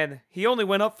 hey man, he only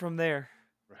went up from there.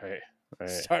 Right.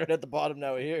 Started at the bottom,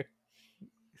 now we're here.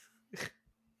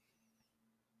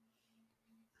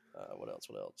 What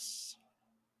else?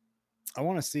 I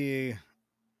want to see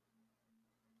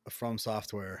a From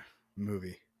Software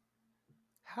movie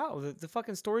How the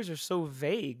fucking stories are so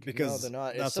vague. No, because they're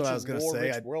not. It's that's such what I a was gonna say.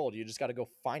 lore-rich world. You just got to go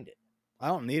find it. I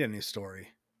don't need any story.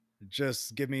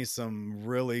 Just give me some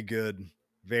really good,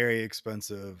 very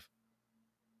expensive,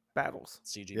 Battles.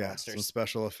 CG some monsters.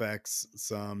 special effects,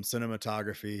 some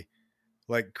cinematography,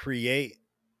 like create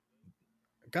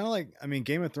kind of like, I mean,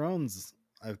 Game of Thrones,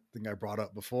 I think I brought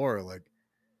up before, like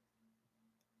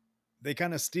they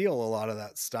kind of steal a lot of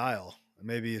that style.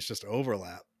 Maybe it's just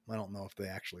overlap. I don't know if they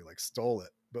actually like stole it,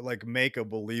 but like make a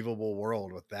believable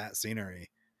world with that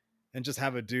scenery and just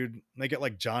have a dude make it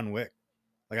like John Wick.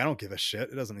 Like, I don't give a shit.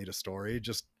 It doesn't need a story.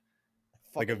 Just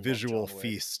like a Fucking love visual John Wick.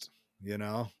 feast, you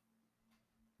know?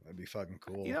 That'd be fucking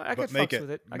cool. You know, I But could make fucks it,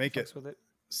 with it. I make could it fucks with it.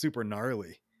 super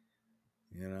gnarly,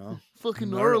 you know? Fucking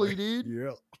Gnarly. gnarly, dude.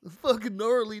 Yeah. Fucking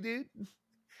gnarly, dude.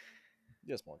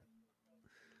 Yes, Morgan.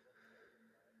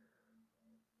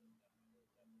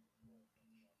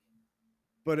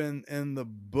 But in the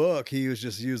book, he was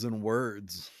just using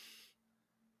words.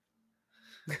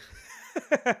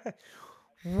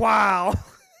 Wow.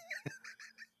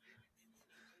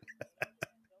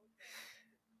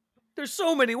 There's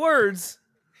so many words.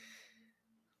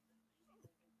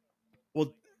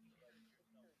 Well,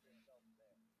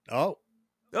 oh,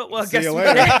 Oh, well, I See guess you we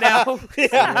later. get it now.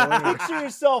 Yeah. Picture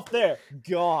yourself there.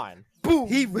 Gone. Boom.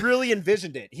 He really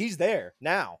envisioned it. He's there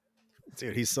now.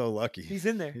 dude, he's so lucky. He's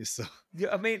in there. He's so.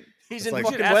 Yeah, I mean, He's It's in like-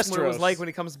 you fucking should ask him what it was Westeros. like when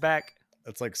he comes back.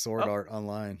 That's like Sword Oh. Art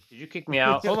Online. Did you kick me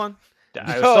out? Hold on.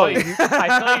 I No. saw you.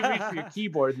 I saw you reach for your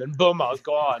keyboard, and then boom, I was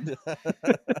gone.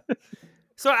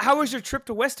 So, how was your trip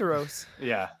to Westeros?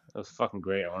 Yeah, that was fucking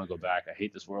great. I want to go back. I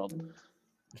hate this world.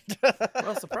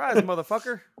 Well, surprise,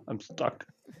 motherfucker. I'm stuck.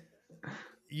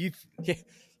 You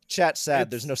Chat sad. It's-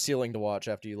 There's no ceiling to watch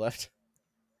after you left.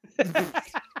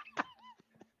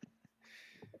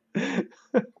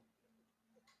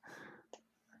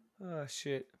 Oh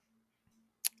shit.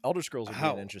 Elder Scrolls would be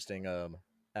How? an interesting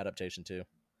adaptation too.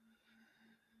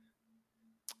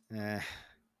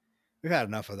 we've had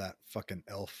enough of that fucking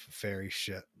elf fairy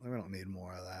shit. We don't need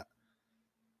more of that.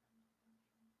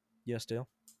 Yes, Dale.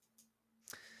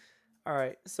 All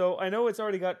right. So I know it's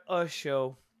already got a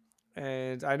show,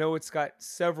 and I know it's got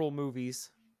several movies.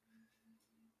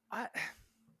 I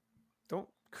don't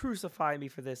crucify me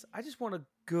for this. I just want a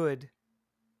good,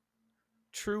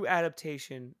 true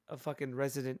adaptation of fucking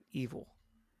Resident Evil.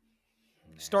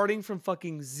 Starting from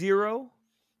fucking 0,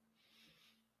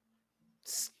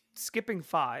 skipping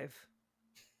 5,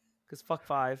 because fuck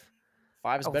 5.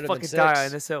 5 is I'll better than fucking 6. die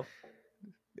on this hill.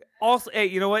 Also, hey,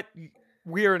 you know what?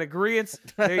 We are in agreement.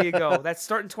 There you go. That's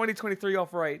starting 2023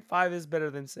 off right. 5 is better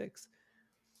than 6.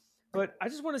 But I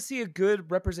just want to see a good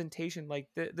representation. Like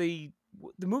the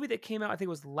movie that came out, I think it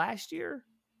was last year.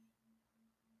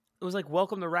 It was like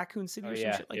Welcome to Raccoon City Oh, or some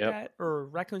yeah. shit like Yep. that, or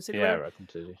Raccoon City. Yeah, whatever. Raccoon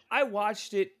City. I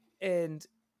watched it and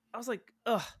I was like,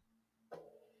 ugh.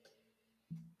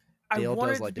 I Dale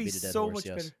wanted does it like to to be beat a dead so horse, much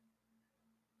yes. better.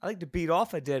 I like to beat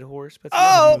off a dead horse, but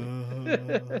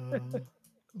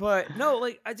but no,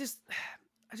 like I just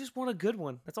want a good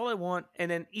one. That's all I want. And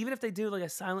then even if they do like a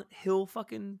Silent Hill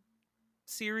fucking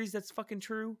series, that's fucking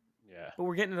true. Yeah. But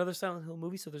we're getting another Silent Hill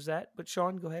movie, so there's that. But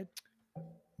Sean, go ahead.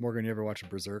 Morgan, you ever watch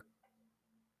Berserk?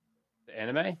 The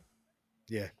anime?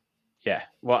 Yeah. Yeah.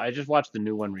 Well, I just watched the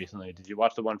new one recently. Did you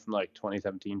watch the one from like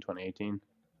 2017, 2018?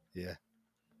 Yeah.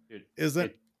 Dude,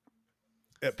 Isn't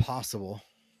it possible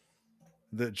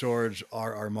that George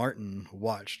R.R. Martin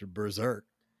watched Berserk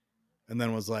and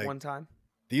then was like, One time.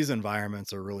 these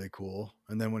environments are really cool.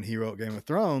 And then when he wrote Game of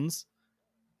Thrones,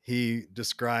 he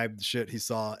described the shit he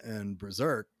saw in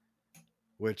Berserk,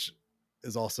 which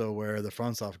is also where the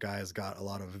FromSoft guys got a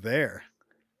lot of their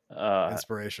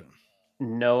inspiration.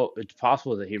 No, it's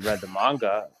possible that he read the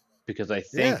manga because I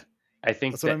think Yeah, I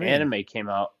think that's the what I mean. anime came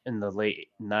out in the late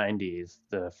 90s,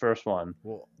 the first one,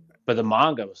 Well, but the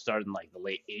manga was started in like the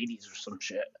late 80s or some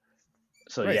shit.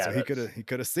 So right, yeah, so he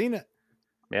could have seen it.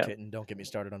 Yeah. Kitten, don't get me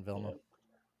started on Velma.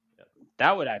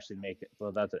 that would actually make it.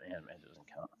 Well, that's an anime, it doesn't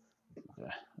count.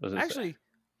 Okay. What was I gonna say? Actually,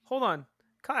 hold on.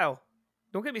 Kyle,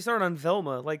 don't get me started on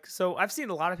Velma. Like, so I've seen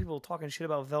a lot of people talking shit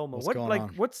about Velma. What's what going like on?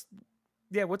 what's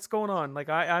Yeah, what's going on? Like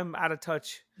I'm out of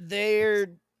touch. They're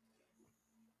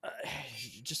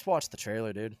just watch the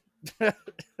trailer, dude.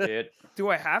 It Do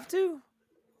I have to?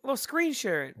 Well, screen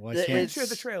share it. Why It- Screen can't share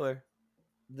the it's- trailer.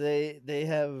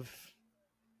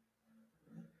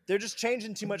 They're just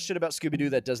changing too much shit about Scooby Doo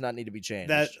that does not need to be changed.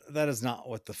 that is not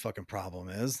what the fucking problem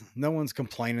is. No one's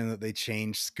complaining that they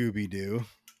changed Scooby Doo.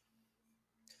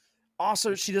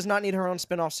 Also, she does not need her own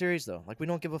spin-off series though. Like we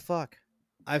don't give a fuck.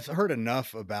 I've heard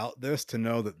enough about this to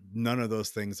know that none of those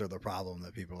things are the problem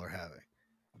that people are having.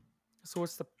 So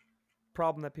what's the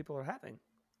problem that people are having?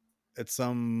 It's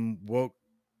some woke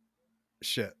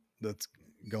shit that's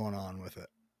going on with it.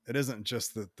 It isn't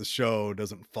just that the show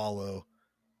doesn't follow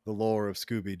the lore of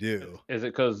Scooby Doo. is it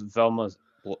because Velma's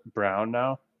brown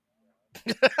now?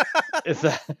 Is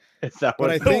that But what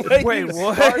I it think- The way Wait, you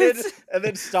what? started and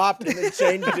then stopped and then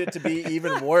changed it to be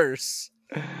even worse.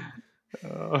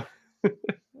 Oh.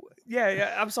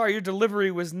 Yeah, I'm sorry, your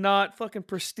delivery was not fucking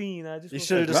pristine. I just You was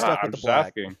should've like, just stuck I'm with the just black.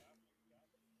 asking.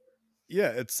 Yeah,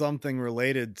 it's something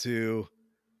related to,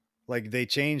 like, they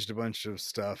changed a bunch of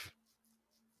stuff,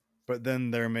 but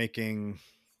then they're making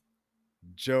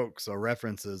jokes or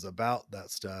references about that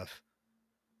stuff.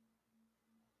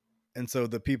 And so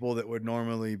the people that would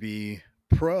normally be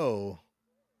pro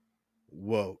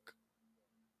woke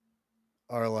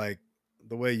are like,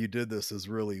 the way you did this is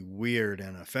really weird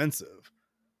and offensive.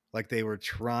 Like they were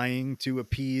trying to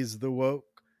appease the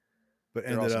woke, but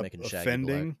They're ended also up making Shaggy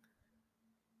offending. black.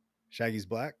 Shaggy's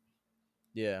black?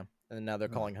 Yeah, and now they're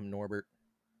Oh. calling him Norbert.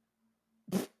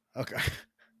 Okay.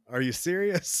 Are you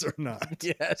serious or not?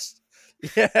 Yes,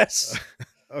 yes,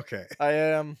 Okay. I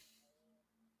am.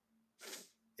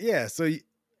 Yeah. So,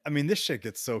 I mean, this shit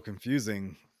gets so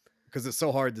confusing because it's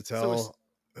so hard to So tell it's-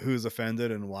 who's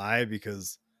offended and why.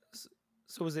 Because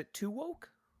So is it too woke?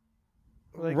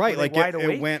 Like, right, were they like wide it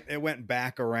awake? went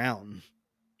back around,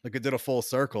 like it did a full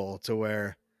circle to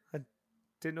where,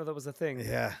 Didn't know that was a thing.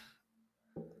 yeah.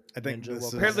 I think Ninja this woke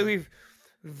is, Apparently we've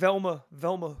Velma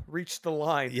reached the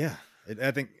line. yeah.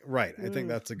 I think right. I think Mm.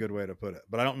 that's a good way to put it,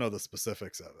 but I don't know the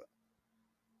specifics of it.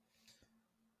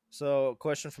 So,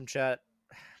 question from chat,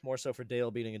 more so for Dale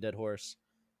beating a dead horse.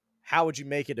 How would you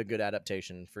make it a good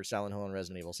adaptation for Silent Hill and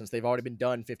Resident Evil, since they've already been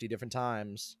done 50 different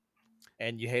times,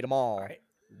 and you hate them all? All right.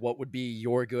 What would be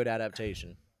your good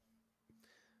adaptation?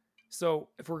 So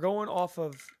if we're going off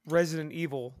of Resident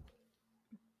Evil,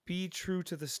 be true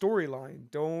to the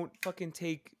storyline. Don't fucking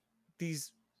take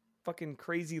these fucking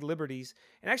crazy liberties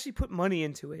and actually put money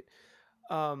into it.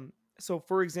 So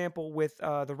for example, with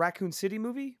the Raccoon City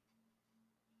movie,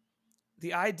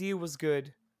 the idea was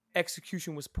good,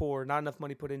 execution was poor, not enough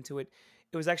money put into it.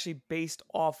 It was actually based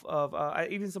off of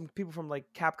even some people from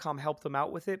like Capcom helped them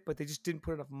out with it, but they just didn't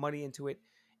put enough money into it.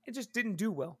 It just didn't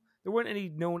do well. There weren't any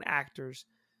known actors.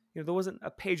 You know, there wasn't a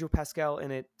Pedro Pascal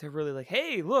in it to really like,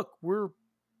 hey, look, we're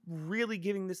really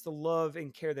giving this the love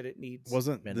and care that it needs.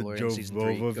 Wasn't the Mandalorian season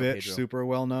 3, go Jovovich Pedro. super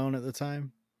well known at the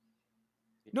time?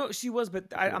 No, she was,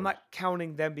 but I'm not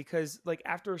counting them because like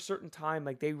after a certain time,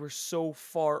 like they were so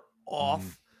far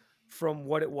off from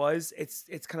what it was. It's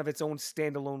kind of its own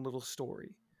standalone little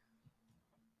story.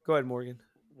 Go ahead, Morgan.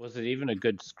 Was it even a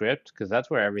good script? Because that's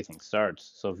where everything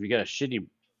starts. So if you get a shitty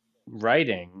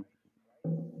writing,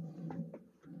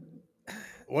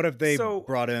 What if they So-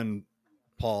 brought in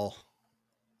Paul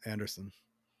Anderson?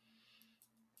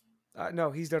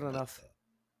 No, he's done enough.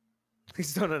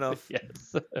 He's done enough.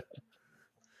 yes.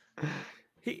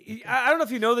 I don't know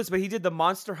if you know this, but he did the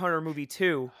Monster Hunter movie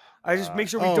too. I just make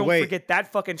sure we Oh, don't wait. forget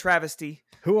that fucking travesty.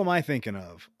 Who am I thinking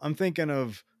of? I'm thinking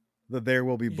of the There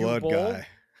Will Be Blood bold? guy.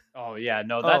 Oh yeah,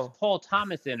 no, that's Oh. Paul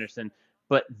Thomas Anderson.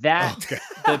 But that Okay.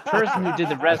 the person who did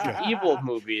the Resident Evil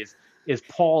movies is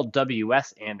Paul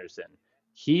W.S. Anderson.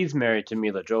 He's married to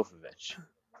Mila Jovovich.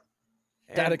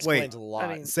 That And- explains wait, a lot.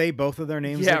 mean- Say both of their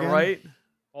names yeah, again? right.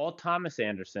 Paul Thomas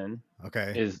Anderson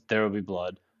Okay. is There Will Be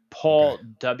Blood. Paul Okay.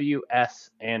 W.S.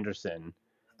 Anderson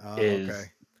Oh, is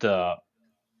okay. the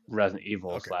Resident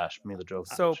Evil Okay. / Mila Jovovich.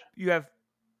 So you have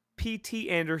P.T.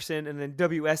 Anderson and then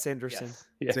W.S. Anderson. yes.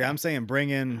 Yeah. See, I'm saying bring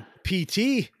in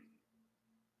PT,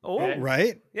 Oh, Okay.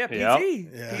 right? yeah, P.T.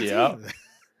 Yep. Yeah. PT. Yeah. I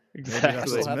Exactly.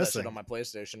 still have that missing. shit on my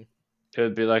PlayStation. It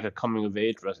would be like a coming of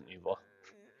age Resident Evil.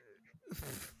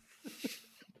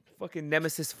 Fucking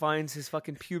Nemesis finds his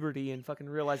fucking puberty and fucking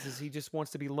realizes he just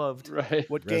wants to be loved. Right.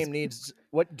 What Res-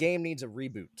 game needs a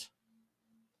reboot?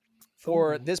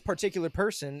 For Ooh. this particular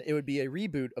person, it would be a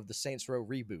reboot of the Saints Row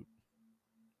reboot.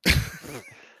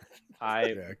 I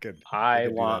Yeah, I could I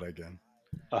do want that again.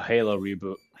 a Halo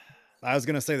reboot. I was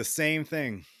gonna say the same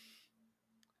thing.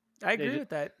 I agree with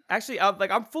that. Actually,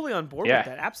 I'm fully on board Yeah. with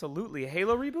that. Absolutely, a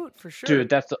Halo reboot for sure. Dude,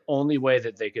 that's the only way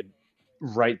that they could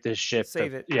right this ship.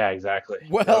 Save it. Yeah, exactly.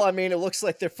 Well, Yep. I mean, it looks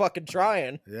like they're fucking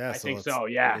trying. Yeah, I so think it's- so.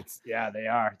 Yeah, it's- yeah, they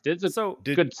are. This is a So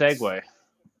good segue.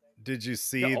 Did you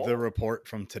see the report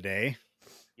from today?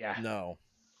 Yeah. No.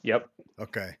 Yep.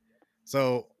 Okay.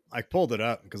 So I pulled it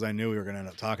up because I knew we were going to end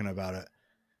up talking about it.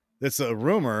 It's a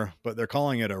rumor, but they're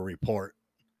calling it a report.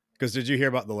 Because did you hear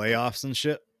about the layoffs and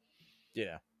shit?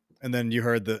 Yeah. And then you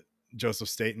heard that Joseph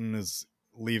Staten is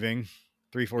leaving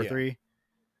 343.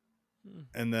 Hmm.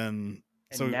 And then,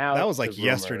 And so now that was like the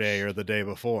yesterday rumors. or the day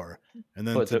before. And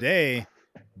then But today,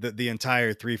 the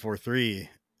entire 343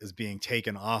 is being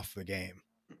taken off the game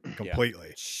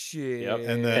completely. shit.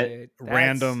 And then that's-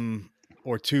 random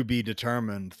or to be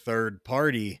determined third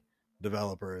party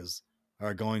developers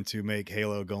are going to make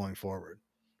Halo going forward.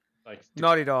 Like,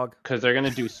 Naughty Dog. because they're gonna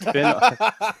do spin.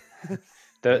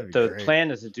 That'd be the great.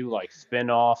 plan is to do like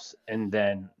spin-offs and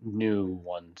then new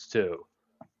ones too.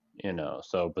 You know,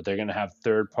 so but they're gonna have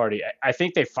third party. I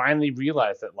think they finally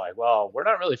realized that, like, well, we're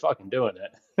not really fucking doing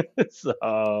it.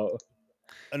 So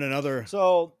And another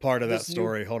So part of that this new-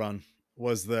 story, hold on,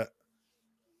 was that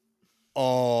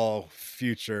all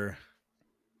future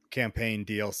campaign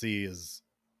DLC is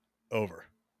over.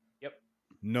 Yep.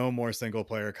 No more single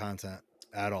player content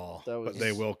at all. That But was-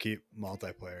 they will keep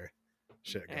multiplayer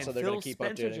shit going. And So they're Phil gonna keep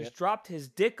Spencer updating just it. dropped his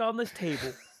dick on this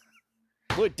table.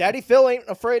 Look, Daddy Phil ain't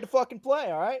afraid to fucking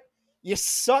play. All right. You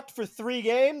sucked for 3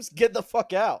 games. Get the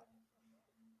fuck out.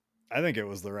 I think it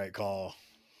was the right call.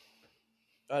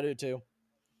 I do too.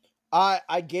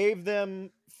 I gave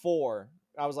them 4.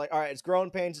 I was like, all right, it's Growing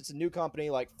Pains. It's a new company.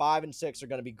 Like 5 and 6 are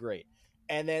going to be great.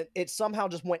 And then it somehow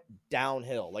just went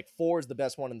downhill. Like 4 is the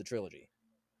best one in the trilogy.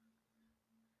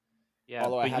 yeah,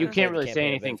 Although I but you haven't played can't the really campaign say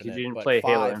of anything because you Infinite, didn't but play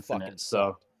Halo 5 fucking Infinite.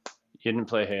 So you didn't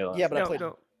play Halo. Yeah, but I no, played.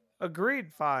 no,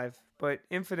 agreed 5, but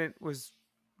Infinite was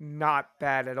not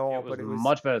bad at all. it was but it was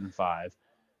much better than 5.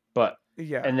 But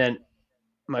yeah. and then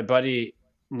my buddy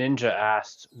Ninja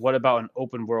asked, "What about an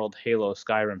open world Halo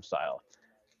Skyrim style?"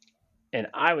 And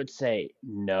I would say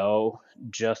no,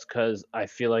 just because I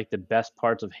feel like the best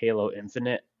parts of Halo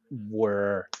Infinite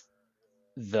were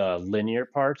the linear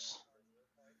parts.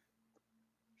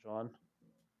 Sean?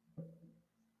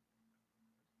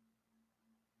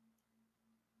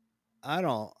 I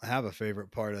don't have a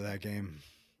favorite part of that game.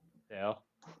 Dale?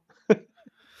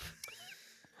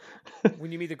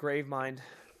 When you meet the Grave Mind,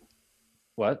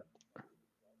 What?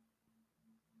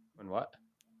 When what?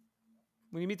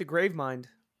 when you meet the Grave Mind,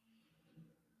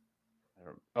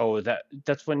 Oh,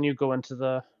 that's when you go into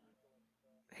the.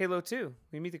 Halo 2, when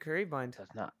you meet the Grave Mind.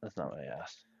 That's not what I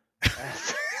asked.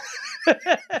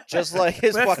 Just like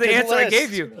his That's fucking the answer I list.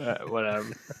 gave you.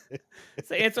 Whatever. That's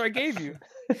the answer I gave you.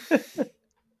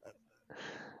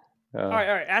 Uh, All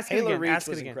right. Ask it Halo again. Reach Ask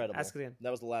it was again. incredible. Ask it again. That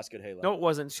was the last good Halo. No, it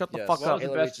wasn't. Shut the Yes. fuck What up. was the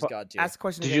Halo best Reach is part? God tier. Ask the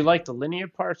question Did again. you like the linear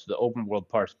parts or the open world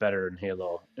parts better in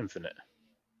Halo Infinite?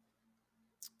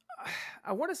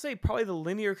 I want to say probably the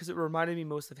linear because it reminded me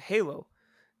most of Halo.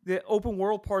 The open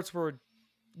world parts were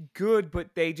good,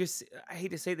 but they just, I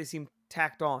hate to say it, they seem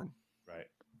tacked on.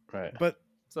 Right. But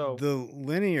So the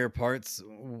linear parts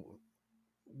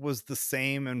was the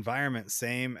same environment,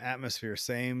 same atmosphere,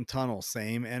 same tunnel,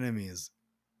 same enemies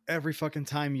every fucking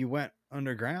time you went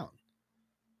underground.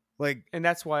 Like, and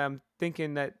that's why I'm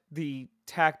thinking that the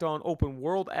tacked on open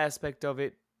world aspect of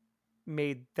it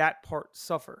made that part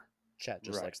suffer. Chat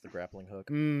just Right. likes the grappling hook.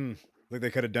 like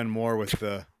they could have done more with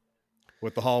the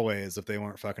hallways if they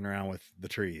weren't fucking around with the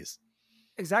trees.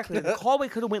 Exactly. The hallway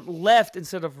could have went left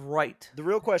instead of right. The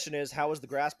real question is, how was the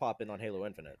grass popping on Halo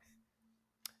Infinite?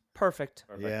 Perfect.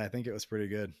 Yeah, I think it was pretty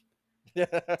good. It's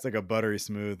It's like a buttery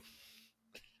smooth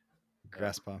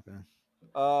grass pop.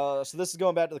 Yeah. so this is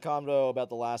going back to the convo about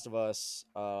The Last of Us.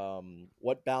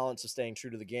 What balance of staying true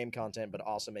to the game content but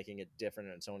also making it different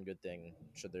in its own good thing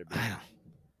should there be?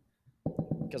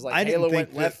 Because I like didn't Halo think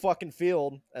went left fucking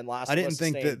field and Last I of didn't Us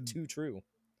think is staying that- too true.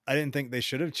 I didn't think they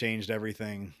should have changed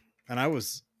everything. And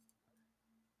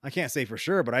I can't say for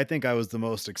sure, but I think I was the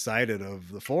most excited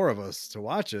of the 4 of us to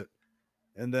watch it.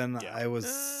 And then Yeah. I was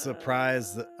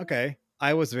surprised that, okay,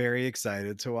 I was very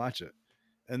excited to watch it.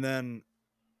 And then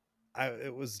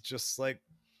it was just like,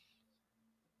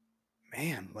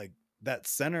 man, like that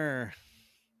center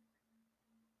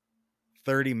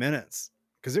 30 minutes,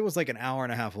 because it was like an hour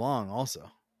and a half long also.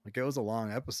 Like it was a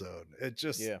long episode. It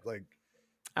just Yeah. like,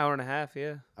 Hour and a half,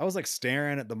 yeah. I was like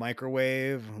staring at the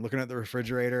microwave, looking at the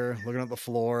refrigerator, looking at the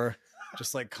floor,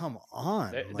 just like, come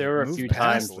on. There, like, there were a move few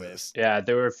past times. this. Yeah,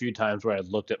 there were a few times where I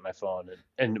looked at my phone,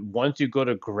 and once you go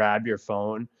to grab your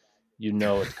phone, you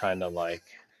know it's kind of like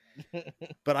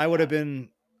But I would have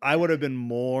been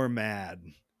more mad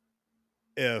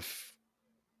if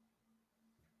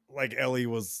like Ellie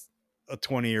was a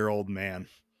 20-year-old man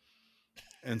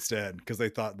instead, because they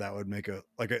thought that would make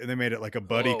they made it like a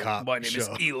buddy Hello, cop my name show.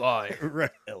 is Eli. right,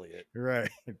 Elliot. right.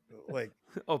 Like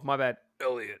Oh, my bad.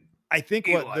 Elliot. I think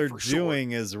what Eli they're for short.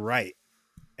 doing is right,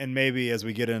 and maybe as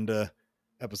we get into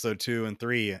episode 2 and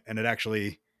 3, and it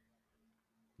actually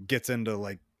gets into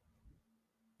like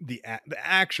the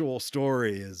actual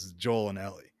story is Joel and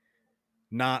Ellie,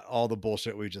 not all the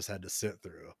bullshit we just had to sit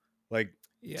through, like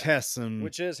Yeah. Tess and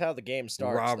Which is how the game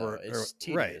starts. Robert, Though. It's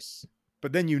right. tedious.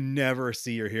 But then you never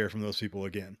see or hear from those people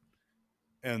again,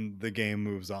 and the game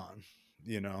moves on,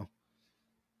 you know.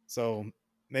 So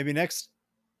maybe next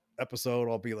episode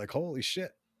I'll be like, holy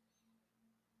shit,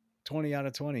 20 out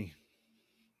of 20.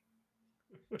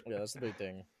 Yeah, that's the big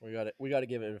thing. We got to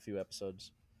give it a few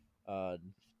episodes.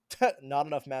 Not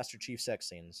enough Master Chief sex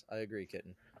scenes. I agree,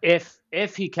 Kitten.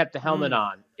 If he kept the helmet Mm.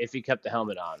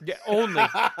 on, Yeah, only.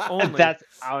 I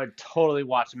would totally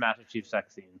watch a Master Chief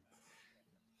sex scene.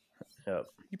 Yep,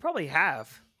 You probably have.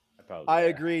 I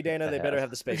agree, Dana. They better have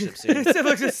the spaceship scene.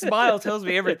 Look, a smile tells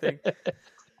me everything.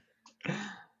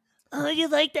 Oh, you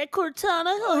like that Cortana?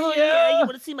 Oh, yeah. yeah. You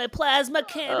want to see my plasma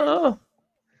cannon?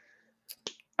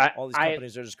 All these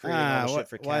companies are just creating all this shit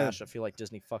for why- cash. I feel like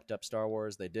Disney fucked up Star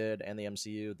Wars. They did, and the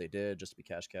MCU. They did just to be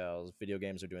cash cows. Video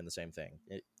games are doing the same thing.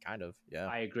 Kind of, yeah.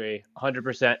 I agree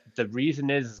 100%. The reason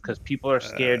is because people are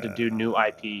scared to do new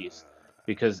IPs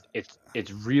because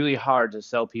it's really hard to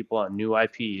sell people on new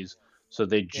IPs. So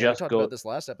they Yeah, we just talked go. about this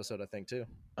last episode, I think, too.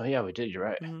 Oh yeah, we did. You're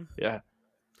right. Mhm. Yeah.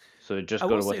 So they just I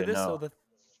go will to what say they this know. though,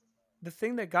 the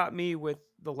thing that got me with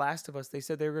The Last of Us, they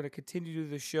said they were going to continue to do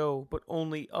the show, but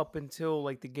only up until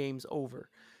like the game's over.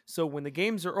 So when the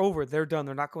games are over, they're done.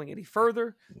 They're not going any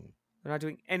further. They're not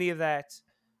doing any of that,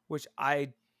 which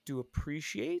I do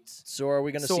appreciate. So are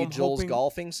we going to So see I'm Joel's hoping-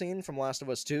 golfing scene from Last of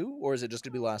Us 2, or is it just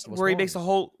going to be Last of Us Where he 1? makes a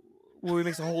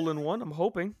hole in one. I'm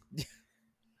hoping.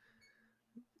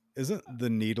 Isn't the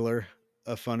Needler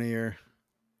a funnier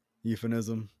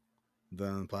euphemism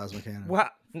than plasma cannon? Wow.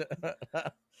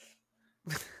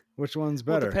 Which one's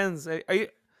Well, it better? depends. Are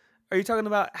you talking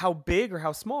about how big or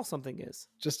how small something is?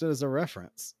 Just as a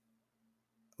reference.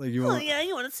 Like you Oh, want, yeah.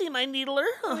 You want to see my needler?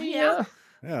 Oh, yeah.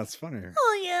 yeah, it's funnier.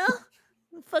 Oh, yeah.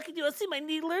 Fucking, you want to see my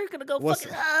needler? Gonna go What's-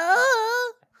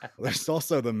 fucking. There's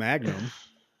also the Magnum.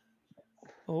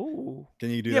 Oh. Can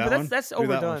you do Yeah, that but that's- one? that's do that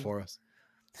one overdone. for us.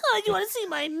 Oh, you want to see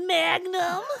my magnum?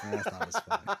 Yeah, that's not as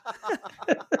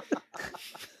funny.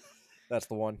 That's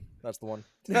the one. That's the one.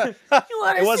 You want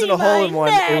to It wasn't see a hole my in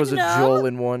one. It was a magnum? Joel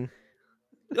in one.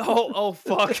 Oh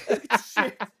fuck.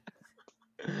 Shit.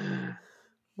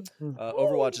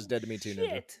 Overwatch is dead to me too, Ninja.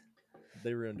 Shit.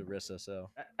 They ruined Orisa, so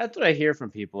That's what I hear from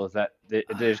people is that they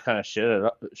just kind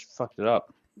of fucked it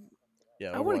up.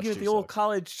 yeah. I want to Overwatch give it 2 the old sucks.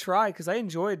 college try because I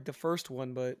enjoyed the first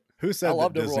one, but Who said I that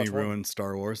loved Disney Overwatch 1. ruined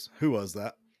Star Wars? Who was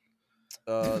that?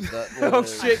 That oh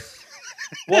was- shit.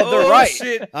 Well, they're Oh, right.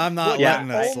 Shit. I'm not Yeah. letting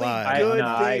that Only slide. good No,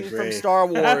 I thing from agree. Star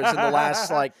Wars in the last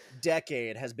like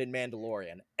decade has been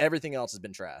Mandalorian. Everything else has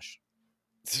been trash.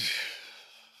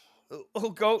 Oh,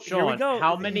 go. Here we Sean, go.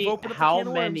 how You've many opened up the how can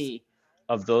of worms. many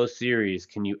of those series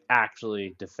can you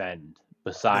actually defend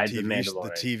besides the, Mandalorian?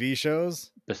 The TV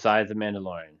shows. Besides the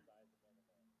Mandalorian,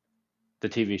 the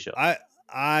TV show.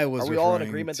 I was. Are we all in referring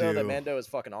agreement to, though that Mando is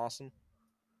fucking awesome?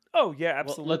 Oh yeah, Well,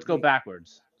 absolutely. let's go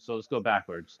backwards. So let's go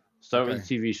backwards. Start with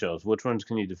Okay. the TV shows. Which ones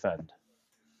can you defend?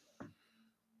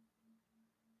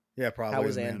 Yeah, probably How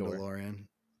was the Andor? Mandalorian.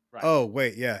 Right. Oh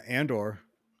wait, yeah, Andor.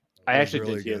 I was actually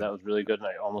really did hear good. that was really good, and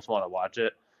I almost want to watch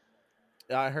it.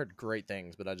 I heard great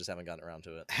things, but I just haven't gotten around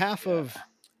to it. Half of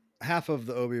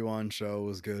the Obi-Wan show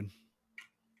was good.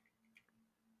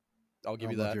 I'll I give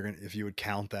don't you know that. if you would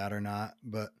count that or not,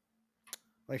 but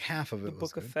like half of it The was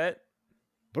Book of good. Fett.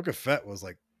 Book of Fett was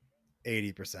like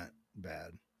 80%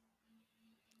 bad.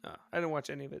 Oh, I didn't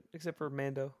watch any of it except for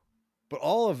Mando. But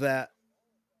all of that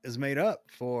is made up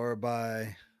for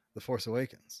by The Force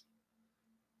Awakens.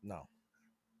 No,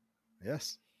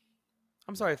 Yes.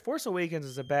 I'm sorry, Force Awakens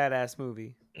is a badass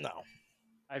movie. no.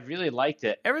 I really liked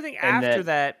it. Everything And after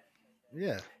that,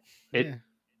 Yeah. It-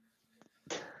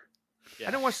 yeah. I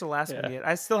didn't watch the last Yeah. one yet.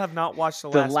 I still have not watched the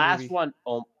The last last movie. one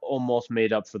almost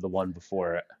made up for the one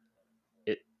before it.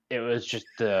 It was just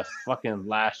the fucking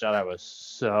Last Jedi was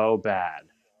so bad.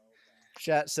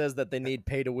 Chat says that they need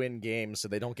pay to win games so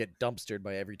they don't get dumpstered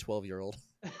by every 12-year-old.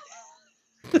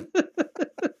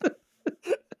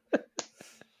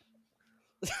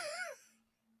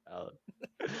 Valid.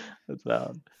 That's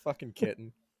valid. Fucking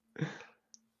kitten.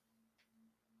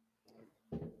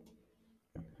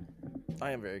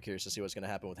 I am very curious to see what's going to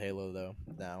happen with Halo, though,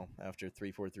 now, after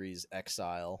 343's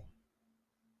Exile.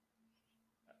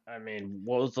 I mean,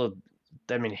 what was the?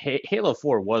 I mean, Halo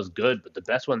 4 was good, but the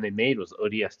best one they made was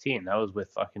ODST, and that was with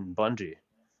fucking Bungie.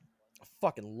 I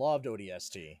fucking loved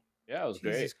ODST. Yeah, it was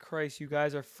Jesus Christ, you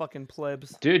guys are fucking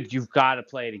plebs. Dude, you've got to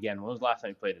play it again. When was the last time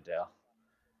you played it, Dale?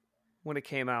 When it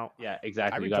came out. Yeah, I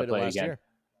exactly. You got to replayed it play it last again. year.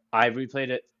 I replayed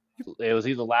it. It was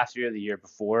either last year or the year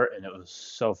before, and it was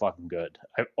so fucking good.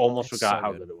 I almost It's forgot so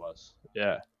how good. good it was.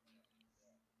 Yeah.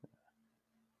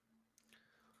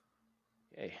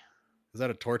 Okay. Is that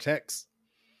a Tortex?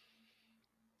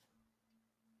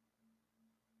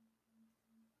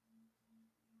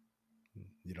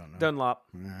 You don't know. Dunlop.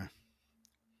 Nah.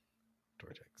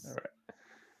 Tortex. All right.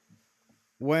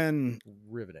 When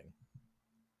Riveting.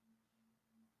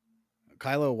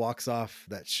 Kylo walks off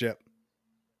that ship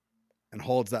and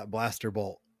holds that blaster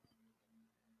bolt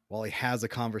while he has a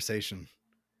conversation,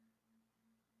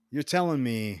 you're telling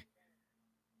me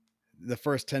the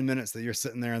first 10 minutes that you're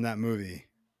sitting there in that movie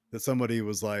that somebody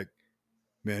was like,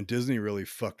 man, Disney really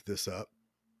fucked this up.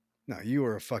 No, you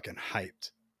were fucking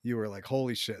hyped. You were like,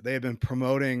 holy shit. They had been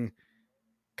promoting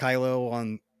Kylo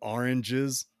on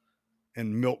oranges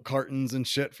and milk cartons and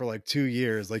shit for like 2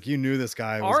 years. Like, you knew this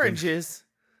guy was Oranges.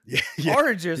 Yeah.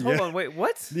 Oranges. Hold Yeah. on. Wait,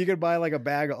 what? You could buy like a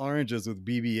bag of oranges with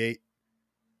BB-8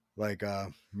 like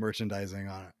merchandising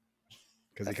on it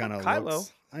because he That's kind not of Kylo.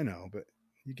 looks. I know, but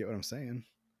you get what I'm saying.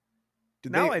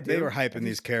 Now I They do. were hyping Have you-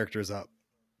 these characters up.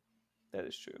 That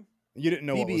is true. You didn't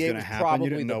know what was BB-8 going to was happen. probably You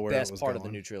didn't know the where it best was part going. of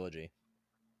the new trilogy.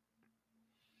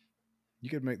 You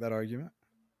could make that argument.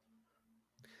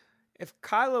 If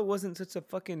Kylo wasn't such a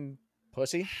fucking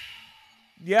Pussy?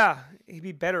 yeah, he'd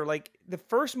be better. Like the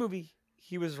first movie,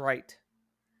 he was right.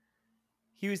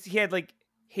 He had like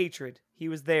hatred. He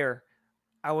was there.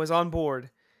 I was on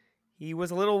board. He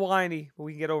was a little whiny, but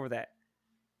we can get over that.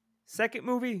 Second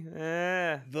movie,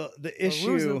 The We're issue,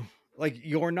 losing. like,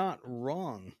 you're not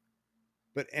wrong,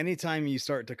 but anytime you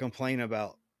start to complain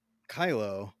about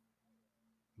Kylo,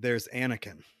 there's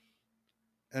Anakin,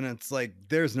 and it's like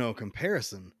there's no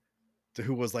comparison to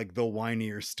who was like the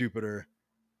whinier, stupider,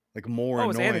 like more Oh,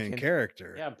 it's annoying Anakin.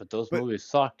 character. Yeah, but those But- movies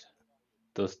sucked.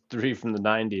 Those 3 from the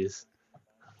 90s.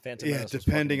 Phantom Yeah, Menace was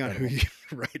depending fucking on who incredible.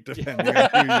 you right, depending on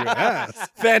who you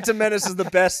ask. Phantom Menace is the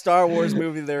best Star Wars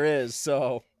movie there is,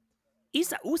 so...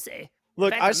 Isa Use.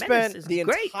 Look, Phantom I Menace spent is the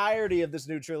great. entirety of this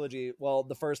new trilogy, well,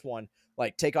 the first one,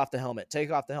 like, take off the helmet.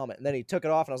 And then he took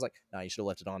it off, and I was like, nah, you should have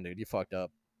left it on, dude. You fucked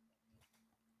up.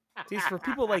 these for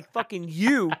people like fucking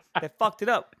you that fucked it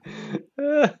up.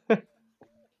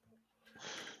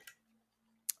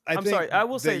 I I'm think sorry, I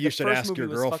will that say you the should first ask movie your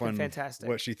was fucking girlfriend fantastic.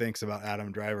 what she thinks about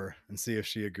Adam Driver and see if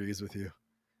she agrees with you.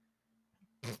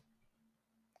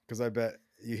 Because I bet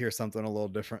you hear something a little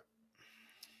different.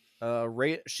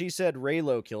 She said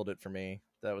Raylo killed it for me.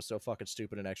 That was so fucking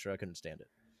stupid and extra. I couldn't stand it.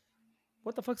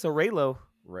 What the fuck's a Raylo?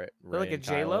 Ray They're like a and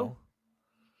J-Lo?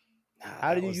 Kylo.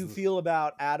 How did you feel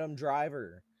about Adam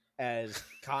Driver as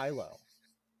Kylo?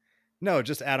 No,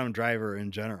 just Adam Driver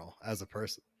in general as a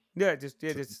person Yeah,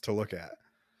 just to look at.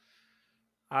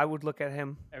 I would look at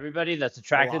him. Everybody that's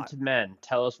attracted lot. to men,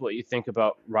 tell us what you think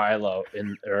about Rilo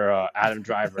or Adam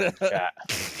Driver in the chat.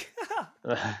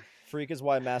 Freak is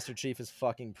why Master Chief is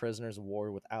fucking prisoners of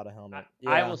war without a helmet.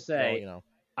 I will say- well, you know.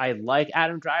 I like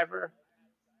Adam Driver,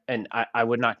 and I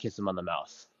would not kiss him on the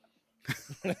mouth.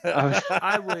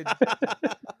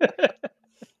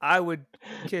 I would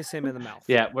kiss him in the mouth.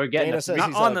 Yeah, we're getting Dana a says Not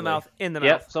he's on the ugly. mouth, in the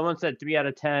Yep, mouth. someone said 3 out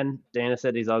of 10. Dana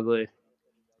said he's ugly.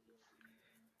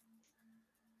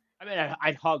 I mean,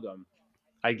 I'd hug him.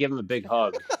 I'd give him a big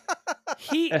hug.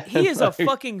 He is a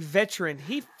fucking veteran.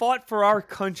 He fought for our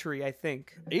country, I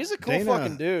think. He's a cool Dana-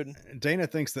 fucking dude. Dana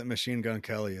thinks that Machine Gun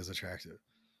Kelly is attractive.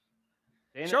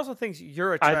 Dana, She also thinks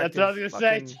you're that's attractive. what I was gonna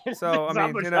say. fucking- So I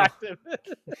He's mean, you know, attractive.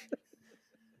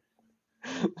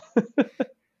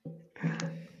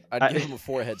 I'd give him a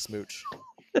forehead smooch.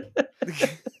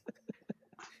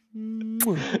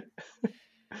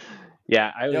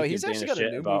 Yeah, I would Yo, give he's Dana actually got a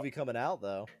shit new about movie coming out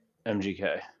though.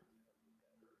 MGK.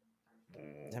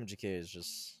 MGK is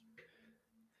just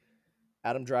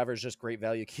Adam Driver is just great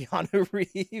value. Keanu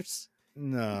Reeves.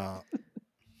 No,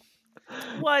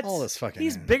 what? all this fucking.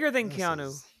 He's bigger than this Keanu.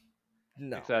 is-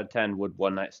 No. 6 out of 10 would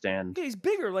one night stand. Yeah, he's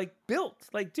bigger, like built.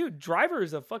 Like, dude, Driver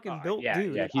is a fucking built yeah,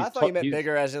 dude. yeah, I he's thought you meant he's-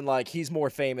 bigger as in like he's more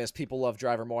famous. People love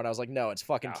Driver more. And I was like, no, it's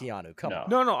fucking No, Keanu. Come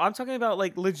no. on. No, I'm talking about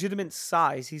like legitimate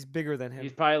size. He's bigger than him.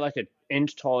 He's probably like an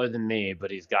inch taller than me, but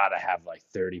he's got to have like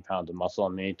 30 pounds of muscle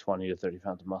on me, 20 to 30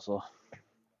 pounds of muscle.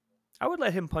 I would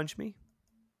let him punch me.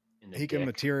 in the He can dick.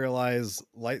 materialize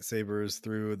lightsabers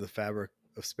through the fabric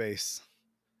of space.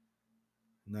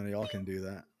 None of y'all can do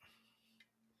that.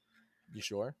 You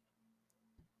sure?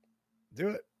 Do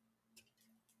it.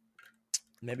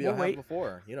 Maybe We'll I wait. have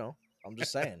before. You know, I'm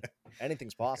just saying,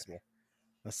 anything's possible.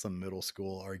 That's some middle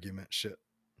school argument shit.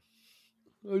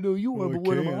 I know you are, are, but but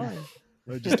what what am am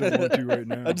I? I just don't want to right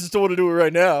now. I just don't want to do it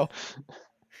right now.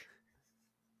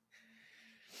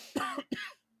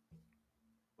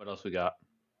 What else we got?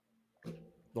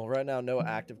 Well, right now, no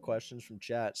active questions from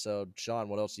chat. So, Sean,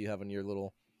 what else do you have in your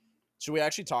little? Should we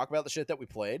actually talk about the shit that we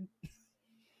played,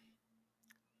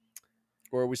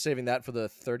 or are we saving that for the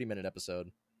 30-minute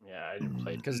episode? Yeah, I didn't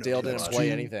play Because too Dale didn't much.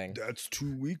 play anything. That's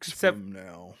 2 weeks Except- from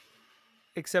now.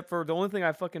 Except for the only thing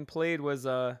I fucking played was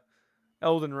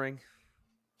Elden Ring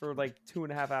for like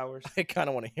 2.5 hours. I kind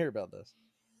of want to hear about this.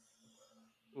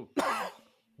 Ooh.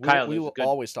 We, Kyle, we there's a will good-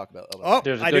 always talk about Elden Oh, Ring.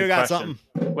 There's a I good do got question.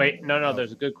 something. Wait, no, Oh.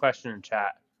 there's a good question in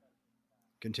chat.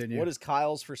 Continue. What is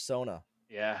Kyle's persona?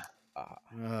 Yeah.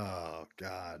 Oh,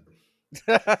 God.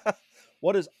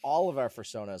 What is all of our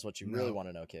persona is what you really No. want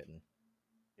to know, Kitten.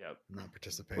 Yep. I'm not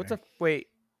participating. What's a wait?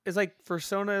 Is like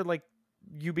persona like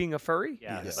you being a furry?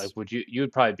 Yeah. Yes. Like,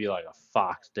 you'd probably be like a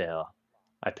fox, Dale.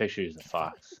 I picture you as a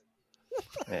fox.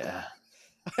 Yeah.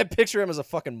 I picture him as a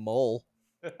fucking mole.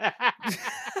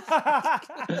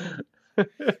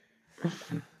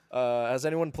 Has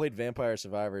anyone played Vampire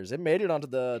Survivors? It made it onto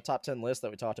the top 10 list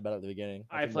that we talked about at the beginning.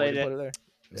 I think played Morgan it. Put there.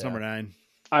 It's Yeah. number 9.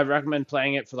 I recommend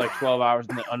playing it for like 12 hours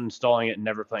and then uninstalling it and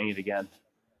never playing it again.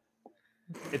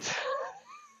 It's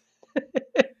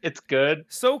it's good.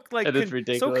 So like It is so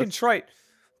ridiculous. contrite.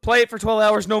 Play it for 12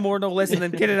 hours, no more, no less, and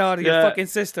then get it out of your Yeah. fucking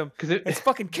system. Because It's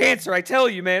fucking cancer, I tell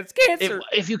you, man. It's cancer.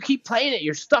 if you keep playing it,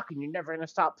 you're stuck and you're never gonna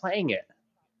stop playing it.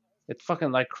 It's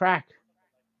fucking like crack.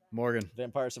 Morgan.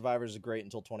 Vampire Survivors is great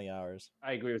until 20 hours.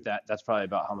 I agree with that. That's probably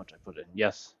about how much I put in.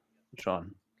 Yes,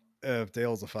 Sean. If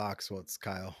Dale's a fox, what's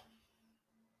Kyle?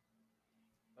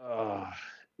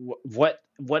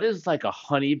 What is like a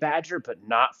honey badger but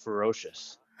not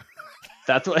ferocious?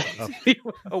 That's what.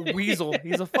 A weasel.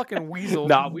 He's a fucking weasel.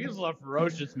 Nah, weasels are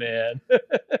ferocious, man.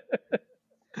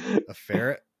 A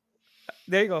ferret?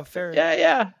 There you go, fair.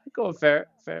 yeah. Go with ferret.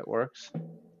 Ferret works.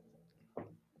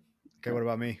 Okay, what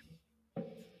about me?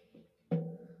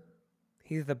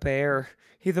 He's the bear.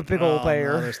 He's a big Oh, old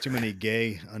bear. no, there's too many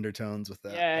gay undertones with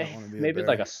that. I Yeah, don't wanna be a maybe bear.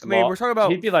 like a I sloth. mean, we're talking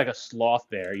about. He'd be like a sloth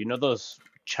bear. You know those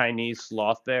Chinese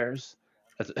sloth bears?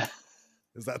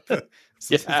 Is that the,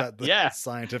 Yeah, is that the yeah.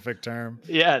 scientific term?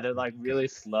 Yeah, they're like really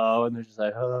slow and they're just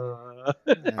like.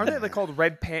 Aren't they like called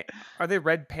red pan? Are they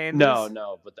red pandas?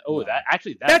 No, but No. that's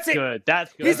That's it. good.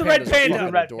 That's good. He's a red Pandas are panda. He's a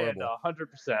fucking red adorable. panda,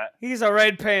 100%. He's a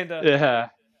red panda.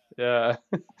 Yeah.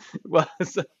 Well,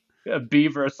 it's a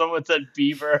beaver. Someone said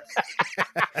beaver.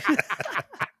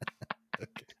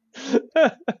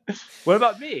 What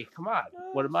about me? Come on.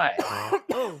 What am I?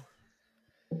 Oh.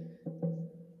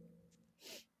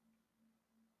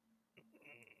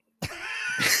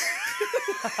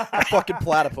 A fucking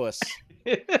platypus.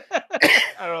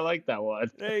 I don't like that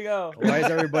one. There you go. Why is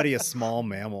everybody a small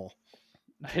mammal?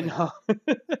 I know.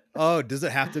 Oh, does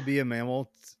it have to be a mammal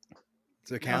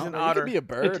to an count? You otter. could be a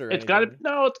bird or It's gotta anything.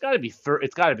 no. It's gotta be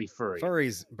It's gotta be furry.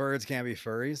 Furries. Birds can't be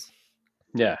furries.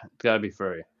 Yeah, it's gotta be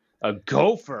furry. A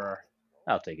gopher.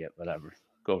 I'll take it. Whatever.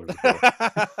 Gopher's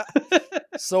cool.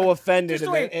 So offended Just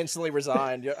and then wait. instantly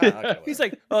resigned. You're- okay, whatever. He's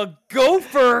like a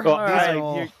gopher. Well, All these right, are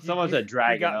all- Someone said you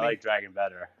dragon. got I me. like dragon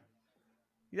better.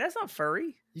 That's not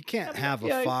furry. You can't have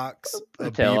yeah, a fox, put a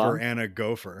a tail beaver, on. and a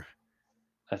gopher.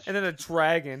 That's, And then a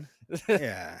dragon.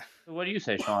 Yeah. what do you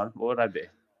say, Sean? What would I be?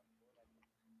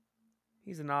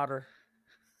 He's an otter.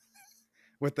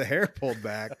 With the hair pulled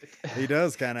back, he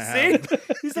does kind of See? have.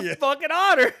 He's a Yeah. fucking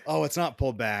otter. Oh, it's not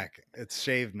pulled back. It's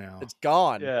shaved now. It's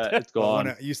gone. Yeah, it's But when gone.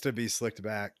 it used to be slicked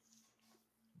back.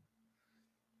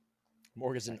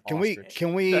 Morgan's an Can we ostrich.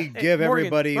 can we Hey, give Morgan,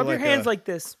 everybody rub like your hands a, like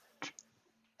this.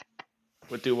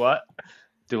 What do what?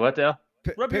 Do what, Dale?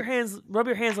 Rub your pick- hands. Rub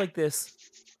your hands like this.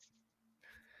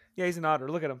 Yeah, he's an otter.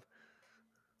 Look at him.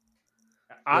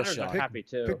 Otters Sean. are Pick- happy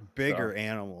too. pick bigger so.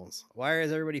 animals. Why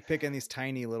is everybody picking these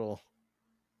tiny little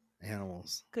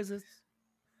animals? Because it's.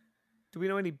 Do we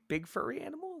know any big furry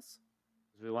animals?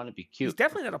 We want to be He's cute.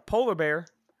 definitely not a polar bear.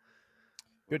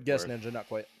 Good guess, Word. Ninja. Not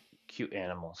quite. Cute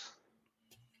animals.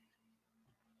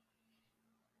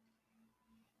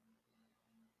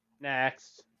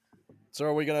 Next. So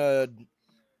are we gonna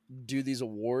do these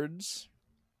awards?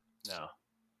 No.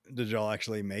 Did y'all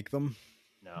actually make them?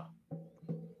 No.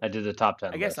 I did the top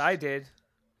 10 I guess list. I did.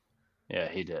 Yeah,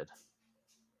 he did.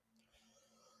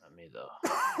 Not me,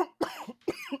 though.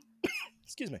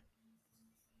 Excuse me.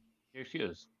 Your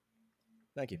excuse.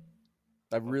 Thank you.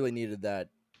 I really needed that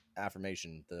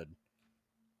affirmation.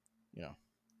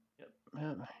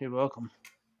 Yeah, you're welcome.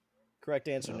 Correct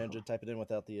answer, Ninja. Type it in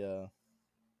without the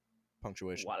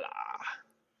punctuation. Voila.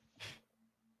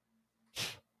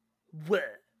 What?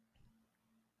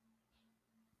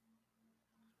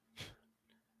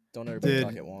 Don't everybody Did-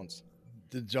 talk at once.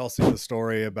 Did y'all see the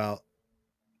story about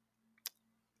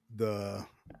the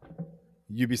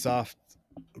Ubisoft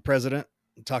president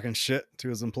talking shit to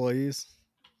his employees?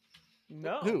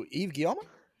 No. Who? Yves Guillemot?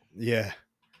 Yeah.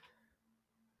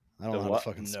 I don't The know how what? to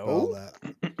fucking No? spell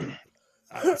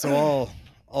that. So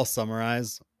I'll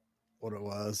summarize what it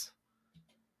was.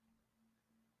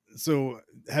 So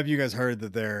have you guys heard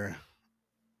that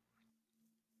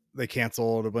they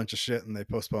canceled a bunch of shit and they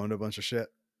postponed a bunch of shit?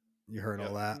 You heard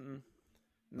all that? Mm-mm.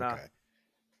 Nah. Okay.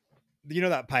 You know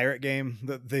that pirate game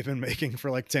that they've been making for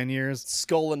like 10 years?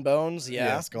 Skull and Bones?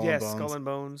 Yeah. Skull Yes, and Bones. Skull and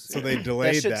Bones. So they That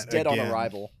delayed shit's that dead again. on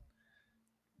arrival.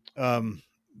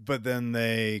 But then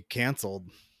they canceled.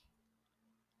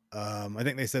 I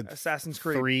think they said Assassin's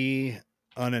Creed. 3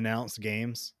 unannounced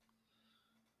games,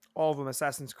 All of them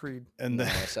Assassin's Creed. and No,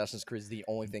 then Assassin's Creed is the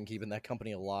only thing keeping that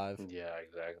company alive. Yeah,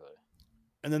 exactly.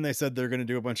 and then they said they're going to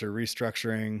do a bunch of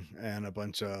restructuring and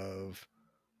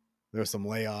there was some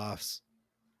layoffs,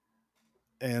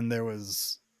 and there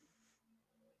was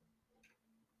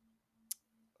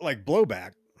like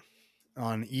blowback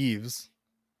on Eves,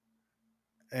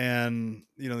 and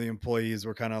the employees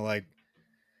were kind of like,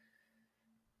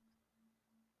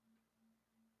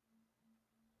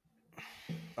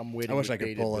 I'm waiting. I wish with I could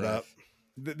bated pull it breath. up.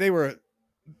 They were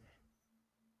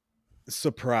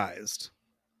surprised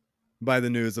by the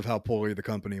news of how poorly the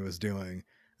company was doing,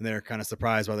 and they're kind of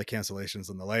surprised by the cancellations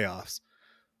and the layoffs.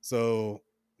 So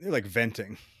they're like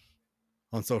venting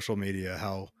on social media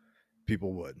how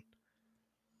people would.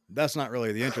 That's not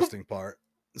really the interesting part.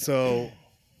 So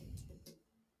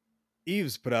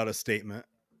Eves put out a statement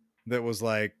that was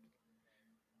like,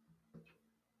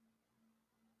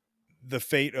 the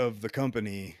fate of the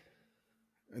company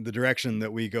and the direction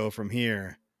that we go from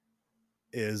here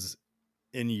is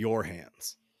in your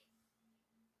hands,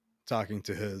 talking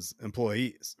to his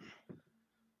employees.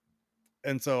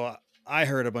 And so I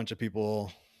heard a bunch of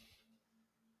people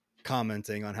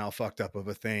commenting on how fucked up of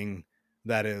a thing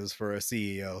that is for a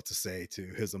CEO to say to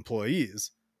his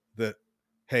employees that,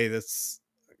 hey, this,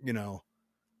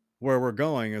 where we're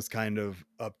going is kind of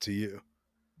up to you.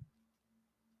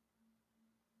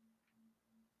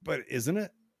 But isn't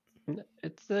it?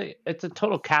 It's a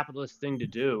total capitalist thing to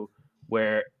do,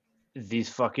 where these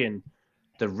fucking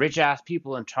the rich ass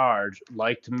people in charge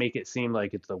like to make it seem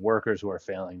like it's the workers who are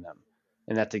failing them,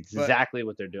 and that's exactly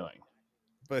what they're doing.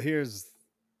 But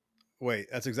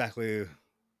that's exactly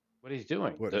What he's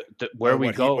doing. What- Where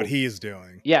we go. what he is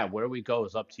doing. Yeah, where we go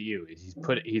is up to you. He's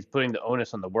putting the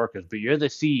onus on the workers, but you're the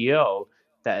CEO.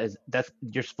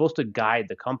 You're supposed to guide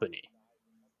the company.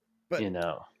 But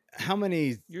how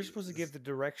many You're supposed to give the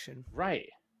direction. Right.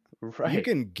 you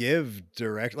can give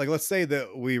direct, like, let's say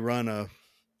that we run a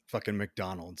fucking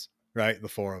McDonald's, right? The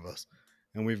 4 of us,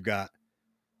 and we've got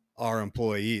our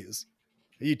employees.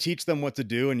 You teach them what to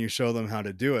do and you show them how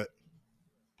to do it.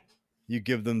 You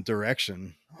give them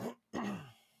direction.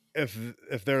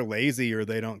 If they're lazy or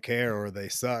they don't care or they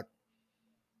suck,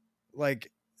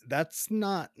 like, that's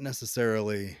not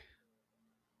necessarily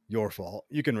your fault.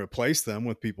 You can replace them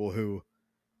with people who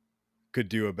could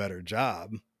do a better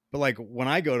job. But like, when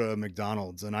I go to a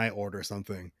McDonald's and I order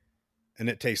something and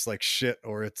it tastes like shit,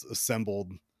 or it's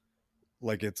assembled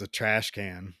like it's a trash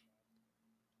can,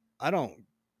 I don't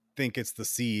think it's the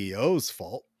CEO's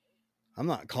fault. I'm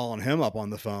not calling him up on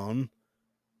the phone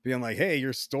being like, hey,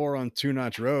 your store on Two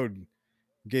Notch Road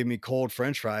gave me cold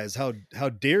French fries. How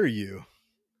dare you?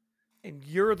 And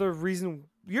you're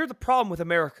the problem with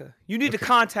America. You need to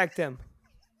contact them.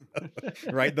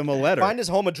 Write them a letter. Find his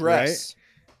home address.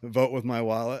 Vote with my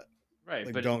wallet. Right,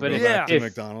 Like, but don't but go if, back to if,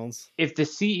 McDonald's. if the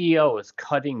CEO is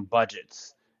cutting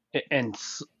budgets and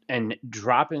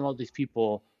dropping all these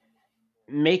people,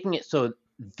 making it so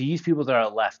these people that are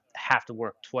left have to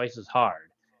work twice as hard,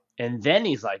 and then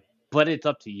he's like, but it's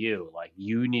up to you. Like,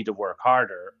 you need to work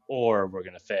harder or we're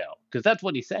going to fail. Because that's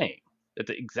what he's saying. That's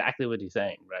exactly what he's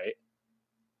saying, right?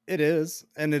 It is.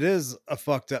 And it is a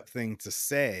fucked up thing to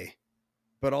say.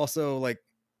 But also, like,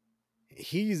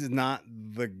 he's not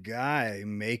the guy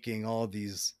making all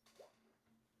these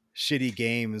shitty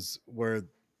games where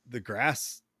the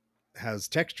grass has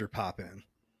texture pop in.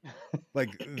 Like,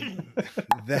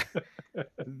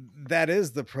 that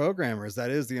is the programmers, that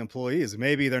is the employees.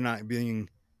 Maybe they're not being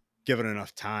given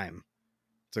enough time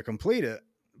to complete it,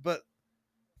 but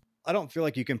I don't feel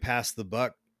like you can pass the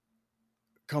buck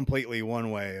completely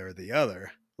one way or the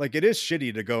other. Like, it is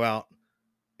shitty to go out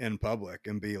in public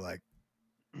and be like,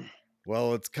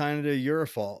 well, it's kind of your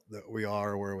fault that we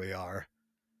are where we are.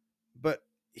 But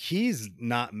he's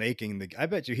not making the. I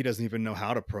bet you he doesn't even know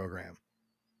how to program.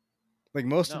 Like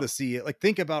most of No. the CEO, like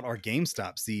think about our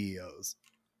GameStop CEOs.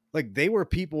 Like they were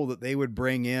people that they would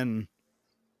bring in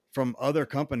from other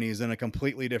companies in a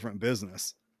completely different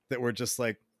business that were just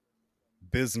like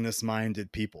business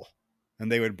minded people.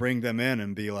 And they would bring them in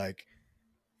and be like,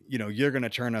 you know, you're going to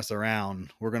turn us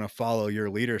around. We're going to follow your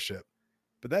leadership.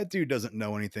 But that dude doesn't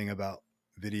know anything about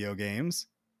video games.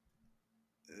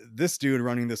 This dude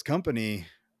running this company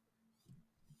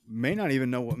may not even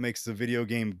know what makes the video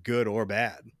game good or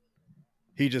bad.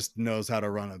 He just knows how to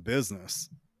run a business.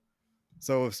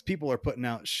 So if people are putting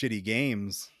out shitty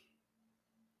games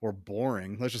or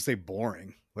boring, let's just say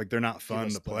boring, like they're not fun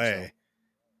us to Splinter play. Cell.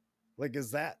 Like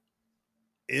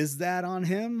is that on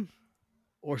him?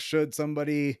 Or should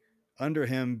somebody under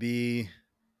him be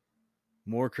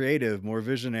more creative, more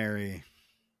visionary?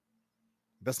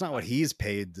 That's not what he's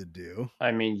paid to do.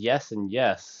 I mean, yes and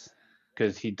yes,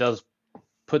 because he does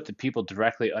put the people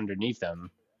directly underneath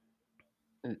them.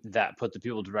 That put the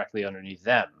people directly underneath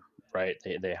them, right?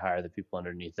 They hire the people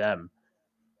underneath them,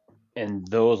 and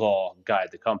those all guide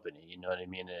the company. You know what I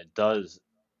mean? And it does,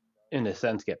 in a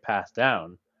sense, get passed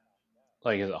down.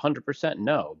 Like, is it 100%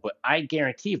 no? But I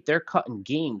guarantee if they're cutting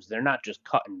games, they're not just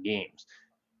cutting games.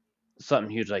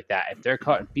 Something huge like that. If they're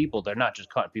cutting people, they're not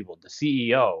just cutting people. The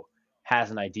CEO has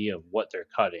an idea of what they're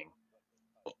cutting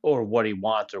or what he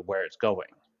wants or where it's going.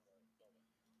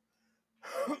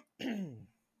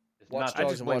 It's Watch not I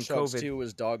Dogs just and blame Watch Dogs COVID. 2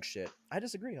 was dog shit. I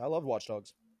disagree. I love Watch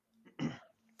Dogs.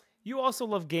 You also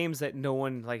love games that no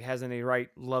one like has any right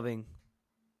loving.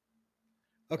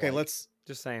 Okay, Like-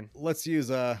 Just saying. let's use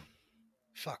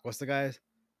fuck, what's the guy's?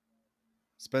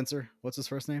 Spencer? What's his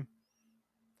first name?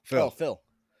 Phil. Oh, Phil.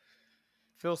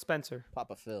 Phil Spencer.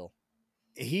 Papa Phil.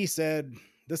 He said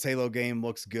this Halo game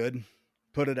looks good.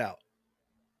 Put it out.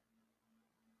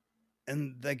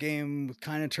 And that game was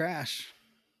kind of trash.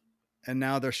 And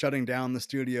now they're shutting down the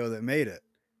studio that made it.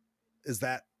 Is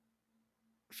that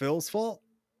Phil's fault?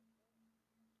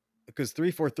 Because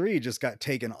 343 just got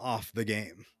taken off the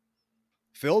game.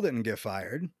 Phil didn't get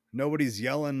fired. Nobody's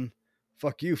yelling,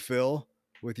 fuck you, Phil,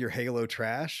 with your Halo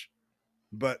trash.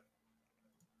 But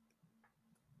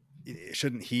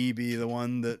shouldn't he be the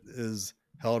one that is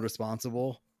held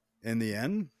responsible in the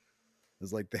end?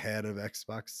 As like the head of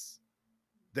Xbox?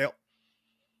 Dale.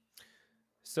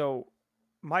 So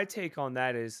my take on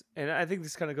that is, and I think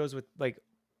this kind of goes with like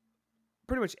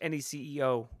pretty much any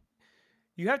CEO,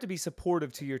 you have to be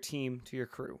supportive to your team, to your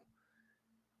crew.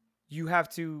 You have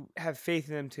to have faith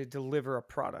in them to deliver a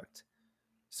product.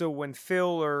 So when Phil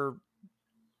or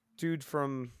dude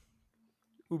from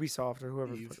Ubisoft or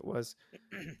whoever the Eve. fuck it was,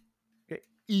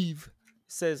 Eve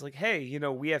says like, hey, you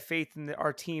know, we have faith in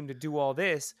our team to do all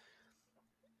this.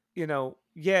 You know,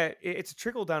 yeah, it's a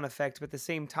trickle down effect, but at the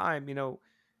same time, you know,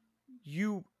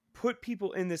 you put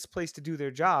people in this place to do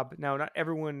their job. Now, not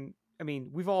everyone, I mean,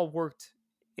 we've all worked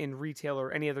in retail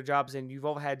or any other jobs, and you've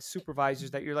all had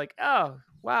supervisors that you're like, oh,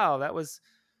 wow, that was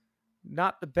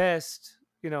not the best,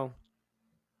 you know,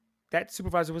 that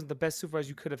supervisor wasn't the best supervisor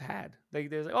you could have had.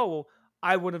 They're like, oh, well,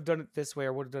 I would have done it this way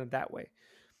or would have done it that way.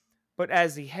 But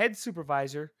as the head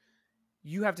supervisor,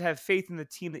 you have to have faith in the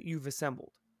team that you've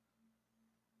assembled.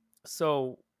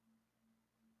 So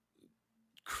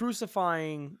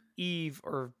crucifying Eve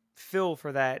or Phil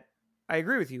for that, I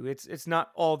agree with you. It's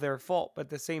not all their fault, but at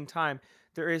the same time,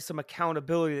 there is some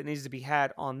accountability that needs to be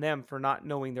had on them for not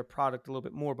knowing their product a little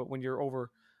bit more. But when you're over,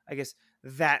 I guess,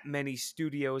 that many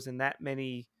studios and that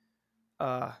many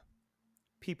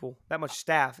people, that much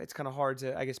staff, it's kind of hard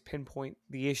to, I guess, pinpoint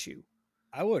the issue.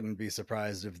 I wouldn't be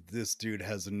surprised if this dude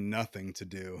has nothing to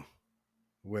do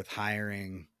with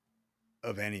hiring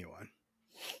of anyone.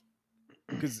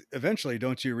 Because eventually,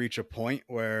 don't you reach a point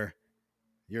where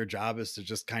your job is to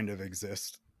just kind of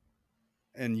exist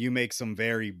and you make some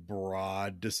very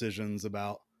broad decisions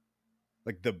about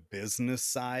like the business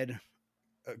side?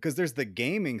 Because there's the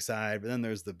gaming side, but then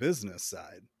there's the business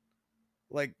side.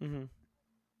 Like,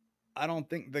 I don't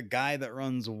think the guy that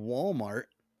runs Walmart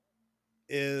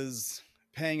is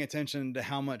paying attention to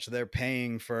how much they're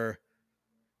paying for,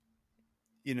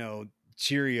 you know,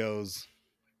 Cheerios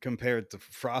compared to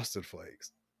Frosted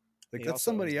Flakes. Like, He that's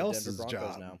also owns somebody the Denver else's Broncos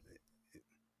job. now.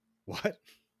 What?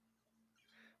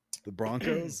 The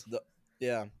Broncos?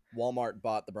 Yeah, Walmart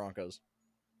bought the Broncos.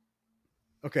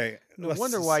 Okay. No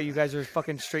wonder why you guys are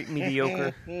fucking straight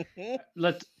mediocre.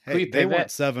 Let's Hey, we they pivot. went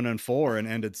 7-4 and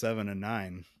ended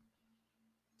 7-9.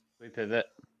 We pivot.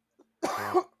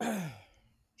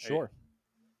 Sure.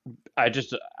 I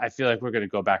feel like we're gonna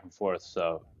go back and forth.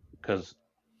 So because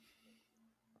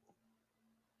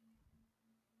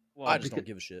Well, I just because don't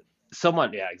give a shit.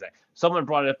 Someone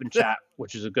brought it up in chat,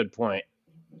 which is a good point.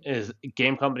 Is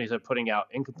game companies are putting out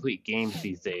incomplete games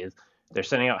these days. They're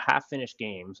sending out half-finished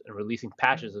games and releasing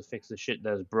patches to fix the shit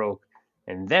that is broke,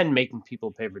 and then making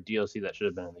people pay for DLC that should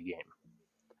have been in the game.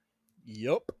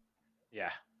 Yup. Yeah,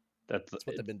 that's That's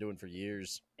what they've been doing for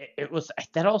years. it was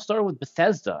that all started with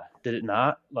Bethesda, did it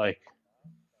not? Like,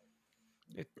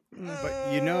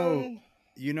 But you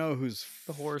know who's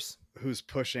the horse. who's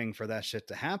pushing for that shit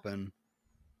to happen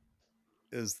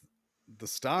is the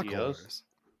CEOs? stockholders.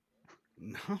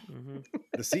 No, Mm-hmm.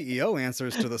 the CEO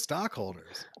answers to the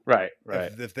stockholders. right.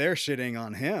 If they're shitting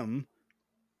on him,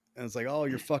 and it's like, oh,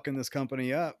 you're fucking this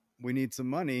company up, we need some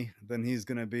money, then he's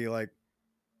gonna be like,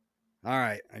 all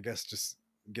right, I guess just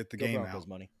get the Go game Broncos out,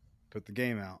 money. put the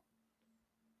game out.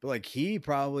 But like, he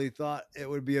probably thought it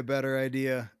would be a better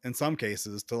idea in some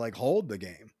cases to like hold the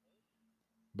game,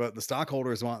 but the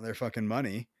stockholders want their fucking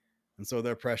money, and so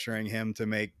they're pressuring him to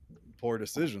make poor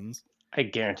decisions. I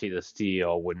guarantee the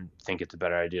CEO wouldn't think it's a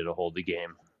better idea to hold the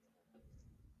game.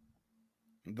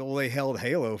 Though they held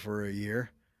Halo for a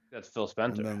year, That's Phil and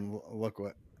Spencer. then look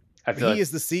what I feel he like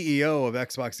is the CEO of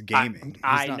Xbox Gaming.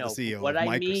 I He's not know. the CEO What of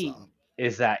I Microsoft. mean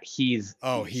is that he's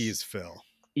Phil.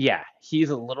 Yeah, he's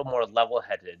a little more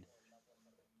level-headed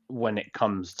when it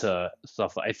comes to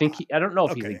stuff. I think I don't know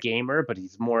if he's a Okay. gamer, but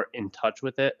he's more in touch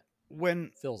with it.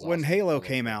 When Phil's when awesome. Halo I love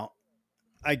came Phil. out,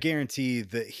 I guarantee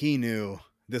that he knew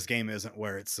this game isn't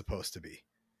where it's supposed to be.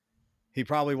 He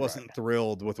probably wasn't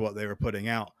thrilled with what they were putting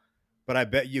out, but I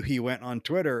bet you he went on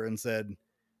Twitter and said,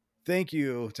 "Thank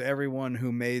you to everyone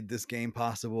who made this game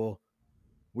possible.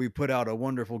 We put out a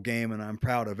wonderful game, and I'm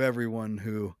proud of everyone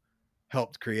who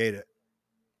helped create it."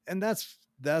 And that's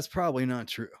probably not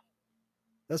true.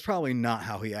 That's probably not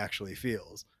how he actually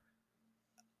feels.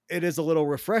 It is a little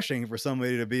refreshing for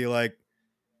somebody to be like,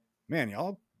 man,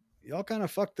 y'all kind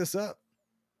of fucked this up.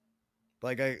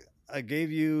 Like, I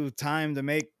gave you time to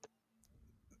make,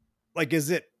 like, is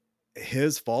it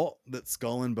his fault that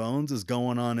Skull and Bones is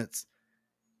going on its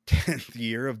 10th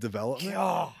year of development?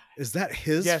 God. Is that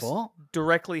his Yes. fault?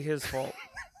 Directly his fault.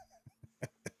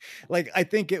 Like, I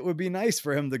think it would be nice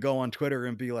for him to go on Twitter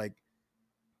and be like,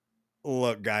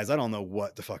 look, guys, I don't know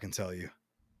what to fucking tell you.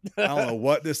 I don't know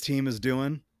what this team is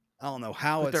doing. I don't know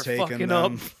how But it's they're taken fucking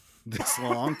them up. this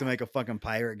long to make a fucking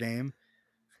pirate game.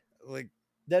 Like,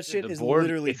 That shit The is board-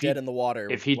 literally if he- dead in the water.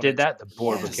 If he when did it's- that, the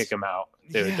board would Yes. kick him out.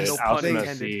 They would Yes. No oust pun him as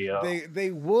intended. CEO.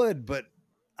 they would, but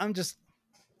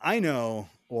I know,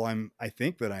 well, I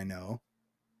think that I know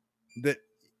that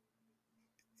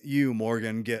you,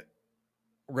 Morgan, get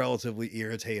relatively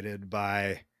irritated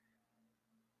by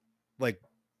like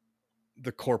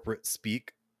the corporate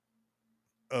speak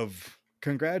of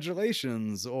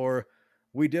congratulations, or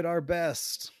we did our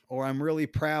best, or I'm really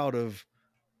proud of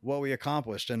what we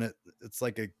accomplished, and it's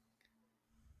like a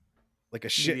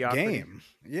shit Mediocrity. game.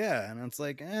 Yeah, and it's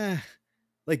like,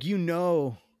 like, you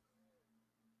know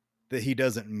that he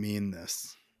doesn't mean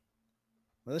this.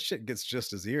 Well, this shit gets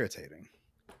just as irritating.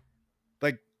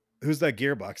 Like, who's that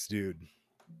Gearbox dude?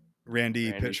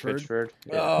 Randy Pitchford?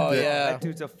 Oh, The- yeah. That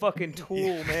dude's a fucking tool,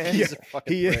 man. Yeah, He's a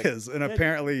fucking he prick. is, and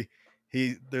apparently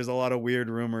there's a lot of weird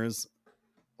rumors,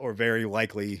 or very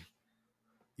likely,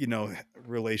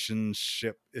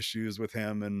 relationship issues with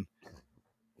him, and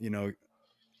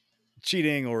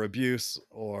cheating or abuse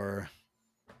or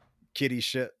kitty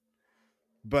shit.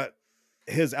 But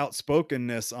his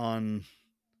outspokenness on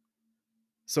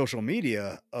social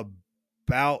media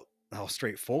about how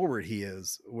straightforward he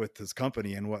is with his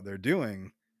company and what they're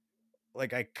doing,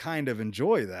 like, I kind of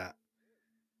enjoy that.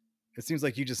 It seems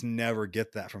like you just never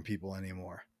get that from people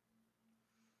anymore,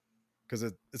 because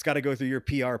it's got to go through your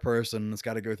PR person, it's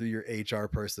got to go through your HR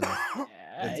person,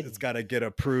 it's got to get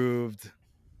approved.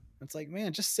 It's like,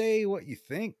 man, just say what you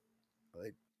think.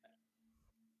 Like,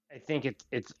 I think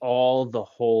it's all the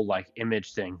whole like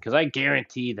image thing, because I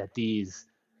guarantee that these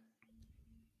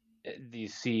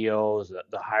CEOs,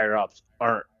 the higher ups,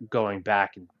 aren't going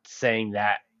back and saying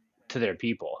that to their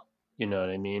people. You know what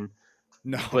I mean?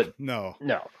 no, But- no.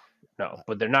 No,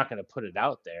 but they're not going to put it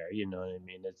out there. You know what I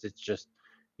mean? It's just,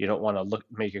 you don't want to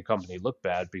make your company look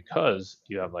bad because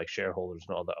you have like shareholders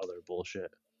and all the other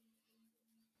bullshit.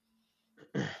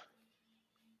 You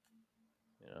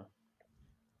know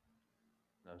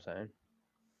what I'm saying?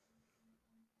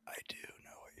 I do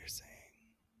know what you're saying.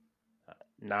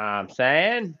 Nah, I'm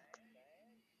saying.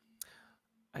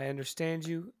 I understand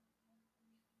you,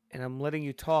 and I'm letting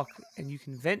you talk, and you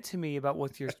can vent to me about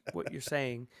what you're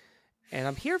saying, and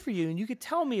I'm here for you, and you can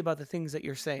tell me about the things that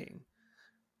you're saying.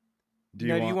 Do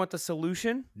Do you want the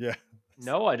solution? Yeah.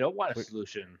 No, I don't want a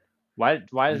solution. Why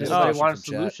does Just anybody solution want a from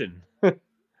chat. solution?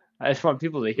 I just want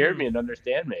people to hear me and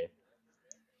understand me.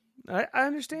 I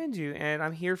understand you, and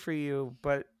I'm here for you,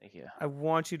 but Thank you. I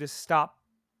want you to stop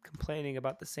complaining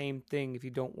about the same thing if you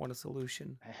don't want a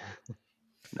solution.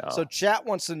 No. So chat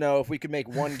wants to know if we could make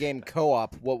one game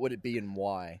co-op, what would it be and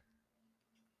why?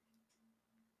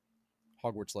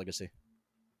 Hogwarts Legacy.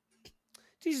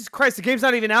 Jesus Christ, the game's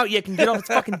not even out yet. Can get off its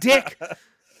fucking dick.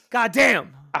 God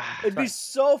damn. It'd be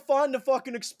so fun to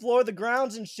fucking explore the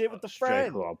grounds and shit with the Straight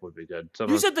friend. co-op would be good.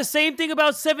 You said the same thing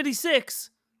about 76.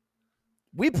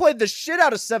 We played the shit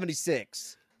out of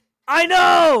 76. I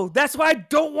know. That's why I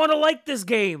don't want to like this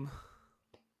game.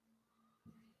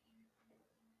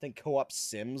 I think co-op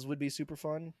Sims would be super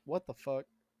fun. What the fuck?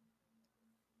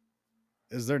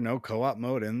 Is there no co-op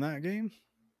mode in that game?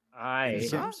 I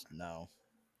Sims? No.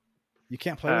 You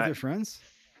can't play with your friends?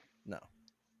 No.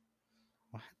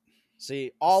 What?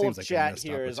 See, all Seems of like a chat missed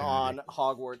here is on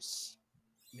Hogwarts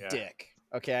Yeah. dick.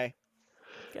 Okay?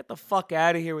 Get the fuck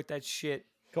out of here with that shit.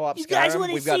 Co-op You guys Skyrim, want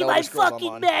to we've got see Elder my Scrolls fucking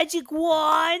Online. magic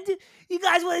wand? You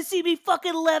guys want to see me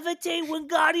fucking levitate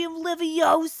Wingardium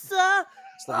Leviosa?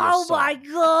 It's Oh Leviosa. my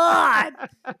god!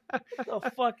 Get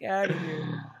the fuck out of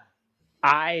here.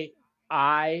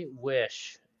 I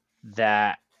wish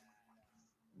that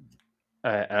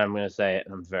and I'm gonna say it,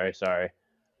 and I'm very sorry.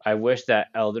 I wish that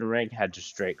Elden Ring had just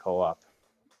straight co-op.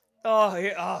 Oh,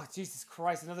 yeah. Oh, Jesus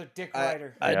Christ. Another dick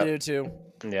rider. I Yep. do too.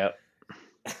 Yep.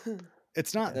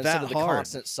 It's not Instead that of the hard.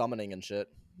 constant summoning and shit.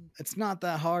 It's not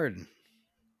that hard.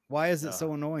 Why is it No.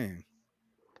 so annoying?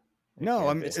 No,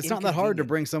 I mean, It's it's not that hard to inconvenient.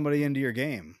 bring somebody into your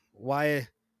game. Why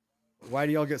do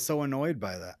y'all get so annoyed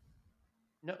by that?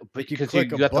 No, but Like, you because you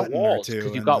click a got the button or walls. two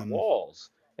Because you and got then- walls,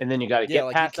 and then you got to Yeah, get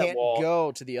like past you that can't wall.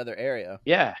 go to the other area.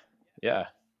 Yeah, yeah.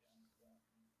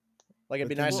 Like it'd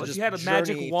be But nice then- to Well, if just you had a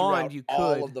magic journey wand, throughout you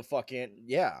all could. of the fucking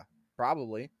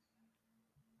probably.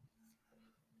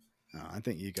 No, I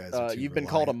think you guys. Are too You've been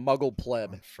called a reliant Muggle pleb,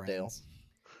 on Dale. friends.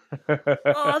 Oh,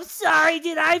 I'm sorry.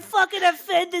 Did I fucking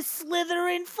offend the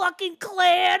Slytherin fucking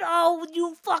clan? Oh,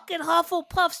 you fucking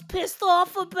Hufflepuffs pissed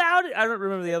off about it? I don't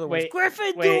remember the other ones. Wait,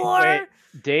 Gryffindor.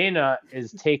 Dana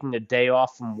is taking a day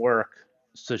off from work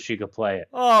so she could play it.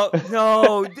 Oh,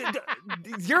 no.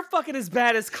 You're fucking as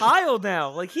bad as Kyle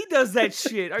now. Like, he does that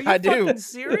shit. Are you I do. fucking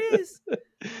serious?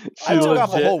 I took off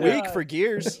a legit- whole week Yeah. for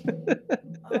Gears.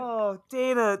 Oh,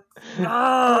 Dana.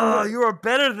 Oh, you are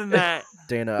better than that.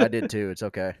 Dana, I did too. It's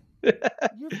okay.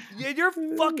 You're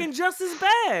fucking just as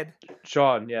bad.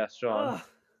 Sean, yes, Sean. Ugh.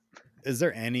 Is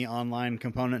there any online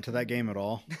component to that game at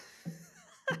all?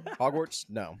 Hogwarts?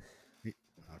 No.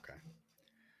 Okay.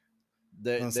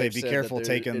 They've say, be said careful that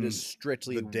taking it is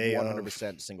strictly the day of.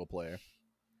 100% single player.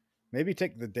 Maybe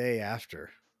take the day after,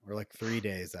 or like 3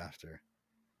 days after.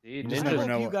 See, just I never hope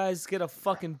know you what- guys get a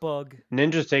fucking bug.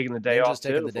 Ninja's taking the day Ninja's off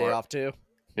taking too. the day for it. off too.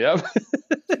 Yep.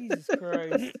 Jesus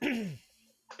Christ.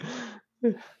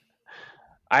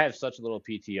 I have such little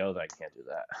PTO that I can't do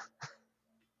that.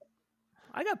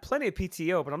 I got plenty of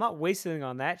PTO, but I'm not wasting it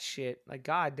on that shit. Like,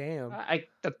 goddamn.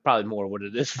 That's probably more what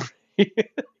it is for me.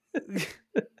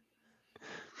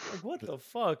 Like, what the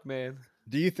fuck, man?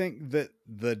 Do you think that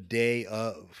the day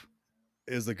of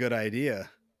is a good idea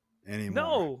anymore?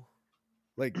 No.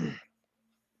 Like,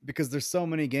 because there's so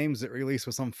many games that release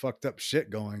with some fucked up shit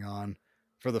going on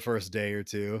for the first day or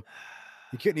two.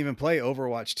 You couldn't even play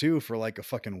Overwatch 2 for like a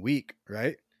fucking week,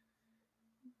 right?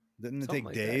 Didn't it Something take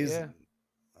like that, days? yeah.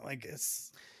 Like,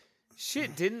 it's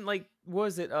Shit, didn't like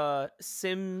was it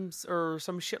Sims or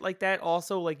some shit like that?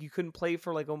 Also, like you couldn't play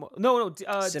for like almost no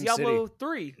SimCity. Diablo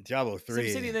 3. Diablo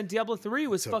 3. SimCity, and then Diablo 3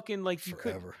 was took fucking like you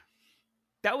could. forever.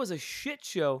 That was a shit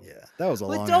show. Yeah, that was a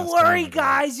long. But don't ass time worry, ago.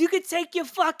 guys. You can take your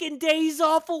fucking days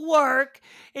off of work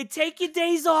and take your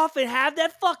days off and have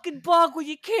that fucking bug where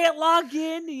you can't log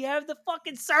in. You have the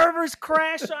fucking servers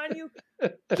crash on you.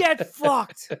 Get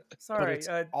fucked. But Sorry. it's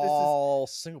This is, all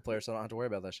single player, so I don't have to worry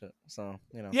about that shit. So,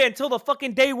 yeah, until the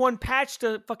fucking day one patch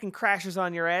the fucking crashes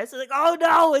on your ass. It's like, oh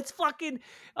no, it's fucking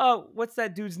what's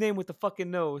that dude's name with the fucking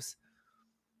nose?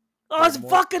 Oh, it's Voldemort.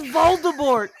 fucking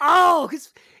Voldemort. Oh,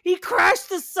 he crashed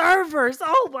the servers.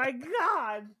 Oh my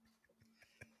god.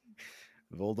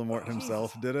 Voldemort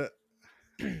himself did it.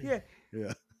 Yeah.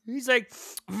 Yeah. He's like,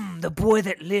 The boy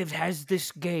that lived has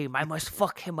this game. I must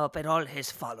fuck him up and all his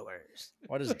followers.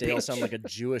 why does Dale sound like a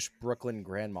Jewish Brooklyn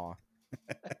grandma?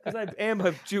 because I am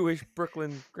a Jewish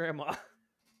Brooklyn grandma.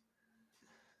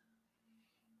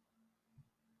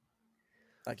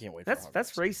 I can't wait for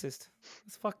That's Hogwarts. racist.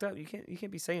 That's fucked up. You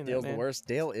can't be saying Dale's that, the man. worst.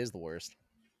 Dale is the worst.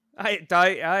 I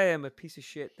am a piece of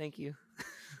shit. Thank you.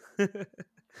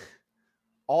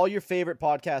 All your favorite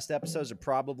podcast episodes are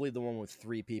probably the one with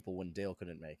 3 people when Dale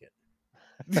couldn't make it.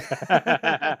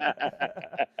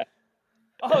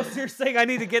 You're saying I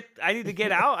need to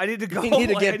get out. I need to go. You need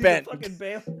to like, get I need bent. To fucking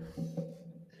bail.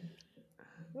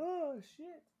 Oh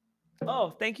shit. Oh,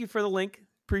 thank you for the link.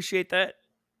 Appreciate that.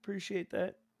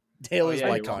 Taylor's yeah,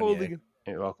 like you're Kanye.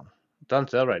 You're welcome. It's on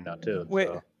sale right now too. Wait.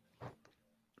 So.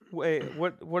 Wait,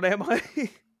 what am I?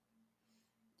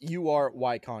 You are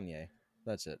why Kanye.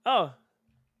 That's it. Oh.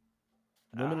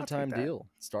 Limited I'll time take that. deal.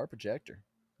 Star projector.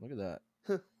 Look at that.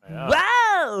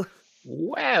 Wow.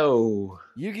 Wow.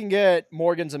 You can get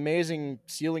Morgan's amazing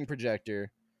ceiling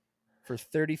projector for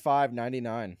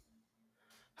 $35.99.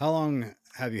 How long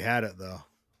have you had it though?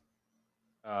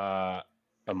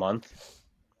 A month.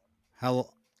 How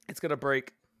It's gonna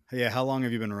break. how long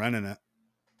have you been running it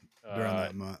during Uh,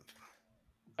 that month?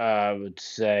 I would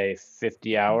say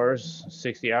 50 hours,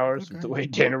 60 hours, Okay. the way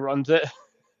Dana runs it.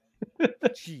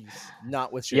 Jeez.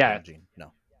 Not with shipping, Yeah. Gene.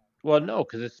 No. Well, no,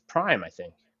 because it's Prime, I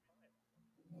think.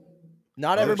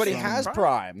 Not There's everybody some- has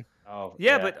Prime. Oh,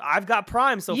 Yeah, but I've got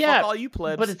Prime, so Yeah, fuck all you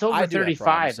plebs. but it's over I do have 35,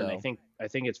 Prime, and so- I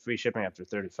think it's free shipping after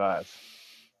 35.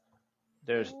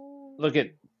 There's look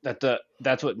at that.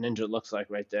 That's what Ninja looks like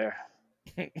right there.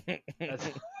 That's,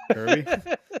 Kirby?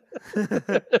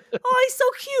 Oh, he's so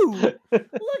cute.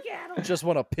 Look at him. Just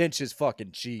want to pinch his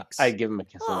fucking cheeks. I give him a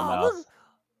kiss on the Oh, mouth. look.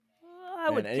 I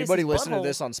Man, would kiss anybody his listening to butthole.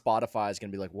 this on Spotify is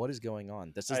gonna be like, "What is going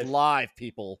on? This is I- live,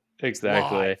 people.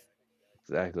 Exactly. live.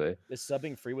 Exactly. Is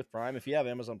subbing free with Prime? If you have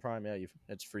Amazon Prime, yeah,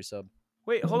 it's free sub.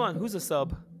 Wait, hold on. Who's a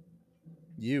sub?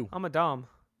 You. I'm a dom.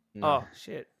 No. Oh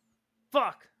shit.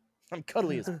 Fuck. I'm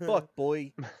cuddly as fuck,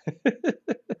 boy.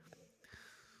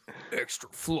 Extra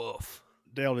fluff.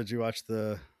 Dale, did you watch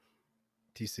the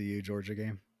TCU Georgia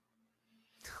game?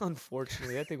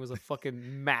 Unfortunately, that thing was a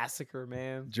fucking massacre,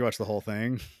 man. Did you watch the whole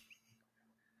thing?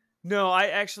 No, I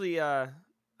actually I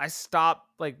stopped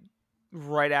like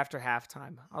right after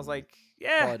halftime. I was like,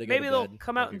 yeah, Probably to go maybe to they'll bed,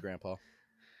 come like out. your grandpa.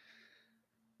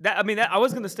 I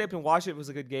was gonna stay up and watch it. It was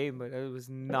a good game, but it was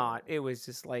not. It was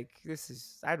just like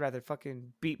I'd rather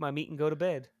fucking beat my meat and go to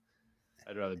bed.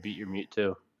 I'd rather beat your meat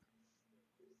too.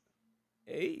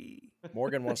 Hey.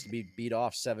 Morgan wants to be beat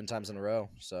off 7 times in a row.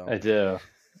 So I do.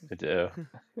 I do.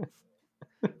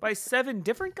 By 7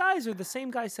 different guys or the same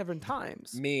guy 7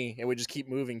 times? me, and we just keep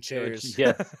moving chairs.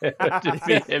 Yes. To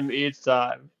beat him each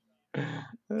time.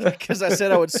 Because I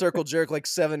said I would circle jerk like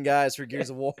 7 guys for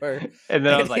Gears of War. And then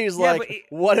I was And like, he's Yeah, like,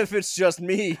 but "What if it's just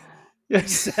me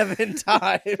 7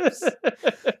 times?"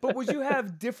 But would you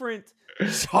have different?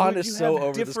 Sean Would is you so have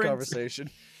over this different- conversation.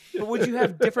 But would you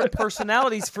have different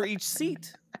personalities for each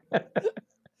seat?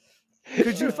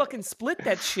 Could you fucking split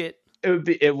that shit?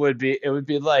 it would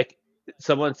be like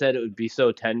someone said it would be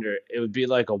so tender. It would be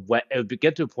like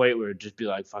get to a point where it'd just be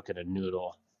like fucking a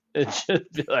noodle. It'd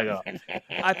just be like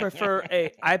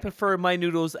I prefer my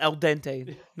noodles al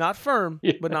dente, not firm,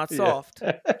 but not Yeah. soft,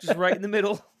 just right in the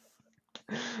middle.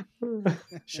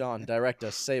 Sean, direct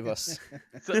us, save us.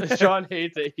 So Sean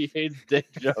hates it. He hates dick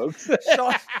jokes.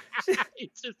 Sean, He's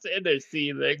just in there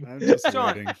seething. I'm just Sean.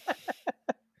 waiting.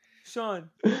 Sean,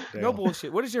 Dale. no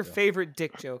bullshit. What is your favorite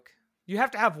dick joke? You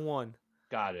have to have one.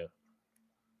 Got it.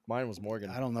 Mine was Morgan.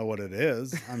 I don't know what it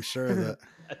is. I'm sure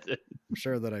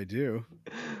that I do.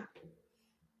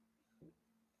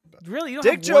 Really, you don't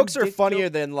Dick have one jokes are dick funnier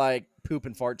joke? than like poop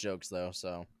and fart jokes, though.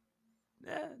 So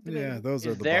Yeah, debatable. those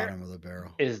are Is the there- bottom of the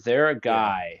barrel. Is there a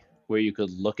guy where you could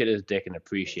look at his dick and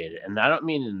appreciate it? And I don't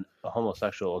mean in a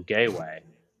homosexual or gay way,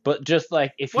 but just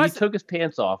like if Why he is it- took his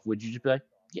pants off, would you just be like,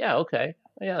 yeah, okay,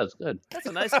 yeah, that's good. That's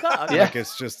a nice cock. Yeah. Like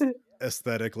it's just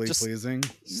aesthetically Just- pleasing.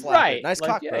 slap Right. it. Nice like,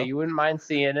 cock, yeah, bro. you wouldn't mind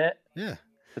seeing it. Yeah,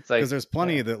 It's like because there's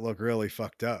plenty that look really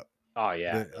fucked up. oh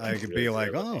yeah. That I could be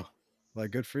like, oh,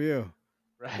 like good for you.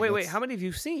 Right. Wait, That's- how many have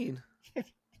you seen?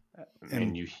 I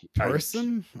mean, you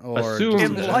Person or assume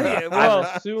just In in life, general? well,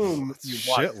 I assume you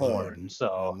watch Shitload porn,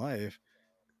 so in life.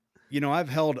 You know, I've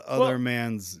held other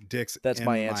man's dicks That's in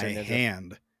my my answer, Ninja.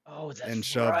 hand oh, that's and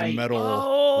shoved right. metal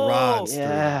Oh, rods through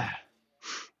Yeah.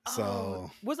 them.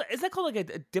 So is that called like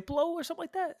a diplo or something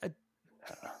like that?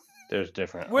 There's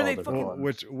different. Where all they different fucking-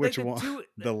 ones. which like one? Two,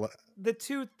 The the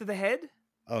two to the head?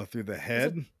 through the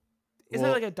head. Is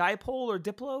Well, that like a dipole or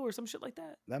diplo or some shit like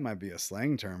that? that might be a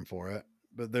slang term for it.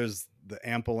 But there's the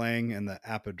ampelang and the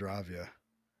apodravia.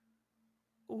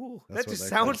 Ooh, That's that what just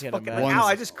they call sounds it. fucking. Can't Ow! I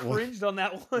imagine. just cringed on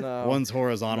that one. No. One's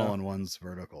horizontal no. and one's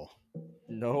vertical.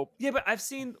 Nope. Yeah, but I've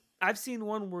seen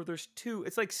one where there's two.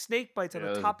 It's like snake bites on Yeah,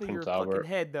 the there's a top of your Prince fucking Albert.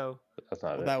 head, though. That's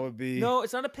not Well, it. that would be. No,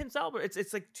 it's not a Prince Albert.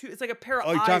 It's like two. It's like a pair of.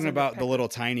 Oh, you're eyes talking on about the pecker. little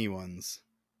tiny ones.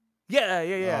 Yeah,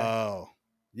 yeah. Oh,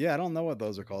 yeah. I don't know what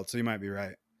those are called, so you might be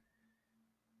right.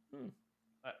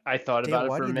 I thought Damn, about it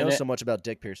why for do a you know minute. so much about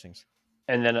dick piercings?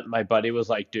 And then my buddy was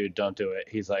like, dude, don't do it.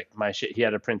 He's like, my shit. He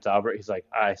had a Prince Albert. He's like,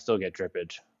 I still get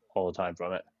drippage all the time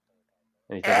from it.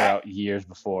 And he took it out years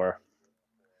before.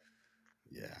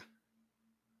 Yeah.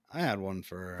 I had one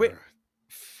for Wait.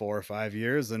 4 or 5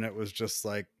 years, and it was just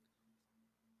like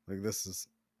this is,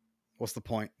 what's the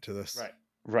point to this?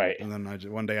 Right. And then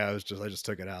one day I just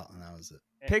took it out, and that was it.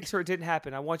 Pics or it didn't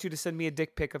happen. I want you to send me a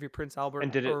dick pic of your Prince Albert.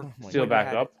 And did it or seal when you back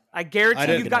had up? it. I guarantee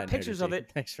didn't. you've got pictures of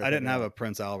it. Thanks for I didn't hooking have up. a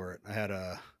Prince Albert. I had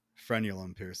a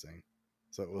frenulum piercing,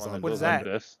 so it was One on that What goes is that?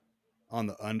 under this. on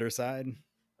the underside.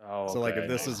 Oh, So like okay. if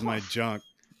this is my junk,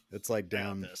 it's like I got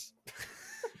down. this.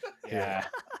 Yeah.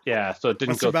 Yeah. So it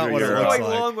didn't That's go about through what it your. looks going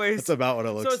like. long ways. That's about what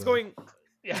it looks So it's like. going.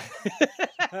 Yeah.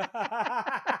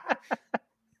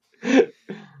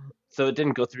 So it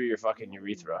didn't go through your fucking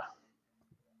urethra.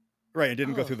 Right, it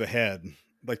didn't go Oh. through the head,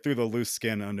 like through the loose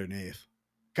skin underneath.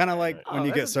 Kind of like Right. when Oh, you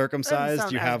that get doesn't circumcised,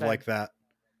 sound you as have bad. like that,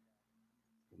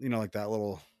 like that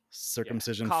little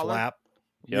circumcision Collar? flap.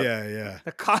 Yep. Yeah, yeah.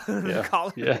 The collar. Yeah. The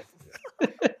collar. Yeah.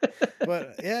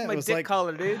 But yeah, My it was dick like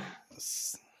collar, dude.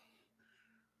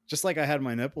 just like I had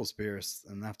my nipples pierced,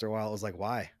 and after a while, it was like,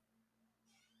 why?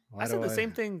 I said the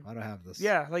same thing. Why do I have this?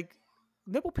 Yeah, like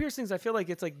nipple piercings. I feel like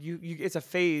it's like you it's a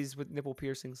phase with nipple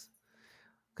piercings.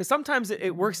 Because sometimes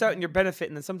it works out in your benefit,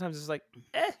 and then sometimes it's like,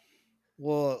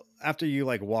 Well, after you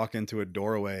like walk into a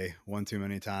doorway one too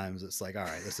many times, it's like, all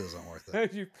right, this isn't worth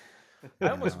it. I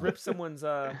almost know. ripped someone's.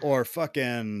 Or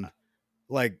fucking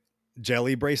like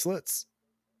jelly bracelets.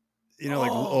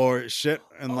 Like Oh. or shit,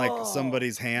 and like Oh.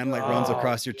 somebody's hand like runs Oh,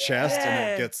 across your chest, and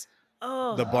yeah. it gets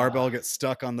Oh, the barbell gets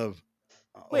stuck on the.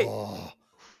 Wait. Oh.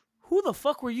 who the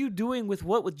fuck were you doing with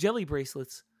what with jelly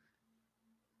bracelets?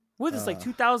 What is this, like Uh,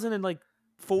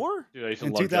 2004? Dude, I used to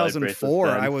In love jelly 2004,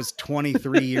 bracelets I then. was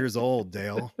 23 years old,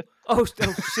 Dale. Oh shit,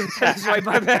 that's right.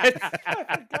 My bad.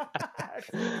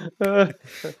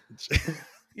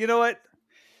 You know what?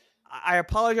 I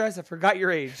apologize. I forgot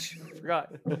your age. I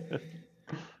forgot.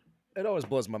 It always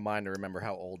blows my mind to remember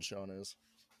how old Sean is.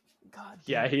 God.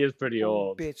 Yeah, damn he is pretty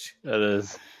old. bitch. That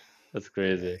is. That's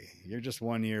crazy. You're just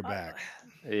 1 year back.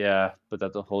 Yeah, but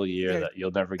that's a whole year Yeah. that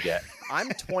you'll never get. I'm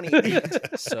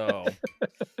 28, so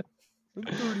I'm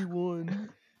 31.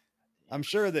 I'm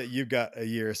sure that you've got a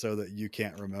year or so that you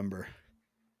can't remember.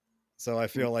 So I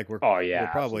feel like we're Oh yeah,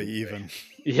 we're probably absolutely. even.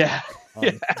 Yeah.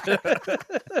 on-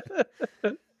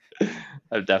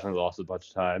 I've definitely lost a bunch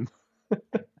of time.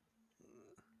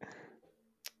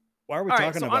 Why are we All right,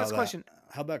 talking so about honest that? question.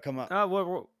 How'd that come up?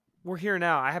 We're here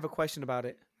now. I have a question about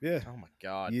it. Yeah, oh my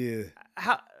god. yeah,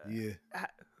 How? yeah,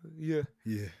 Yeah.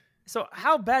 yeah. So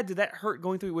how bad did that hurt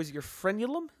going through? Was it your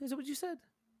frenulum? Is it what you said?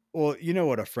 Well, you know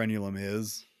what a frenulum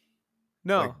is,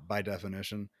 No. like, by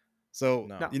definition. So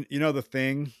No. you know the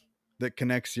thing that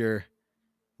connects your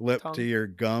lip Tongue. to your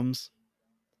gums,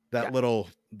 that Yeah.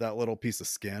 little piece of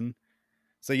skin.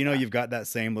 So you've got that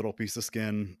same little piece of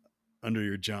skin under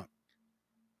your junk,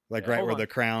 like Yeah. right Hold where on. the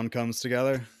crown comes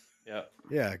together. Yeah.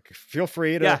 Yeah, feel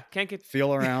free to Yeah. Can't get.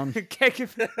 feel around. Can't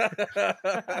get.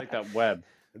 Like that web.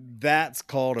 That's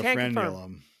called a Can't confirm.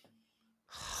 frenulum.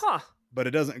 Huh. But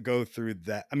it doesn't go through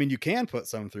that. I mean, you can put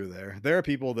some through there. There are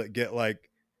people that get like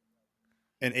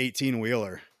an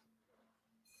 18-wheeler,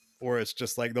 or it's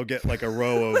just like they'll get like a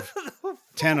row of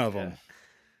 10 of them,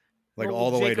 like Little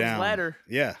all the way Jacob's down. ladder.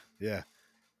 Yeah, yeah.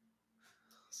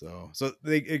 So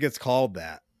it gets called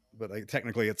that, but like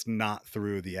technically it's not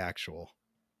through the actual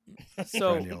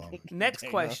So frenulum. next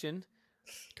Dana. question: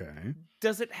 Okay.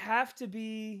 does it have to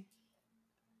be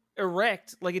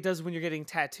erect like it does when you're getting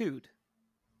tattooed?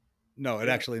 No, it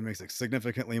actually makes it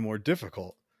significantly more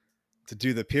difficult to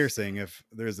do the piercing if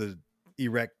there's a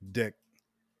erect dick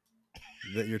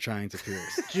that you're trying to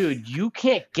pierce. Dude, you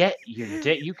can't get your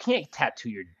dick. You can't tattoo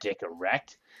your dick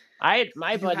erect. My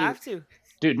You buddy. have to.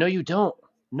 Dude, no, you don't.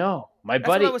 No, my That's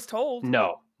buddy. what I was told.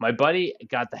 No, my buddy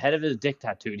got the head of his dick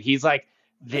tattooed. He's like,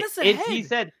 That's the he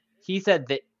head. said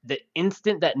that the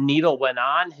instant that needle went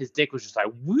on, his dick was just like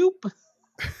whoop.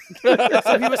 So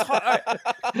he was hard.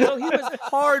 So he was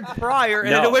hard prior,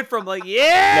 and then No. it went from like,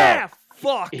 yeah,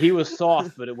 fuck. He was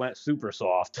soft, but it went super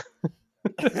soft.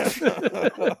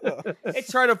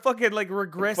 It's trying to fucking like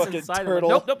regress Fucking inside.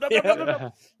 turtle. Of it.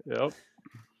 Nope.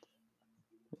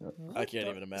 Yep. I can't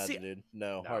even See- imagine, dude.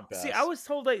 No, hard pass. See, I was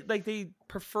told like they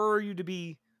prefer you to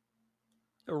be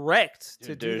erect to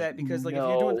Dude, do there's that because like if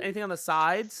you're doing no- anything on the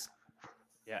sides,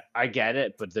 Yeah, I get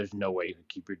it, but there's no way you can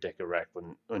keep your dick erect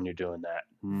when you're doing that.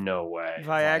 No way.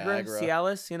 Viagra, Viagra.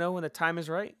 Cialis, when the time is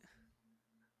right.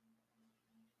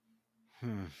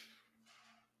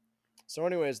 So,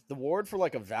 anyways, the award for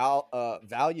like a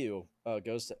value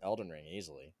goes to Elden Ring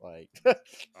easily. Like, Oh,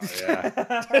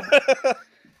 yeah.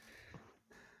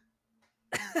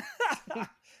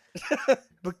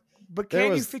 But There can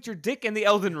you was- fit your dick in the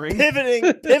Elden Ring?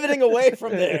 pivoting away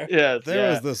from there. Yes, There yeah.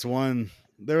 was this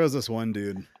one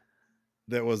dude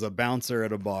that was a bouncer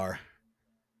at a bar,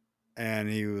 and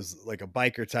he was like a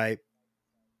biker type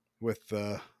with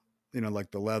the,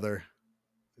 like the leather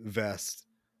vest,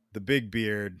 the big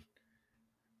beard,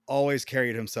 always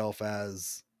carried himself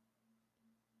as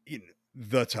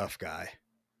the tough guy.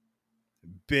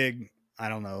 Big, I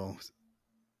don't know,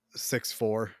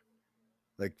 6'4",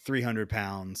 like 300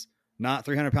 pounds, not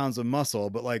 300 pounds of muscle,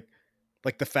 but like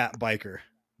the fat biker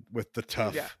with the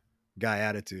tough Yeah. guy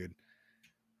attitude.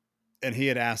 And he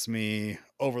had asked me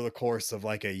over the course of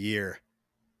like a year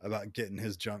about getting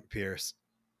his junk pierced.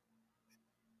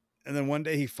 And then one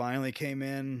day he finally came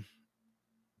in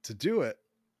to do it.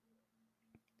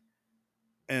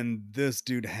 And this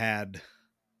dude had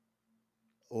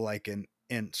like an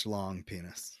inch long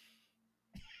penis.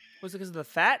 Was it because of the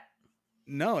fat?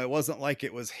 No, it wasn't like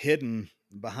it was hidden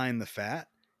behind the fat.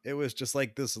 It was just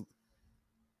like this.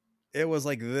 It was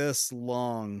like this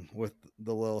long with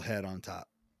the little head on top.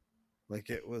 Like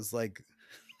it was like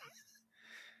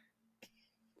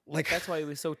That's why he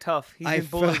was so tough. He's I been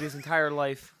bullied felt- his entire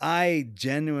life. I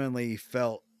genuinely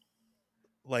felt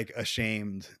like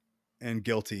ashamed and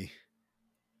guilty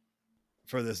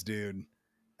for this dude.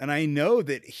 And I know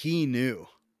that he knew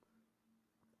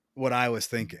what I was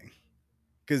thinking,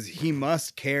 because he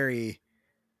must carry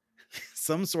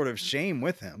some sort of shame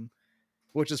with him,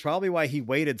 which is probably why he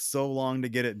waited so long to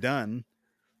get it done.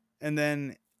 And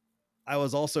then I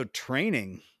was also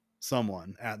training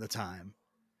someone at the time.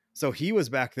 So he was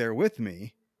back there with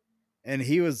me, and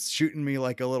he was shooting me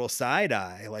like a little side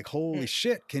eye, like, holy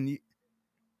shit, can you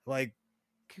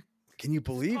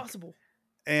believe? Possible.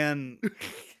 And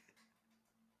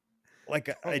like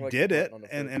I like did the it, button on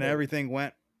the and third clip. everything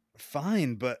went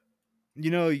fine. But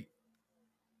The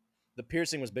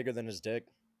piercing was bigger than his dick.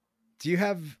 do you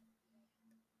have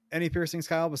any piercings,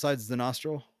 Kyle, besides the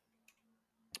nostril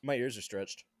My ears are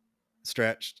stretched.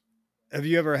 stretched? Have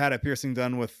you ever had a piercing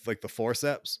done with like the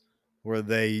forceps, where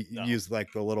they No. use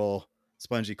like the little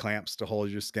spongy clamps to hold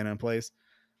your skin in place?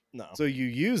 No. So you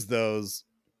use those,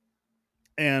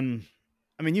 and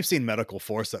I mean, you've seen medical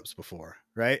forceps before,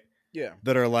 right? Yeah.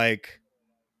 That are like,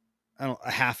 I don't, a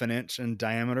half an inch in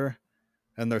diameter,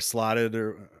 and they're slotted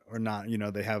or not.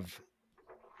 They have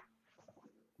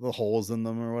the holes in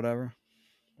them or whatever.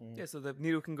 Yeah, so the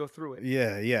needle can go through it.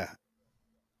 Yeah.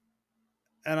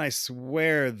 And I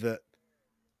swear that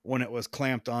when it was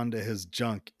clamped onto his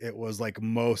junk, it was like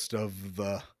most of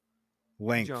the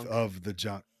length Junk. of the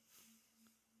junk.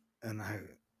 And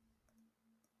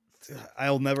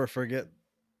I'll never forget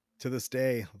to this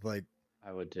day, like,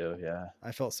 I would do, yeah.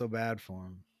 I felt so bad for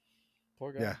him.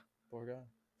 Poor guy. Yeah. Poor guy.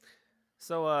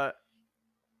 So,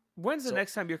 when's the So-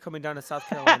 next time you're coming down to South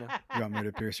Carolina? You want me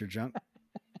to pierce your junk?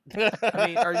 I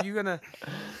mean, are you gonna?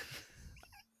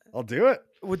 I'll do it.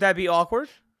 Would that be awkward?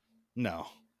 No.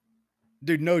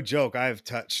 Dude, no joke. I've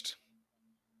touched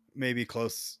maybe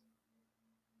close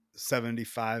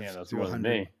 75 Yeah, that's to more than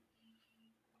 100 me.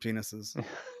 penises,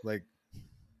 like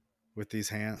with these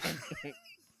hands.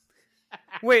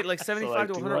 Wait, like So, 75 like,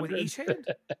 to 100 with 200? each hand?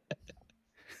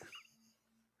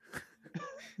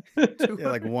 Yeah,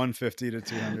 like 150 to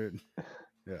 200.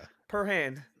 Per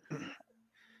hand.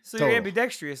 So Total. you're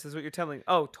ambidextrous, is what you're telling.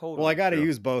 Oh, totally. Well, I got to True.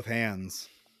 use both hands.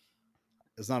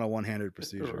 It's not a one-handed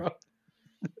procedure.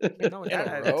 No, with In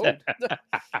that a row.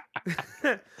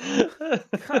 attitude.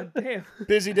 God damn.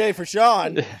 Busy day for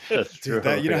Sean. That's true.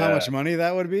 Dude, you know how yeah. much money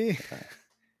that would be?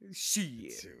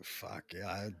 Shit. Dude, fuck yeah,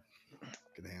 I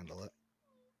could handle it.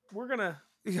 We're gonna.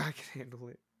 Yeah, I can handle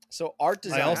it. So art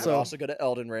design. I also- also go to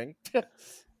Elden Ring.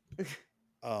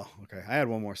 Oh, okay. I had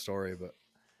one more story, but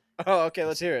Oh, okay.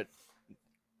 Let's hear it.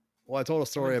 well, I told a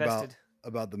story I'm about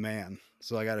invested. the man,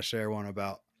 so I got to share one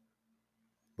about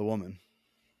the woman.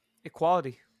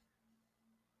 Equality.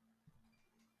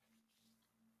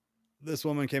 This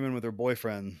woman came in with her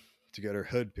boyfriend to get her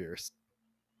hood pierced.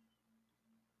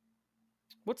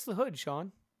 What's the hood,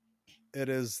 Sean? It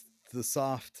is the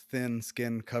soft, thin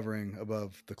skin covering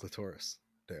above the clitoris,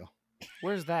 Dale.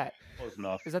 Where's that? Close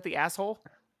enough. Is that the asshole?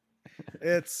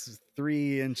 It's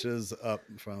 3 inches up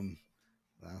from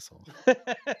the asshole.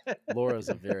 Laura's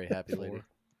a very happy lady.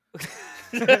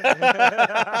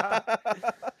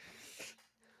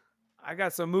 I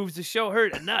got some moves to show her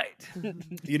tonight.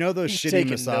 You know those He's shitty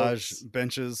taking massage notes.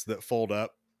 benches that fold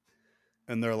up,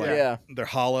 and they're like Yeah. they're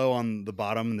hollow on the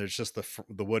bottom, and there's just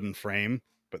the wooden frame,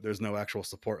 but there's no actual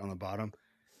support on the bottom.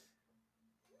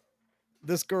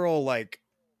 This girl like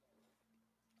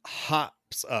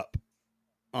hops up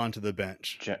onto the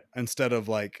bench Ge- instead of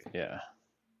like Yeah.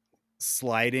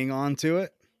 sliding onto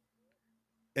it,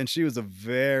 and she was a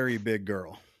very big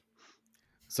girl.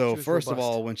 So She was first of robust.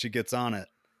 all, when she gets on it,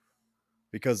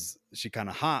 because she kind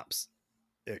of hops,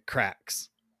 it cracks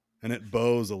and it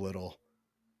bows a little.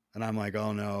 And I'm like,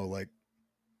 oh no, like,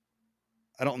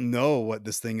 I don't know what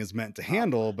this thing is meant to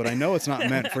handle, but I know it's not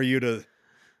meant for you to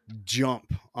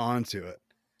jump onto it.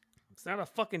 It's not a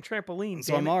fucking trampoline.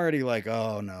 So damn I'm it. already like,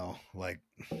 oh no, like,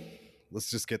 let's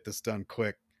just get this done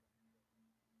quick.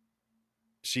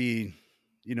 She,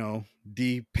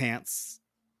 de-pants.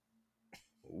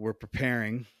 We're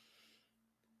preparing.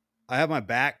 I have my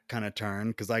back kind of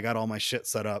turned because I got all my shit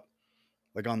set up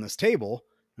like on this table.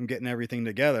 I'm getting everything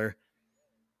together.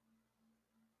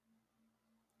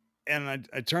 And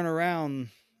I turn around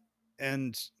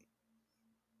and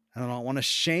I don't want to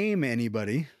shame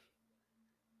anybody,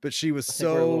 but she was I think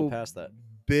we're a little so past that.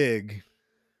 big.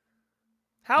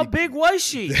 How big was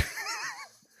she?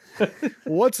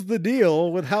 What's the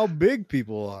deal with how big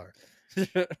people are?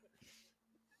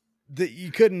 That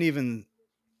you couldn't even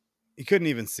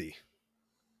see.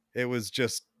 It was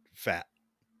just fat.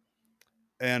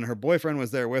 And her boyfriend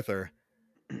was there with her.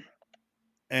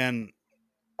 And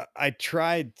I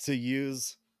tried to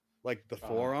use like the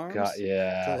forearms God,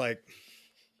 yeah. to like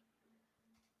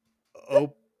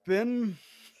open,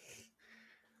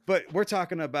 but we're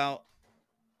talking about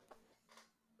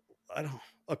a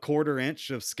 1/4 inch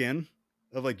of skin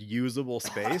of like usable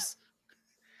space.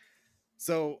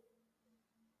 So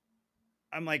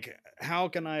I'm like, how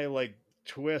can I like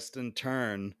twist and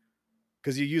turn?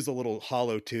 Because you use a little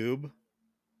hollow tube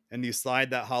and you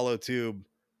slide that hollow tube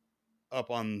up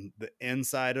on the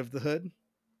inside of the hood.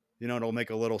 It'll make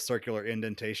a little circular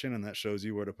indentation and that shows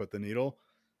you where to put the needle.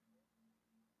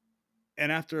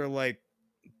 And after like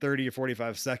 30 or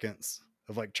 45 seconds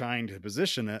of like trying to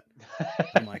position it,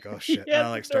 I'm like, oh shit. Yeah, and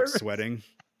I like start nervous. sweating,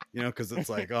 because it's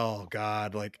like, oh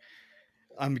God, like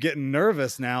I'm getting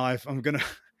nervous now. I'm going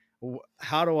to,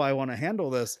 how do I want to handle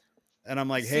this? And I'm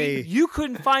like, See, hey, you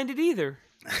couldn't find it either.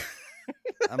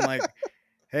 I'm like,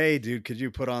 hey, dude, could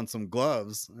you put on some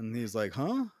gloves? And he's like,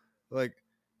 huh? Like,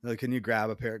 can you grab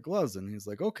a pair of gloves? And he's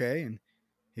like, okay. And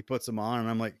he puts them on. And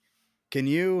I'm like, can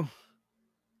you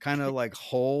kind of like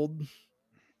hold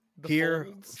The here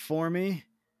folds. for me?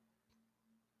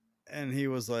 And he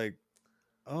was like,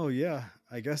 oh, yeah,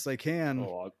 I guess I can.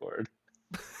 Oh, awkward.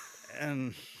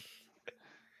 And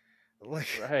like,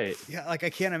 Right. yeah, like I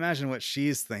can't imagine what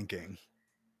she's thinking.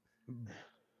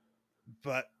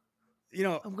 But,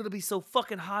 I'm gonna be so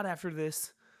fucking hot after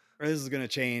this. this is going to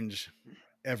change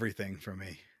everything for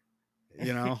me.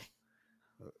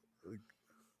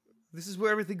 This is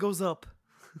where everything goes up.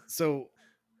 So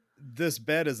this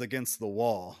bed is against the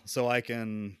wall, so I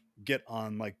can get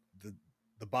on like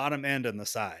the bottom end and the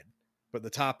side, but the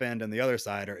top end and the other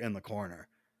side are in the corner.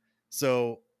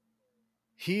 So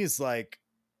he's like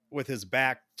with his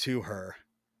back to her,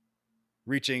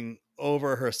 reaching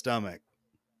over her stomach,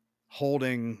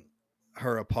 holding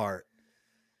her apart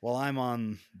while I'm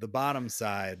on the bottom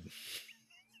side.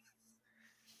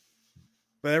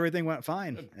 But everything went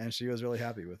fine and she was really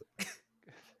happy with it.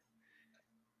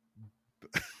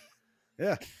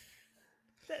 Yeah.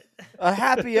 A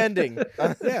happy ending.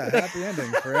 Yeah, happy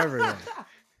ending for everyone.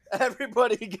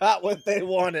 Everybody got what they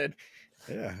wanted.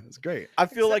 Yeah, it's great. I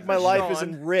feel like my for life is Sean.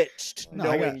 enriched No,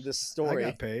 I knowing got- this I story.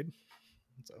 got paid.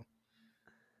 So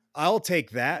I'll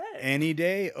take that Hey. any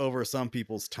day over some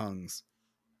people's tongues.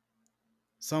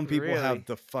 Some people Really? have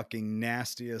the fucking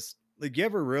nastiest. Like, you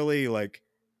ever really like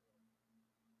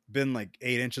been like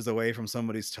 8 inches away from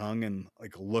somebody's tongue and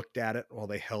like looked at it while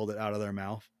they held it out of their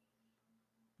mouth?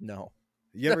 No.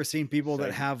 You ever seen people that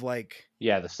Same. have like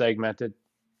Yeah, the segmented.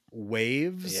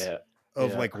 waves Yeah.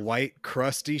 of yeah. like white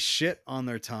crusty shit on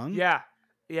their tongue? Yeah,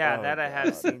 Oh, that I have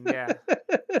God. seen. Yeah,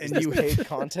 Is And this you paid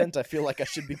content? I feel like I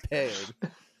should be paid.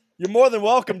 You're more than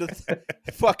welcome to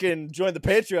fucking join the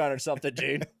Patreon or something,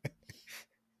 Gene.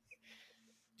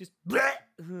 just like,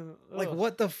 ugh.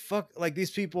 what the fuck? Like,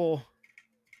 these people,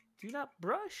 Do you not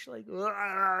brush? Like,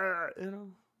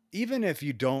 even if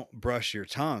you don't brush your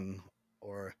tongue,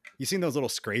 or you seen those little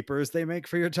scrapers they make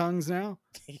for your tongues now,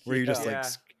 where you're just Yeah.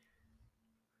 like,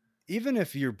 even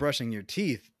if you're brushing your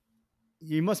teeth,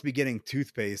 you must be getting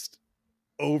toothpaste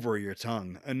over your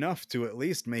tongue enough to at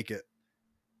least make it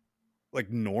like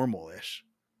normal-ish.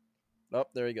 Oh,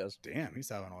 there he goes. Damn, he's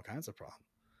having all kinds of problems.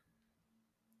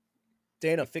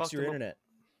 Dana, You fix fucked your him up. internet.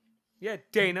 yeah,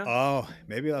 Dana. Oh,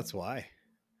 maybe that's why.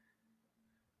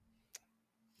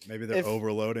 Maybe they're If-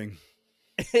 overloading.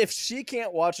 If she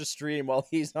can't watch a stream while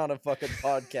he's on a fucking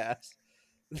podcast,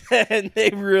 then they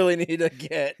really need to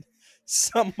get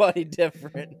somebody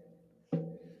different.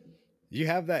 You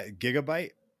have that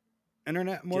gigabyte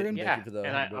internet, Morgan? Thank Yeah, you for the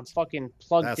and 100 I'm bits. fucking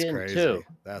plugged That's in crazy. too.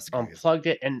 That's I'm crazy. plugged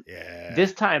in, and Yeah.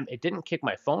 this time it didn't kick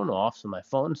my phone off, so my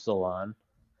phone's still on.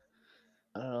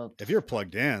 I don't know. If you're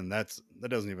plugged in, that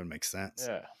doesn't even make sense.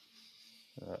 Yeah.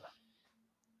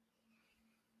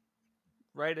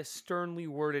 Write a sternly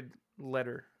worded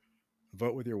letter.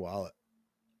 Vote with your wallet.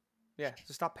 Yeah,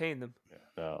 so stop paying them.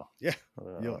 No. Yeah.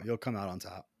 No, You'll come out on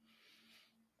top.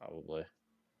 probably.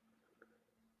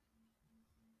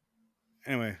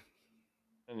 Anyway,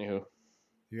 Anywho,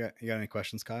 you got any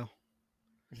questions, Kyle?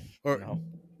 Or No.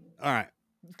 all right,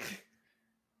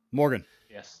 Morgan.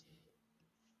 yes.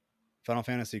 Final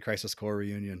Fantasy Crisis Core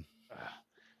Reunion.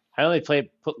 I only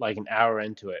put like an hour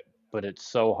into it, but it's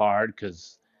so hard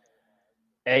because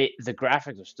the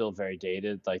graphics are still very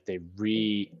dated. Like they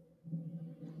redid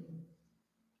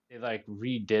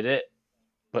it,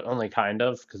 but only kind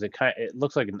of because it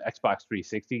looks like an Xbox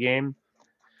 360 game,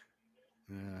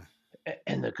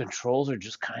 and the controls are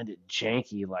just kind of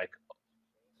janky, like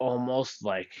almost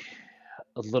like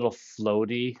a little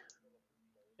floaty.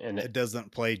 And It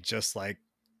doesn't play just like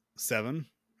 7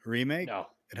 remake. no,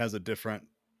 It has a different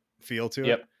feel to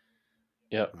yep, it.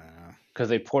 yep, Uh, because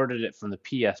they ported it from the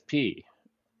PSP,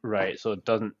 right? So it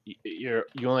doesn't. You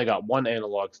only got one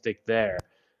analog stick there,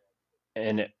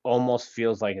 and it almost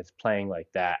feels like it's playing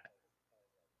like that.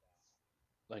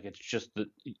 Like it's just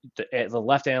the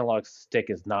left analog stick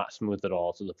is not smooth at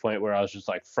all, to the point where I was just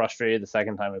like frustrated the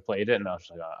second time I played it, and I was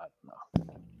just like,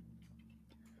 no.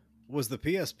 was the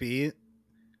PSP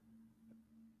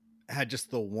had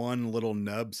just the one little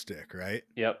nub stick, right?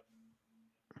 Yep.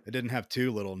 It didn't have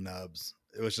 2 little nubs.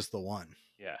 It was just the one.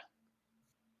 Yeah.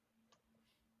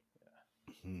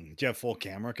 Do you have full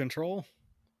camera control?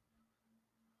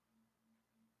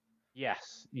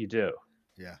 Yes, you do.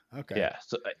 Yeah. Okay. Yeah.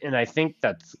 So, and I think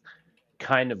that's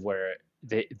kind of where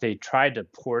they tried to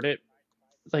port it.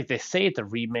 Like they say it's a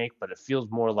remake, but it feels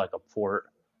more like a port,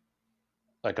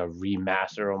 like a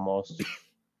remaster almost.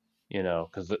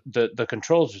 Because the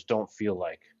controls just don't feel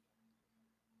like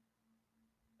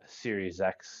a Series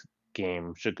X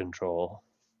game should control.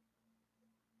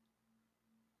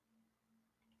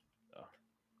 So,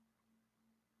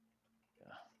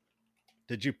 yeah.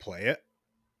 Did you play it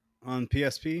on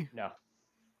PSP? No,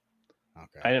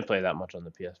 Okay. I didn't play that much on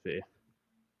the PSP.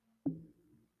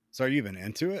 So are you even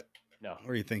into it? No.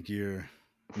 Or you think you're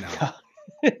no?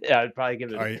 Yeah, I'd probably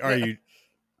give it. Are you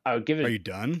I would give it. are you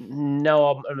done? No,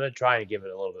 I'm gonna try and give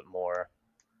it a little bit more.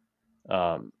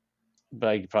 But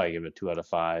I could probably give it a 2 out of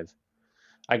 5.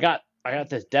 I got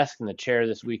this desk and the chair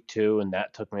this week too, and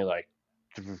that took me like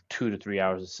 2 to 3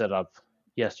 hours to set up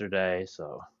yesterday.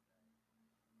 So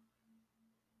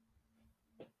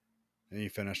And you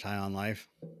finished High on Life?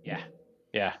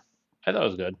 yeah, I thought it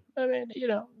was good. I mean,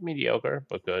 mediocre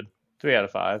but good. 3 out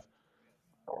of 5.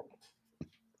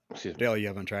 Excuse me. Dale, you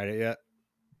haven't tried it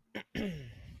yet?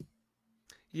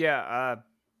 Yeah,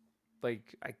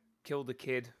 like I killed a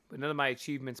kid, but none of my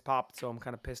achievements popped, so I'm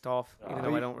kind of pissed off. Even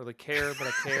though I don't really care, but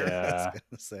I care. I Yeah, was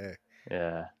gonna say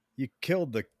yeah. you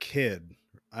killed the kid.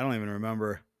 I don't even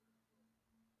remember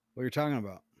what you're talking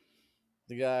about.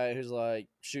 The guy who's like,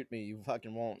 shoot me, you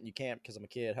fucking won't. You can't because I'm a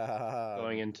kid. Ha ha ha ha.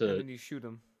 Going And into then you shoot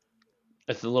him.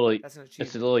 it's a little That's an it's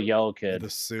achievement. a little yellow kid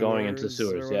The going into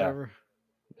sewers sewers. or Yeah. whatever?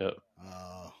 Yep.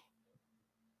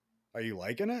 Are you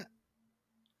liking it?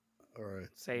 Or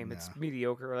Same. It's no?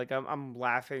 mediocre. Like I'm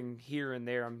laughing here and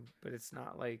there. But it's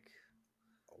not like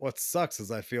What sucks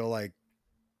is I feel like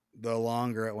the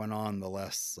longer it went on, the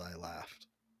less I laughed.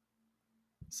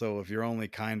 So if you're only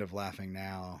kind of laughing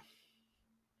now,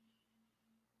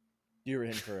 You're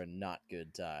in for a not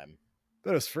good time.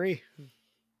 but it's free.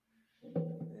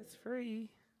 it's free.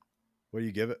 What do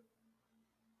you give it?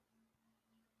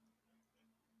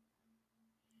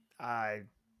 I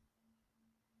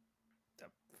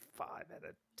 5 out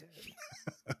of 10.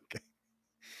 Okay.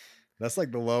 That's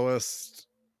like the lowest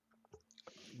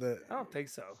I don't think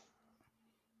so.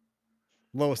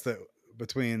 that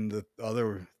between the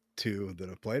other 2 that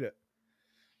have played it.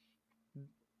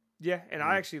 Yeah, and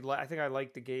I actually I think I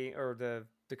like the game or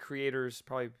the creators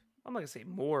probably. I'm not gonna say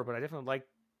more, but I definitely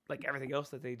like everything else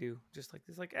that they do. Just like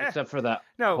it's like Except for that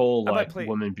no whole I might like play.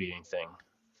 woman beating thing.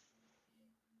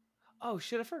 Oh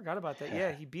shit! I forgot about that.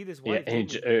 Yeah, he beat his Yeah, wife. and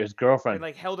didn't he? his girlfriend. And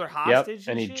like held her Yep, hostage.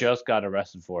 and he shit? just got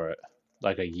arrested for it,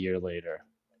 like a year later.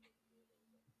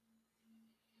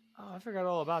 Oh, I forgot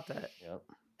all about that. Yep.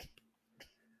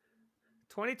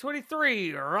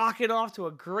 2023, rocking off to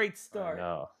a great I start.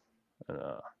 know. I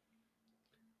know.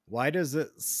 Why does it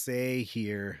say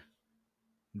here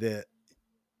that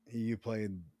you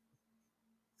played?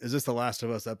 Is this the Last of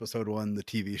Us episode 1, the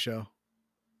TV show?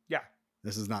 Yeah.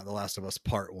 This is not The Last of Us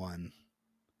Part 1,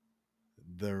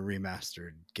 the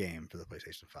remastered game for the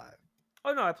PlayStation 5.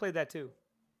 Oh no, I played that too.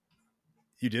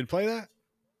 You did play that?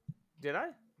 Did I?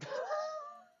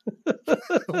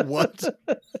 What?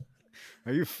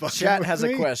 Are you fucking Chat with has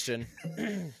me? a question.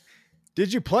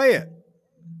 Did you play it?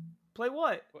 Play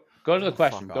what? Go to the Oh,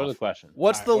 question. fuck Go to off. the question.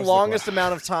 What's Alright, the what's the longest question?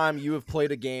 amount of time you have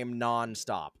played a game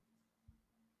non-stop?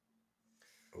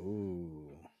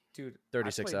 Ooh. Dude,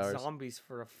 36 I played hours. Zombies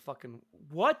for a fucking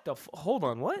what the hold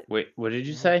on, what? Wait, what did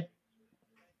you say?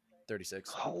 36.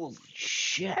 Holy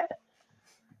shit,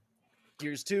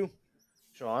 Gears 2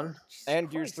 Sean! and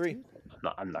Gears Christ, 3. dude.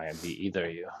 I'm not gonna beat either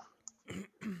of you.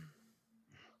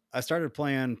 I started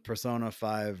playing Persona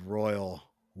 5 Royal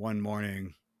one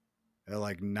morning at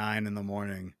like 9 in the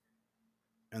morning.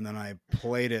 And then I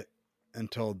played it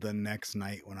until the next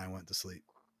night when I went to sleep.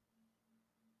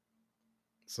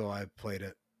 So I played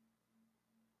it,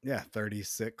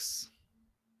 36,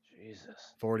 Jesus.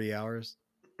 40 hours.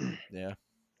 Yeah.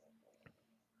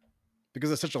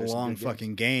 Because it's such a There's some long good games.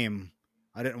 fucking game,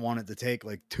 I didn't want it to take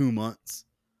like 2 months.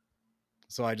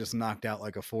 So I just knocked out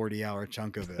like a 40-hour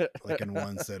chunk of it, like in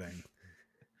one sitting.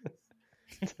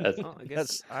 That's, Oh, I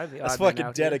guess I'm the That's odd man fucking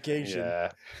out here. dedication.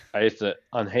 yeah. I used to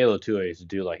on Halo 2. I used to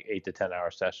do like 8 to 10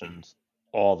 hour sessions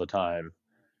all the time.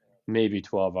 Maybe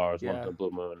 12 hours once Yeah. in a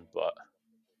blue moon, but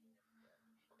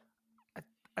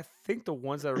I think the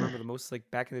ones that I remember the most, like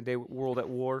back in the day, World at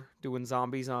War, doing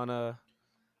zombies on a,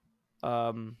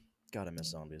 God, I miss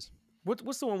zombies.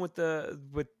 what's the one with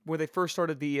where they first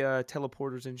started the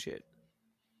teleporters and shit?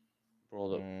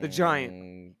 World of- The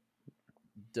giant.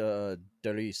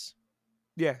 Darius.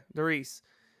 Yeah, Darius.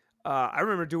 I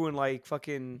remember doing like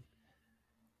fucking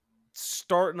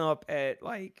starting up at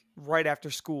like right after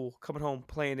school, coming home,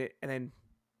 playing it, and then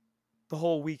the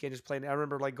whole weekend just playing it. I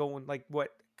remember like going like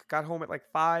got home at like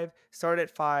 5, started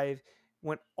at 5,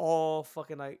 went all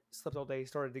fucking night, slept all day,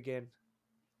 started again.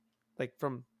 Like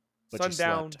from But you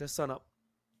sundown slept. to sunup.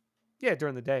 Yeah,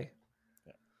 during the day.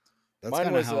 That's Mine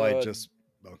kind of was, how I just.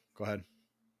 Oh, go ahead.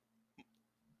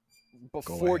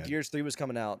 Before ahead. Gears 3 was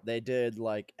coming out, they did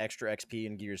like extra XP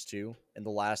in Gears 2. And the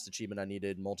last achievement I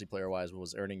needed multiplayer wise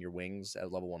was earning your wings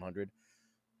at level 100.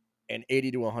 And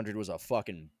 80 to 100 was a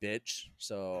fucking bitch.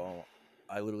 So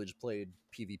I literally just played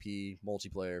PvP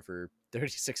multiplayer for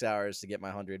 36 hours to get my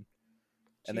 100.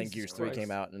 And then Jesus Gears 3 came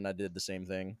Christ. out and I did the same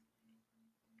thing.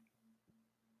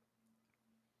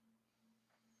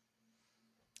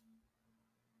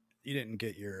 You didn't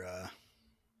get your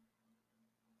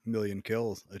million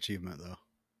kills achievement, though.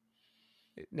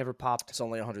 It never popped. It's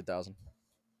only 100,000.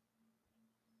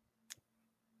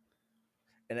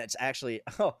 And it's actually,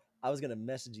 oh, I was going to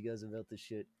message you guys about this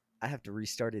shit. I have to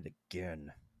restart it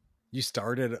again. You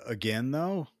started again,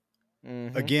 though?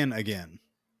 Mhm. Again. Again.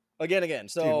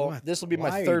 So Dude, what- this will be why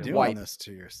my are you third doing wipe. this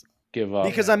to yourself? give up.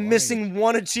 Because Yeah, I'm why? missing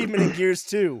one achievement in Gears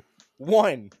 2.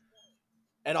 One.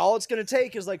 And all it's going to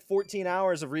take is like 14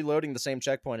 hours of reloading the same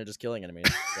checkpoint and just killing enemies.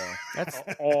 So. That's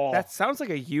all, that sounds like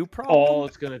a you problem. all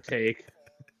it's gonna take.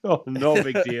 Oh, no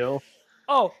big deal.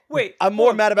 Oh, wait. I'm more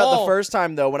hold on. mad about the Oh, first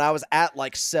time, though, when I was at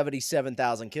like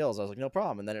 77,000 kills. I was like, no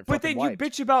problem. And then it But fucking then you wiped.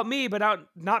 bitch about me about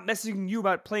not messaging you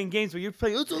about playing games, but you're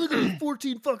playing. It's only gonna be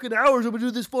 14 fucking hours. I'm gonna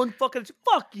do this fun fucking.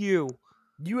 Fuck you.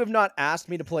 You have not asked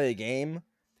me to play a game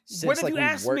since When have like you we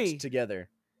asked worked me? together.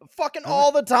 Fucking Haven't-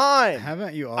 all the time.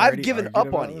 Haven't you already given argued up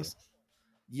about on you. this?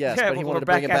 Yes, Yeah, but he well, wanted we're to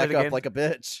bring it back at back it up again. like a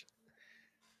bitch.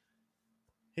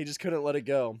 He just couldn't let it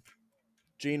go.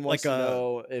 Gene wants Like to a-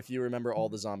 know if you remember all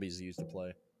the zombies you used to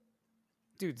play.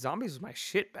 Dude, zombies was my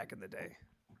shit back in the day.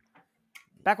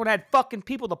 Back when I had fucking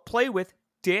people to play with,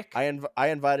 dick. I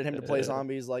invited him to play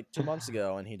zombies like 2 months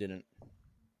ago, and he didn't.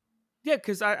 Yeah,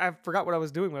 because I forgot what I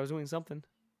was doing when I was doing something.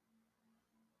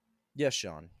 Yes,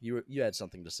 Sean, you had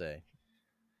something to say.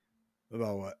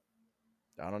 About what?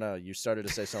 I don't know. You started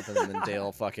to say something, and then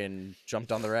Dale fucking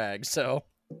jumped on the rag. So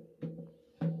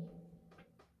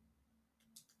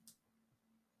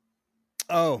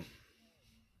Oh.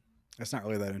 That's not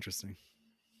really that interesting.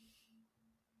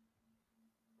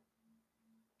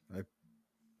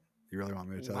 You really want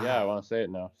me to tell you? Yeah, I want to say it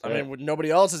now. I Say it. mean,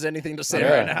 nobody else has anything to say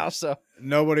Yeah. right now. So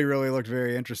Nobody really looked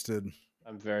very interested.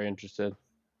 I'm very interested.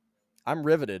 I'm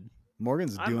riveted.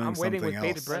 Morgan's doing I'm waiting something with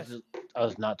bated else. breath. I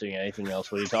was not doing anything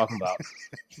else. What are you talking about?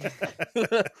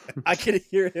 I could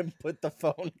hear him put the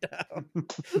phone down.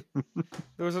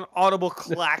 There was an audible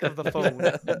clack of the phone.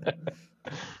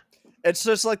 It's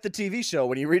just like the TV show.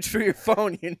 When you reach for your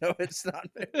phone, you know it's not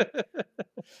there.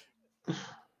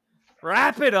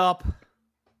 Wrap it up.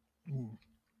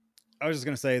 I was just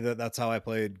gonna say that's how I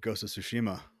played Ghost of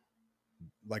Tsushima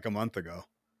like a month ago.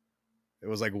 It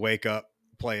was like wake up,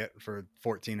 play it for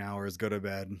 14 hours, go to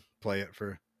bed, play it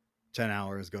for 10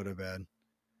 hours, go to bed.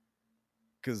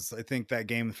 Because I think that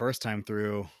game the first time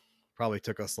through probably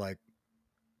took us like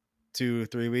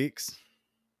 2-3 weeks.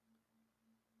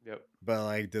 Yep. But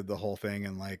I did the whole thing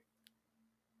in like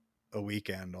a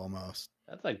weekend almost.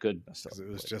 That's like good. I still 'Cause it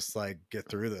haven't was played just like, get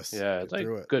through this. Yeah, get it's like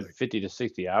through it. good Like, 50 to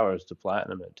 60 hours to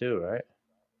platinum it too, right?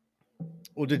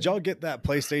 well, did y'all get that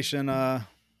PlayStation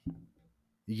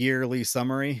yearly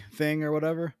summary thing or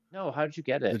whatever? No, how did you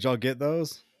get it? Did y'all get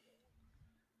those?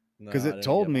 No, Because I it didn't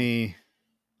told get one. me,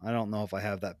 I don't know if I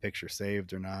have that picture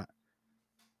saved or not.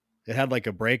 It had like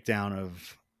a breakdown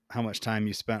of how much time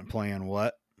you spent playing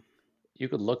what. You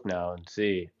could look now and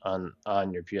see on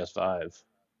your PS5.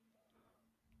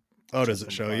 Oh, does Just it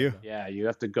from show Fiverr. you? Yeah, you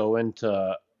have to go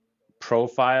into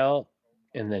profile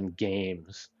and then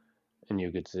games, and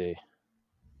you could see.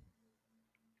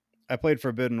 I played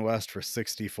Forbidden West for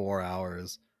 64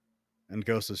 hours, and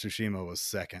Ghost of Tsushima was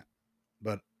second.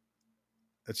 But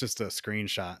it's just a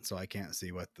screenshot, so I can't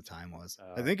see what the time was.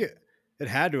 I think it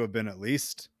had to have been at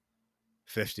least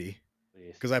 50,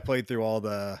 Please. because I played through all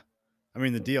the. I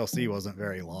mean, the DLC wasn't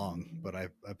very long, but I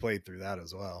played through that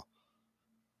as well.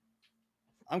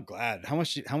 I'm glad. How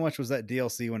much was that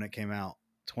DLC when it came out?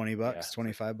 $20, Yeah.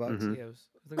 $25. Mhm. Yeah, I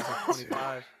think it was like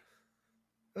 25.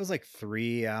 It was like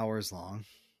 3 hours long.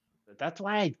 That's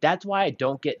why I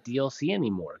don't get DLC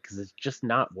anymore, because it's just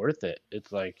not worth it.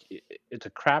 It's like it's a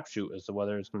crapshoot as to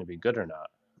whether it's going to be good or not.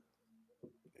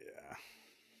 Yeah.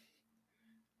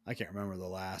 I can't remember the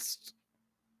last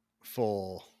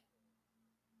full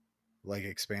like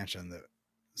expansion that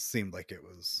seemed like it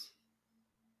was.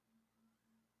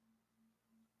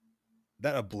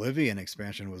 That Oblivion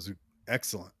expansion was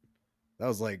excellent. That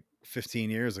was like 15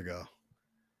 years ago.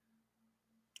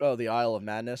 Oh, the Isle of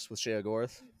Madness with Shea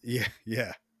Gorth. Yeah.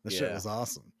 The shit Yeah. was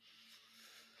awesome.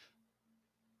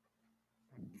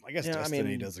 I guess Yeah, I Destiny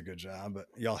mean- does a good job, but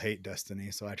y'all hate Destiny,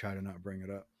 so I try to not bring it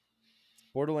up.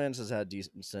 Borderlands has had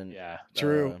decent Yeah,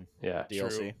 True. yeah.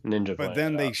 DLC. Ninja. But playing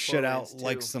then it they up. shit out Borderlands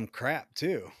like 2. some crap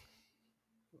too.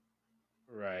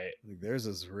 Right. Like theirs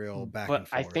is real back But and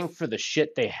forth. I think for the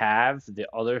shit they have, the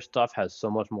other stuff has so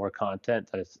much more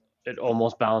content that it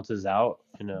almost balances out.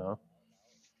 You know.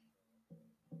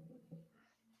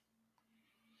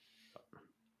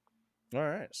 All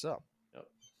right, so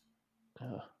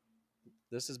Ugh.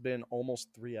 this has been almost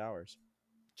 3 hours.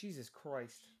 Jesus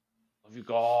Christ. Love you,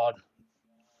 God.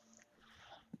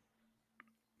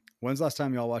 When's the last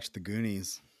time y'all watched The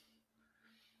Goonies?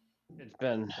 It's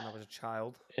been When I was a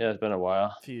child. it's been a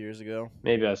while. A few years ago.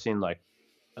 Maybe I've seen like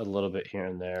a little bit here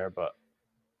and there, but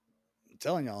I'm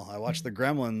telling y'all, I watched The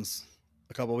Gremlins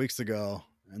a couple weeks ago,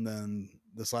 and then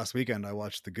this last weekend I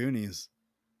watched The Goonies.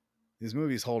 These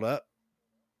movies hold up.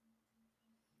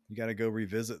 You got to go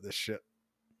revisit this shit.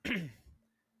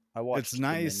 I watched It's The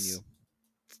nice. Menu.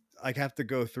 I have to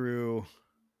go through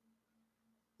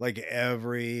like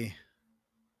every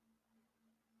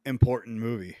important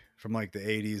movie from like the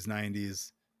 80s,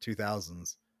 90s,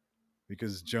 2000s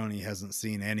because Joni hasn't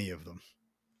seen any of them.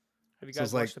 Have you So guys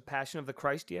it's like- watched The Passion of the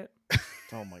Christ yet?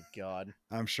 Oh my god.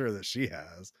 I'm sure that she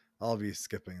has. I'll be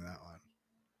skipping that one.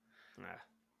 Nah.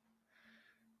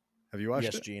 Have you watched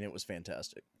Yes, it? Gene, it was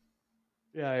fantastic.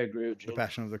 yeah, I agree with The you.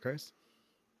 Passion of the Christ?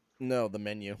 No, The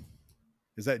Menu.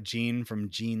 Is that Gene from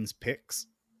Gene's Picks?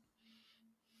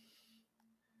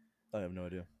 I have no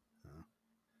idea.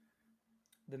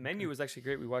 The Menu was actually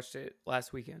great. We watched it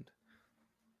last weekend.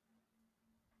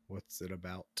 What's it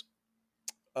about?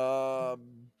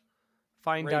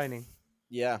 Fine Rafe- dining.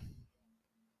 Yeah.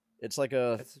 It's like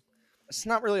a. That's, It's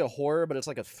not really a horror, but it's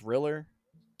like a thriller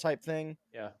type thing.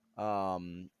 Yeah.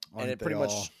 And Aren't it they pretty all-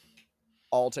 much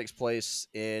all takes place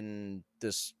in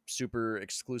this super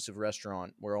exclusive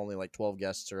restaurant where only like 12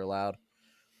 guests are allowed.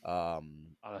 On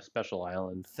a special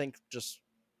island. Think just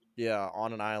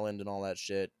on an island and all that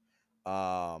shit.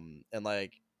 And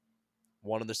like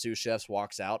one of the sous chefs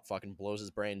walks out, fucking blows his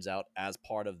brains out as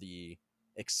part of the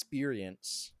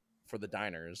experience for the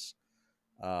diners.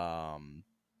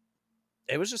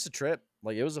 It was just a trip.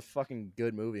 Like it was a fucking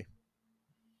good movie.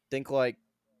 Think like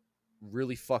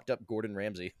really fucked up Gordon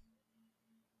Ramsay.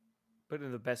 but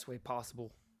in the best way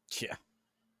possible. Yeah.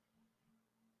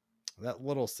 That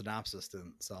little synopsis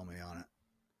didn't sell me on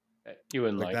it. You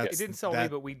wouldn't Like like, It it. didn't sell me, that-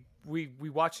 but we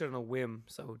watched it on a whim.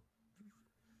 So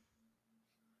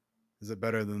Is it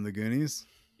better than The Goonies?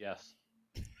 Yes.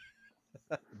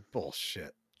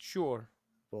 Bullshit. sure,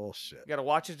 Bullshit. you got to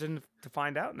watch it to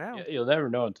find out now. You'll never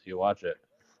know until you watch it.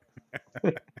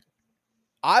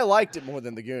 I liked it more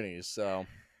than the Goonies, so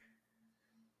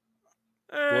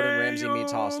Gordon Ramsay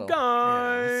meets Hey, Hostel.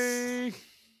 guy.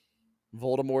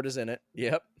 Voldemort is in it.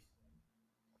 Yep.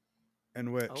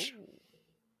 And which? Oh.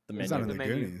 The He's menu. not in The the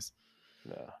menu. Goonies.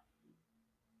 No.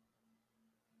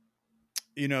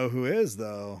 You know who is,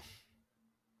 though?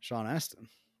 Sean Astin.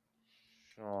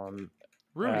 Sean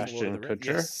Rudy. Lord of Ashton the Rings.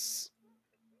 Kutcher. Yes.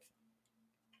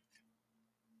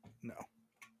 No.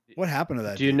 What happened to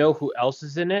that Do you dude? know who else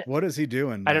is in it? What is he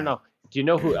doing? I don't now? know. Do you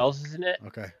know who else is in it?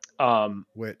 Okay.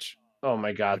 Which? Oh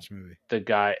my God, Which movie? the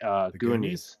guy, The Goonies.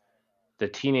 Goonies? The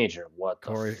teenager. What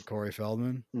the? Corey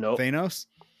Feldman? No. Thanos?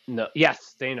 No.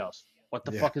 Yes, Thanos. What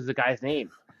the Yeah. fuck is the guy's name?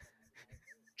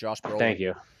 Josh Brolin. Thank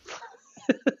you.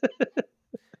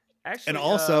 Actually, And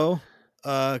also,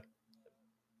 the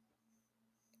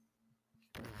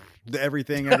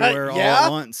Everything Everywhere All Yeah? at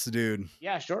Once, dude.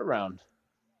 Yeah, short round.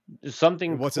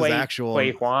 Something. What's his actual-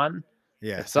 Quay Juan?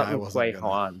 Yeah, It's see, I something wasn't Quay gonna-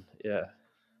 Juan. Yeah.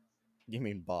 You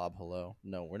mean Bob? Hello.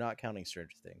 No, we're not counting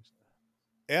Stranger Things.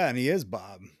 Yeah, and he is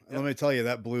Bob. And let me tell you,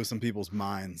 that blew some people's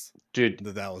minds Dude,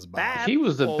 that was Bob. Bab. he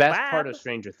was the Oh, best part Bab. of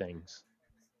Stranger Things.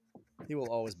 He will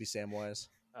always be Samwise.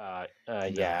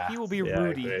 Yeah. he will be Yeah, I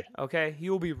Rudy. agree. Okay, he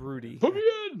will be Rudy. Put me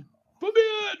in. Put me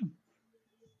in.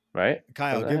 Right?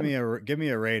 Kyle, Wasn't give me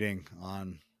a rating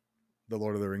on the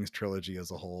Lord of the Rings trilogy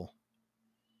as a whole.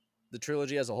 The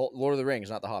trilogy as a whole. Lord of the Rings,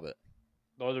 not The Hobbit.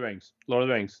 Lord of the Rings. Lord of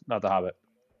the Rings, not The Hobbit.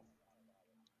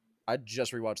 I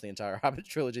just rewatched the entire Hobbit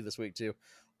trilogy this week too.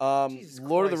 Jesus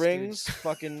Lord of the Christ, dude. Rings,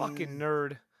 fucking Fucking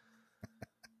nerd.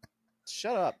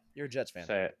 Shut up. You're a Jets fan.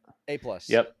 Say it. A+.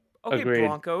 Yep. Okay, Agreed.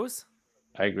 Broncos.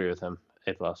 I agree with him.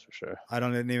 A+ for sure.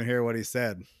 Didn't even hear what he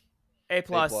said, A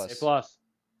plus. plus. A+. plus.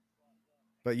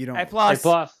 but you don't. A A+. plus.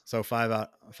 plus. So 5 out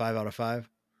of 5.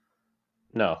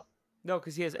 No. No,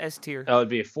 because he has S tier. That would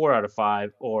be a 4 out of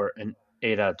 5 or an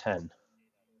 8 out of 10.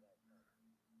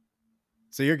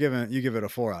 So you give it a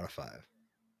 4 out of 5.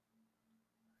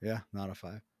 Yeah, not a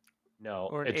 5. No,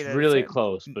 Or an it's 8 out of really 10.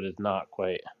 close, but it's not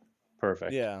quite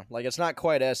perfect. Yeah, like it's not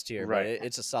quite S tier, Right. but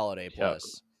it's a solid A+.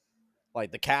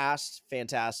 Like the cast,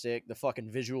 fantastic. The fucking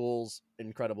visuals,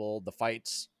 incredible. The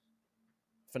fights,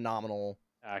 phenomenal.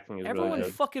 Acting is Everyone really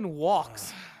good. fucking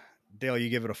walks. Dale, you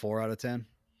give it a 4 out of 10?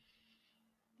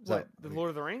 Is What? that- The Lord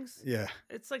of the Rings? Yeah.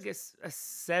 It's like a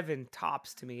 7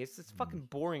 tops to me. It's fucking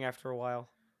boring after a while.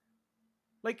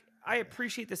 Like, I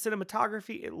appreciate the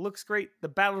cinematography. It looks great. The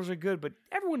battles are good, but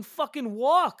everyone fucking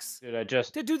walks Dude, I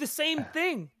just to do the same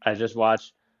thing.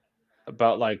 watched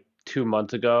about like 2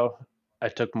 months ago. I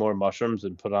took more mushrooms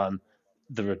and put on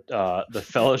the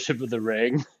Fellowship of the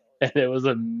Ring, and it was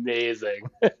amazing.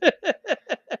 All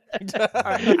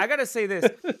right, I gotta say this.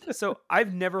 So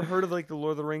I've never heard of like the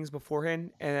Lord of the Rings beforehand,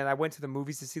 and then I went to the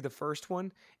movies to see the first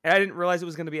one, and I didn't realize it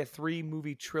was gonna be a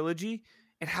 3-movie trilogy.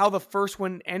 And how the first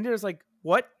one ended, I was like,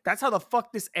 "What? That's how the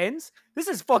fuck this ends? This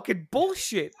is fucking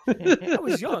bullshit." I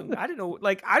was young. I didn't know.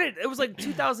 Like I didn't. It was like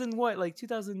 2000 what? Like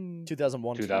 2000.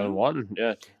 2001. 2001,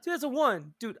 yeah.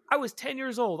 2001, dude. I was 10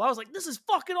 years old. I was like, "This is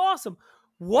fucking awesome."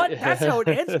 What? That's how it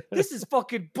ends. This is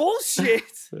fucking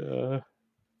bullshit. Uh,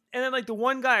 And then like the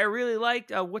one guy I really liked,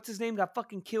 what's his name, got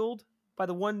fucking killed by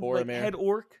the one like Boromir. head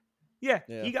orc. Yeah,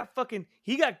 Yeah. he got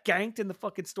ganked in the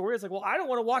fucking story. I was like, well, I don't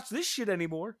want to watch this shit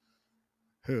anymore.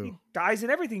 He Who? dies in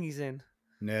everything he's in.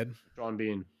 Ned? Sean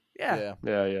Bean. Yeah.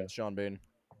 Yeah. Sean Bean.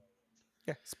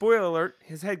 Yeah. Spoiler alert: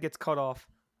 his head gets cut off.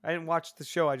 I didn't watch the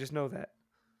show. I just know that.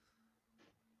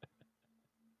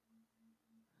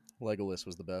 Legolas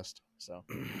was the best. So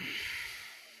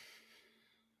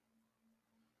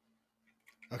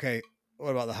Okay, what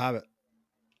about The Hobbit?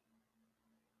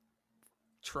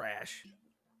 Trash.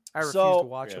 I refuse So- to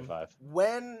watch 3 out him. of 5.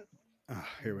 when Oh,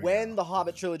 here we when go. the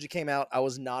Hobbit trilogy came out, I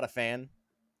was not a fan.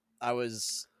 I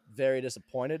was very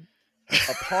disappointed.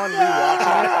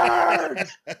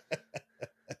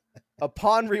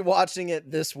 Upon rewatching it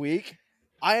this week,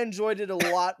 I enjoyed it a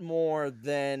lot more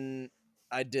than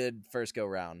I did first go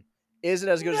round. Is it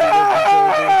as good as the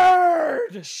original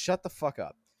trilogy? Shut the fuck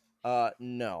up.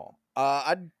 No.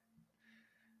 I'd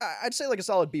say like a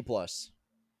solid B+.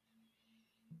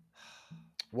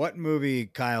 What movie,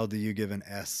 Kyle, do you give an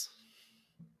S?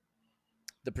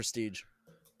 The Prestige.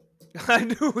 I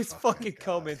knew it was Oh my fucking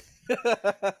God.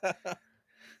 coming.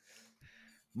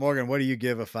 Morgan, what do you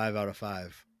give a 5 out of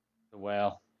 5? The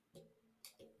Whale.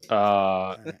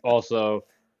 right. Also,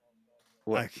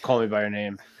 Like- Call Me by Your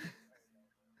Name.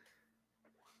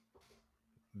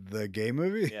 The gay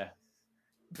movie? Yeah.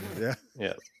 Yeah.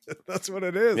 Yeah. That's what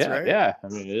it is, Yeah, right? yeah. I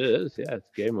mean, it is. Yeah, it's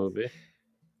a gay movie.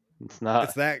 It's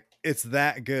not. It's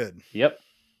that good. Yep.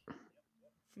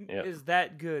 Yep. Is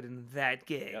that good and that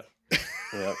gay? Yep.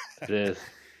 Yep. It is.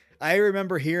 I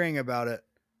remember hearing about it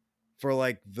for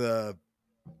like the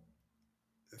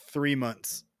 3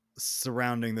 months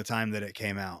surrounding the time that it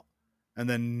came out. and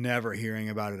then never hearing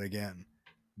about it again.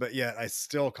 But yet I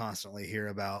still constantly hear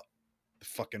about the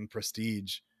fucking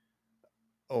Prestige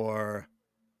or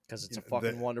Because it's a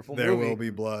fucking wonderful There movie. Will Be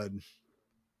Blood.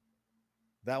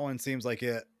 That one seems like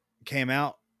it came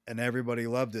out and everybody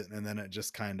loved it, and then it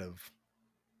just kind of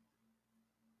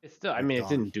It's still, I Like mean, it gone.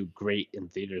 didn't do great in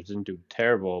theaters. It didn't do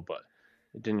terrible, but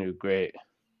it didn't do great.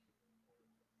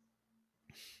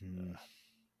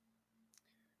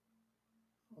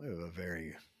 we have a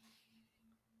very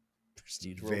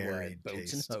Prestige varied Worldwide,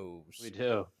 boats taste. and hoes. We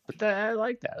do. But I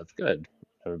like that. It's good.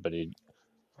 Everybody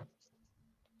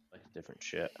likes different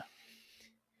shit.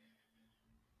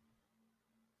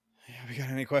 Yeah, we got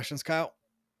any questions, Kyle?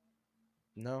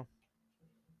 No.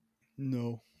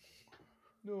 No.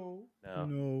 No.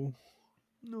 No.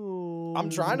 No. I'm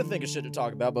trying to think of shit to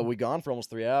talk about, but we gone for almost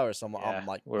 3 hours, so I'm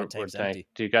like, my tank's empty.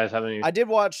 Do you guys have any? I did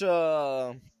watch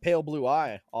Pale Blue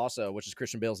Eye also, which is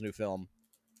Christian Bale's new film.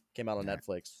 Came out on Yeah.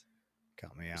 Netflix.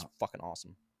 Count me It's out. fucking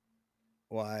awesome.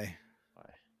 Why?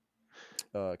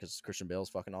 Because Christian Bale's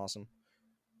fucking awesome.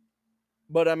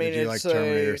 But I mean, Did you like it's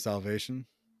Terminator Salvation?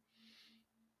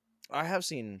 I have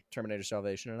seen Terminator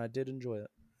Salvation, and I did enjoy it.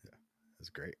 It's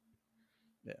great.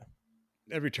 Yeah.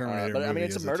 Every Terminator But I mean, movie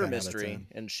it's a is murder 10 out of mystery 10.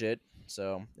 and shit,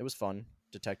 so it was fun.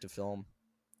 Detective film.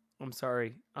 I'm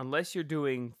sorry. Unless you're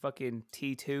doing fucking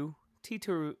T2,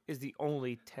 T2 is the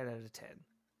only 10 out of 10.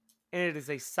 And it is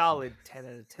a solid 10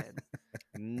 out of 10.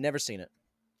 Never seen it.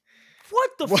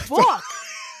 What the What the- fuck?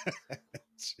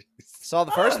 Jeez. Saw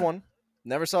the first one.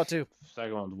 Never saw two.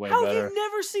 Second one's way How better. have you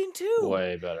never seen 2?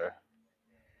 Way better.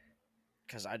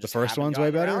 Because I just first haven't one's way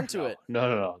gotten better? around to it.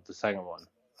 No. The second one.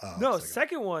 Oh, No, second.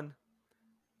 second one.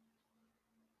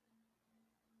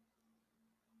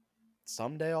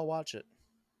 Someday I'll watch it.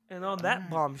 And on that Alright.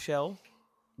 bombshell,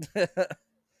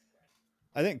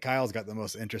 I think Kyle's got the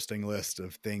most interesting list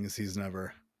of things he's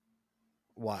never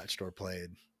watched or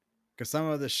played. Because some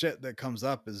of the shit that comes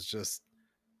up is just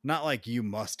not like you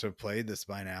must have played this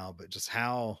by now, but just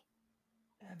how,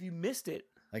 have you missed it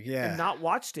like, yeah. and not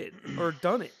watched it or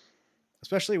done it?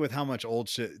 Especially with how much old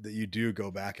shit that you do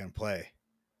go back and play.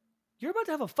 You're about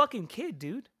to have a fucking kid,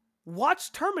 dude.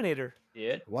 Watch Terminator.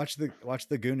 Yeah. Watch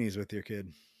the Goonies with your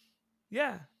kid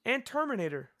Yeah, and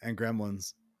Terminator. and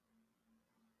Gremlins.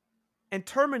 And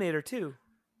Terminator too.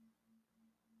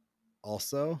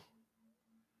 Also,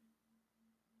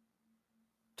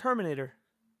 Terminator.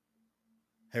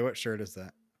 hey, what shirt is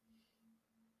that?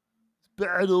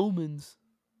 Bad Omens.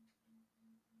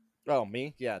 Oh,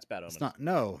 me? Yeah, it's Bad Omen. It's not.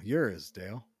 No, yours,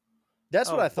 Dale. That's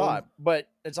what Oh, I thought, but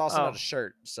it's also not Oh. a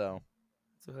shirt, so.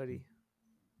 It's a hoodie.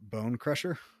 Bone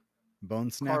Crusher, Bone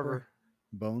Snapper, Carver.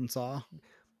 Bone Saw.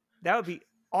 That would be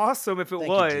awesome if it Thank you,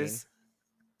 was.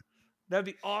 That'd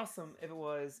be awesome if it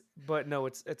was. But no,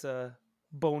 it's a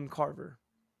bone carver.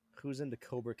 Who's into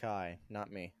Cobra Kai?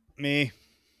 Not me. Me.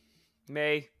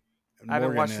 May. I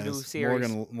haven't watched the new series.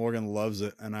 Morgan loves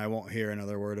it, and I won't hear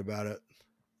another word about it.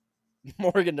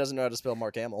 Morgan doesn't know how to spell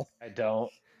Mark Hamill. I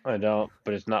don't.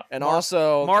 But it's not. And Mark-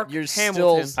 also, Mark you're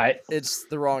Hamilton. still, it's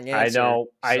the wrong answer. I know.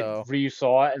 I so-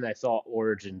 re-saw it and I saw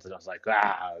Origins and I was like,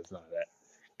 that's not it.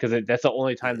 Because that's the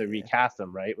only time they Yeah. recast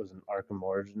them, right? Was in Arkham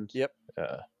Origins. Yep.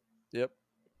 Yep.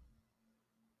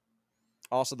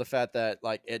 Also, the fact that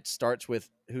like it starts with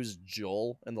who's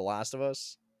Joel in The Last of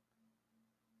Us.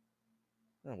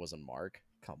 That wasn't Mark.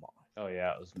 Come on. Oh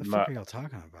yeah, it was. The fuck are y'all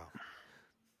talking about?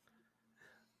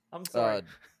 I'm sorry.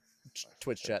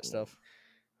 Twitch chat stuff.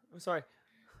 I'm sorry.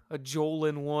 A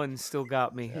Jolin 1 still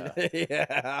got me.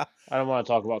 Yeah. I don't want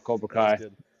to talk about Cobra That was Kai.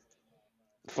 good.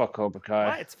 Fuck Cobra Kai.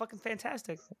 Why? It's fucking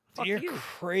fantastic. Fuck You're you.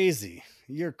 crazy.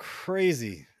 You're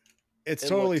crazy. It's It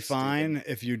totally looks stupid. fine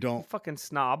if you You don't fucking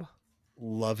snob.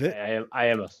 love it, I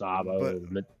am a snob. I will But-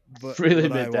 admit. but, Freely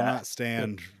but I admit will that. not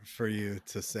stand for you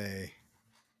to say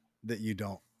that you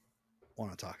don't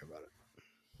want to talk about it.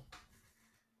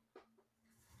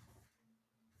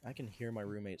 I can hear my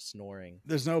roommate snoring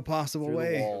There's no possible through the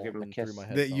way wall Give him a and through kiss. my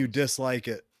that you headphones. dislike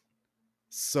it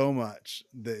so much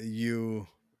that you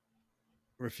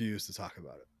refuse to talk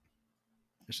about it.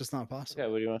 It's just not possible.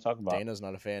 Okay, what do you want to talk about? Dana's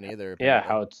not a fan either. Yeah, apparently.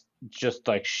 how it's just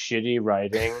like shitty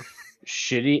writing,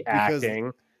 shitty Because-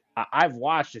 acting. I've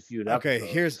watched a few Okay,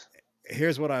 episodes.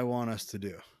 here's what I want us to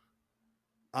do.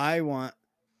 I want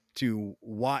to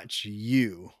watch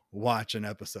you watch an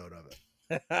episode of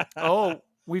it. Oh,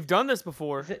 we've done this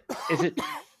before. Is it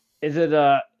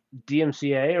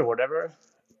DMCA or whatever?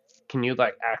 Can you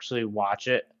like actually watch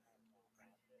it?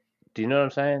 Do you know what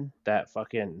I'm saying? That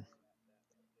fucking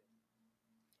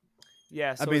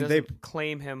Yeah, so mean, it they- doesn't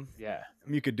claim him. yeah.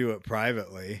 You could do it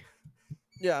privately.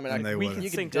 Yeah, I mean, And they we wouldn't. you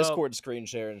can sync up. Discord screen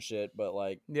share and shit, but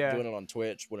like Yeah. doing it on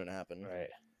Twitch wouldn't happen.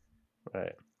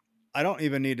 Right. I don't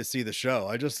even need to see the show.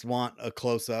 I just want a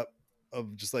close up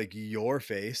of just like your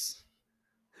face,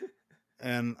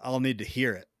 and I'll need to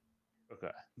hear it. Okay.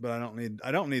 But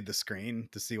I don't need the screen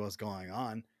to see what's going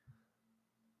on.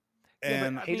 Yeah, but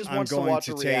And I He just I'm wants to going watch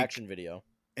to a take reaction video.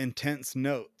 intense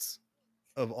notes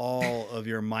of all of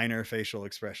your minor facial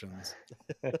expressions.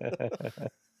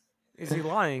 Is he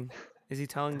lying? Is he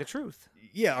telling the truth?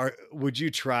 Yeah, or would you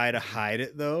try to hide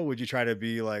it though? Would you try to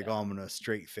be like, "Oh, I'm gonna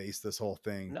straight face this whole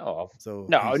thing"? No, So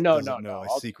no, he no, doesn't no, know no. I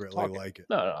I'll secretly talk it. like it.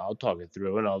 No, I'll talk it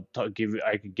through, and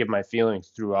I could give my feelings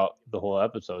throughout the whole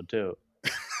episode too.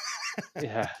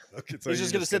 Yeah, Okay, so He's you're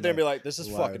just gonna sit there and be like, "This is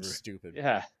fucking elaborate. stupid.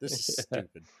 yeah. This is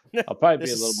stupid." I'll probably be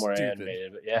This a is little more stupid.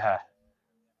 animated, but yeah.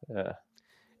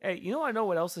 Hey, you know I know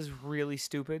what else is really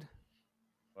stupid?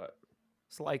 What?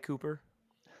 Sly Cooper.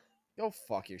 Go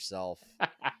fuck yourself,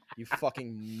 you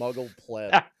fucking muggle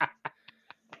pleb.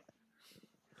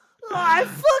 Oh, I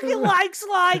fucking like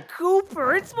Sly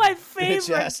Cooper. It's my Bitch favorite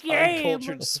ass game.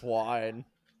 uncultured swine.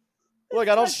 Look,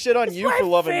 I don't shit on It's you my for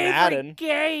loving favorite Madden.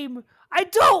 game. I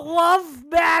don't love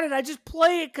Madden. I just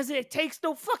play it because it takes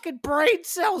no fucking brain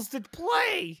cells to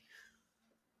play.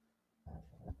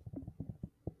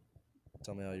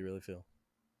 Tell me how you really feel.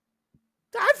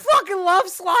 I fucking love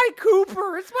Sly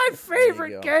Cooper. It's my you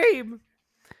favorite go. game.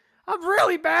 I'm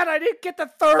really mad I didn't get the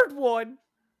third one.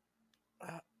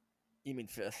 You mean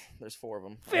fifth? There's 4 of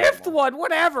them. Fifth one,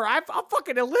 whatever. I'm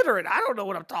fucking illiterate. I don't know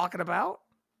what I'm talking about.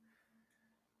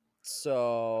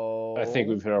 So I think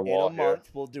we've hit our in wall a here. month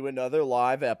we'll do another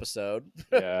live episode.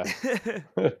 Yeah.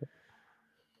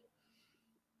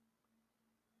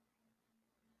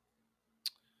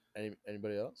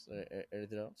 Anybody else?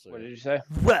 Anything else? What did you say?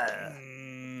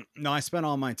 No, I spent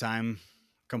all my time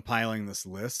compiling this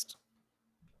list.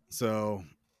 So,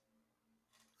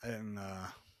 and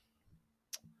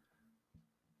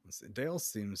let's see, Dale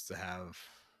seems to have.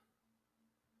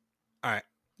 All right,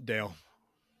 Dale.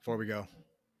 Before we go,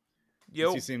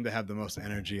 Yo, you seem to have the most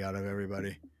energy out of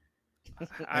everybody.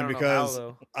 I don't because know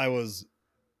how, though.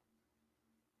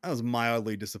 I was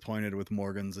mildly disappointed with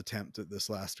Morgan's attempt at this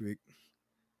last week.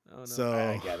 Oh, no. So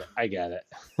I got it.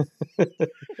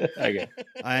 I get it.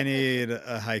 I need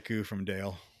a haiku from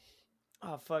Dale.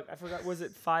 Oh, fuck. I forgot. Was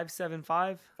it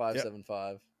 575?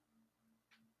 575.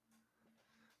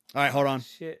 All right, hold on.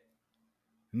 Shit.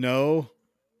 No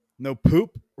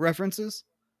poop references.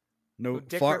 No No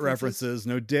dick fart references? references.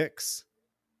 No dicks.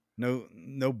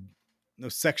 No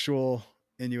sexual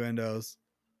innuendos.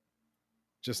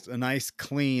 Just a nice,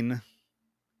 clean,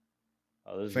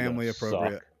 Oh, this is family gonna suck.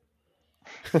 appropriate.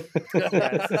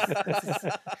 Yeah, this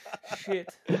is shit.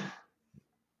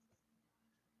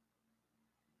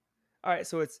 All right,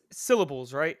 so it's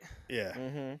syllables, right? Yeah.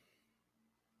 Mm-hmm.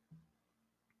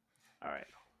 All right,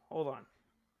 hold on.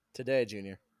 Today,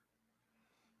 Junior.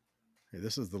 Hey,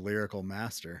 this is the lyrical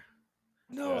master.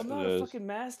 No, Yes, I'm not it a is. fucking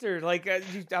master. Like,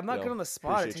 I'm not Yo, good on the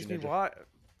spot. It appreciate takes you, me Ninja. a while.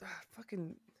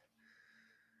 Fucking.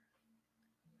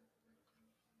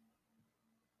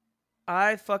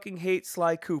 I fucking hate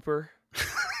Sly Cooper.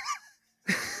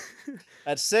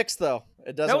 At 6 though,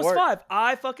 it doesn't That was work. 5.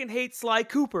 I fucking hate Sly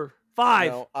Cooper.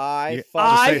 5. No, I Yeah,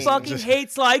 I say- fucking just-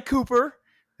 hate Sly Cooper.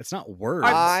 It's not words.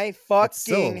 I fucking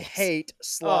syllables. hate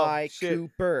Sly shit.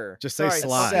 Cooper. Just say Sorry,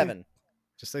 Sly. 7.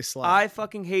 Just say Sly. I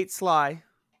fucking hate Sly.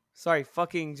 Sorry,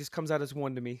 fucking just comes out as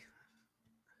 1 to me.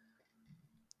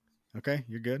 Okay,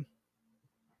 you're good.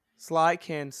 Sly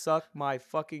can suck my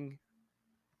fucking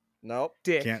Nope.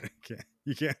 dick.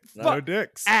 You can't. No. No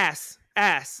dicks. Ass.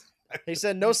 He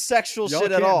said no sexual Y'all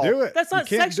shit at can't all. do it. That's You not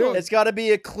can't do sexual. it. It's got to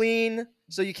be a clean,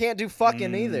 so you can't do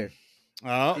fucking either.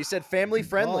 Oh. He said family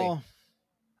friendly. Oh,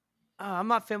 I'm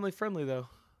not family friendly though.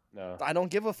 No. I don't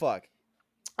give a fuck.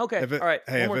 Okay. if it, all right.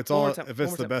 hey, one if more- it's one more all, attempt, if one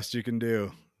it's more the attempt. best you can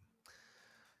do,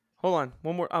 Hold on.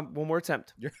 One more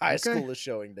attempt. Your high Okay. school is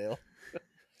showing, Dale.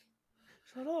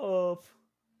 Shut up.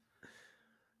 You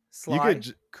Sly could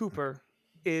j- Cooper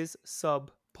is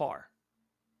subpar.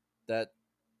 That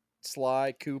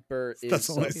Sly Cooper is That's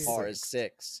only subpar is 6.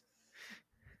 6.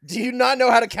 Do you not know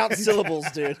how to count syllables,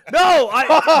 dude? No,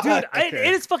 dude, Okay.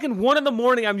 it is fucking 1 in the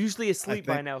morning. I'm usually asleep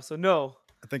by think- now, so no.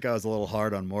 I think I was a little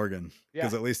hard on Morgan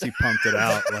because Yeah. at least he pumped it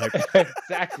out. Like,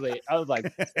 Exactly. I was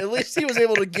like, At least he was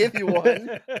able to give you one.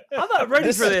 I'm not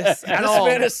ready for this at This all.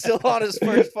 man is still on his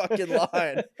first fucking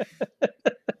line.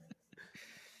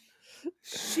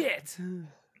 Shit.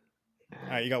 all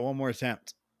right, you got one more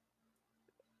attempt.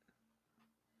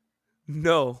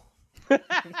 No.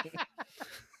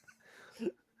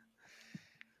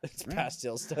 It's Right. past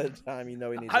time. You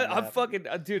know he needs. I'm fucking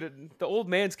dude. The old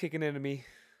man's kicking into me.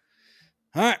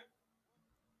 All right.